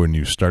crew and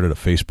you started a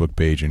Facebook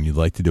page and you'd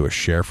like to do a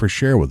share for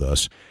share with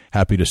us,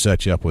 happy to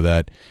set you up with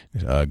that.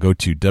 Go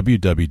to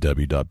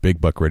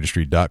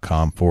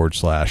www.bigbuckregistry.com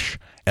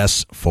 /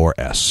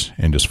 S4S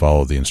and just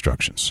follow the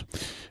instructions.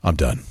 I'm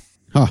done.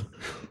 Huh.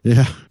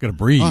 Yeah. Gotta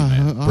breathe,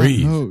 man.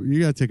 Breathe. Oh,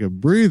 you gotta take a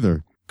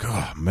breather.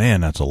 God,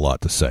 man, that's a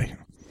lot to say.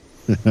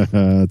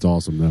 That's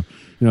awesome, though.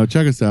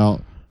 Check us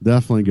out.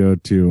 Definitely go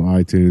to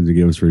iTunes and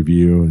give us a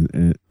review.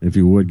 And if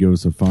you would, give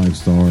us a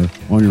 5-star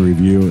on your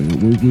review.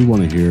 And we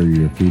want to hear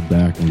your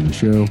feedback on the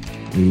show.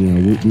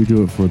 And, we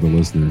do it for the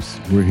listeners.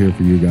 We're here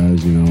for you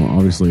guys.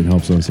 Obviously it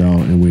helps us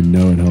out, and we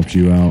know it helps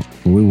you out.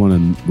 But we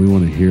want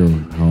to hear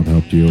how it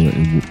helped you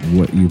and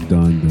what you've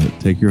done to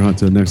take your hunt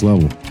to the next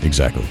level.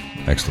 Exactly.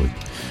 Excellent.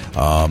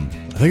 I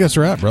think that's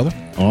a wrap, brother.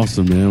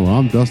 Awesome, man. Well,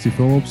 I'm Dusty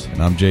Phillips.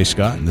 And I'm Jay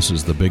Scott, and this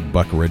is the Big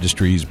Buck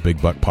Registry's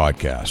Big Buck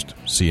Podcast.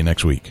 See you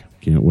next week.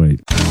 Can't wait.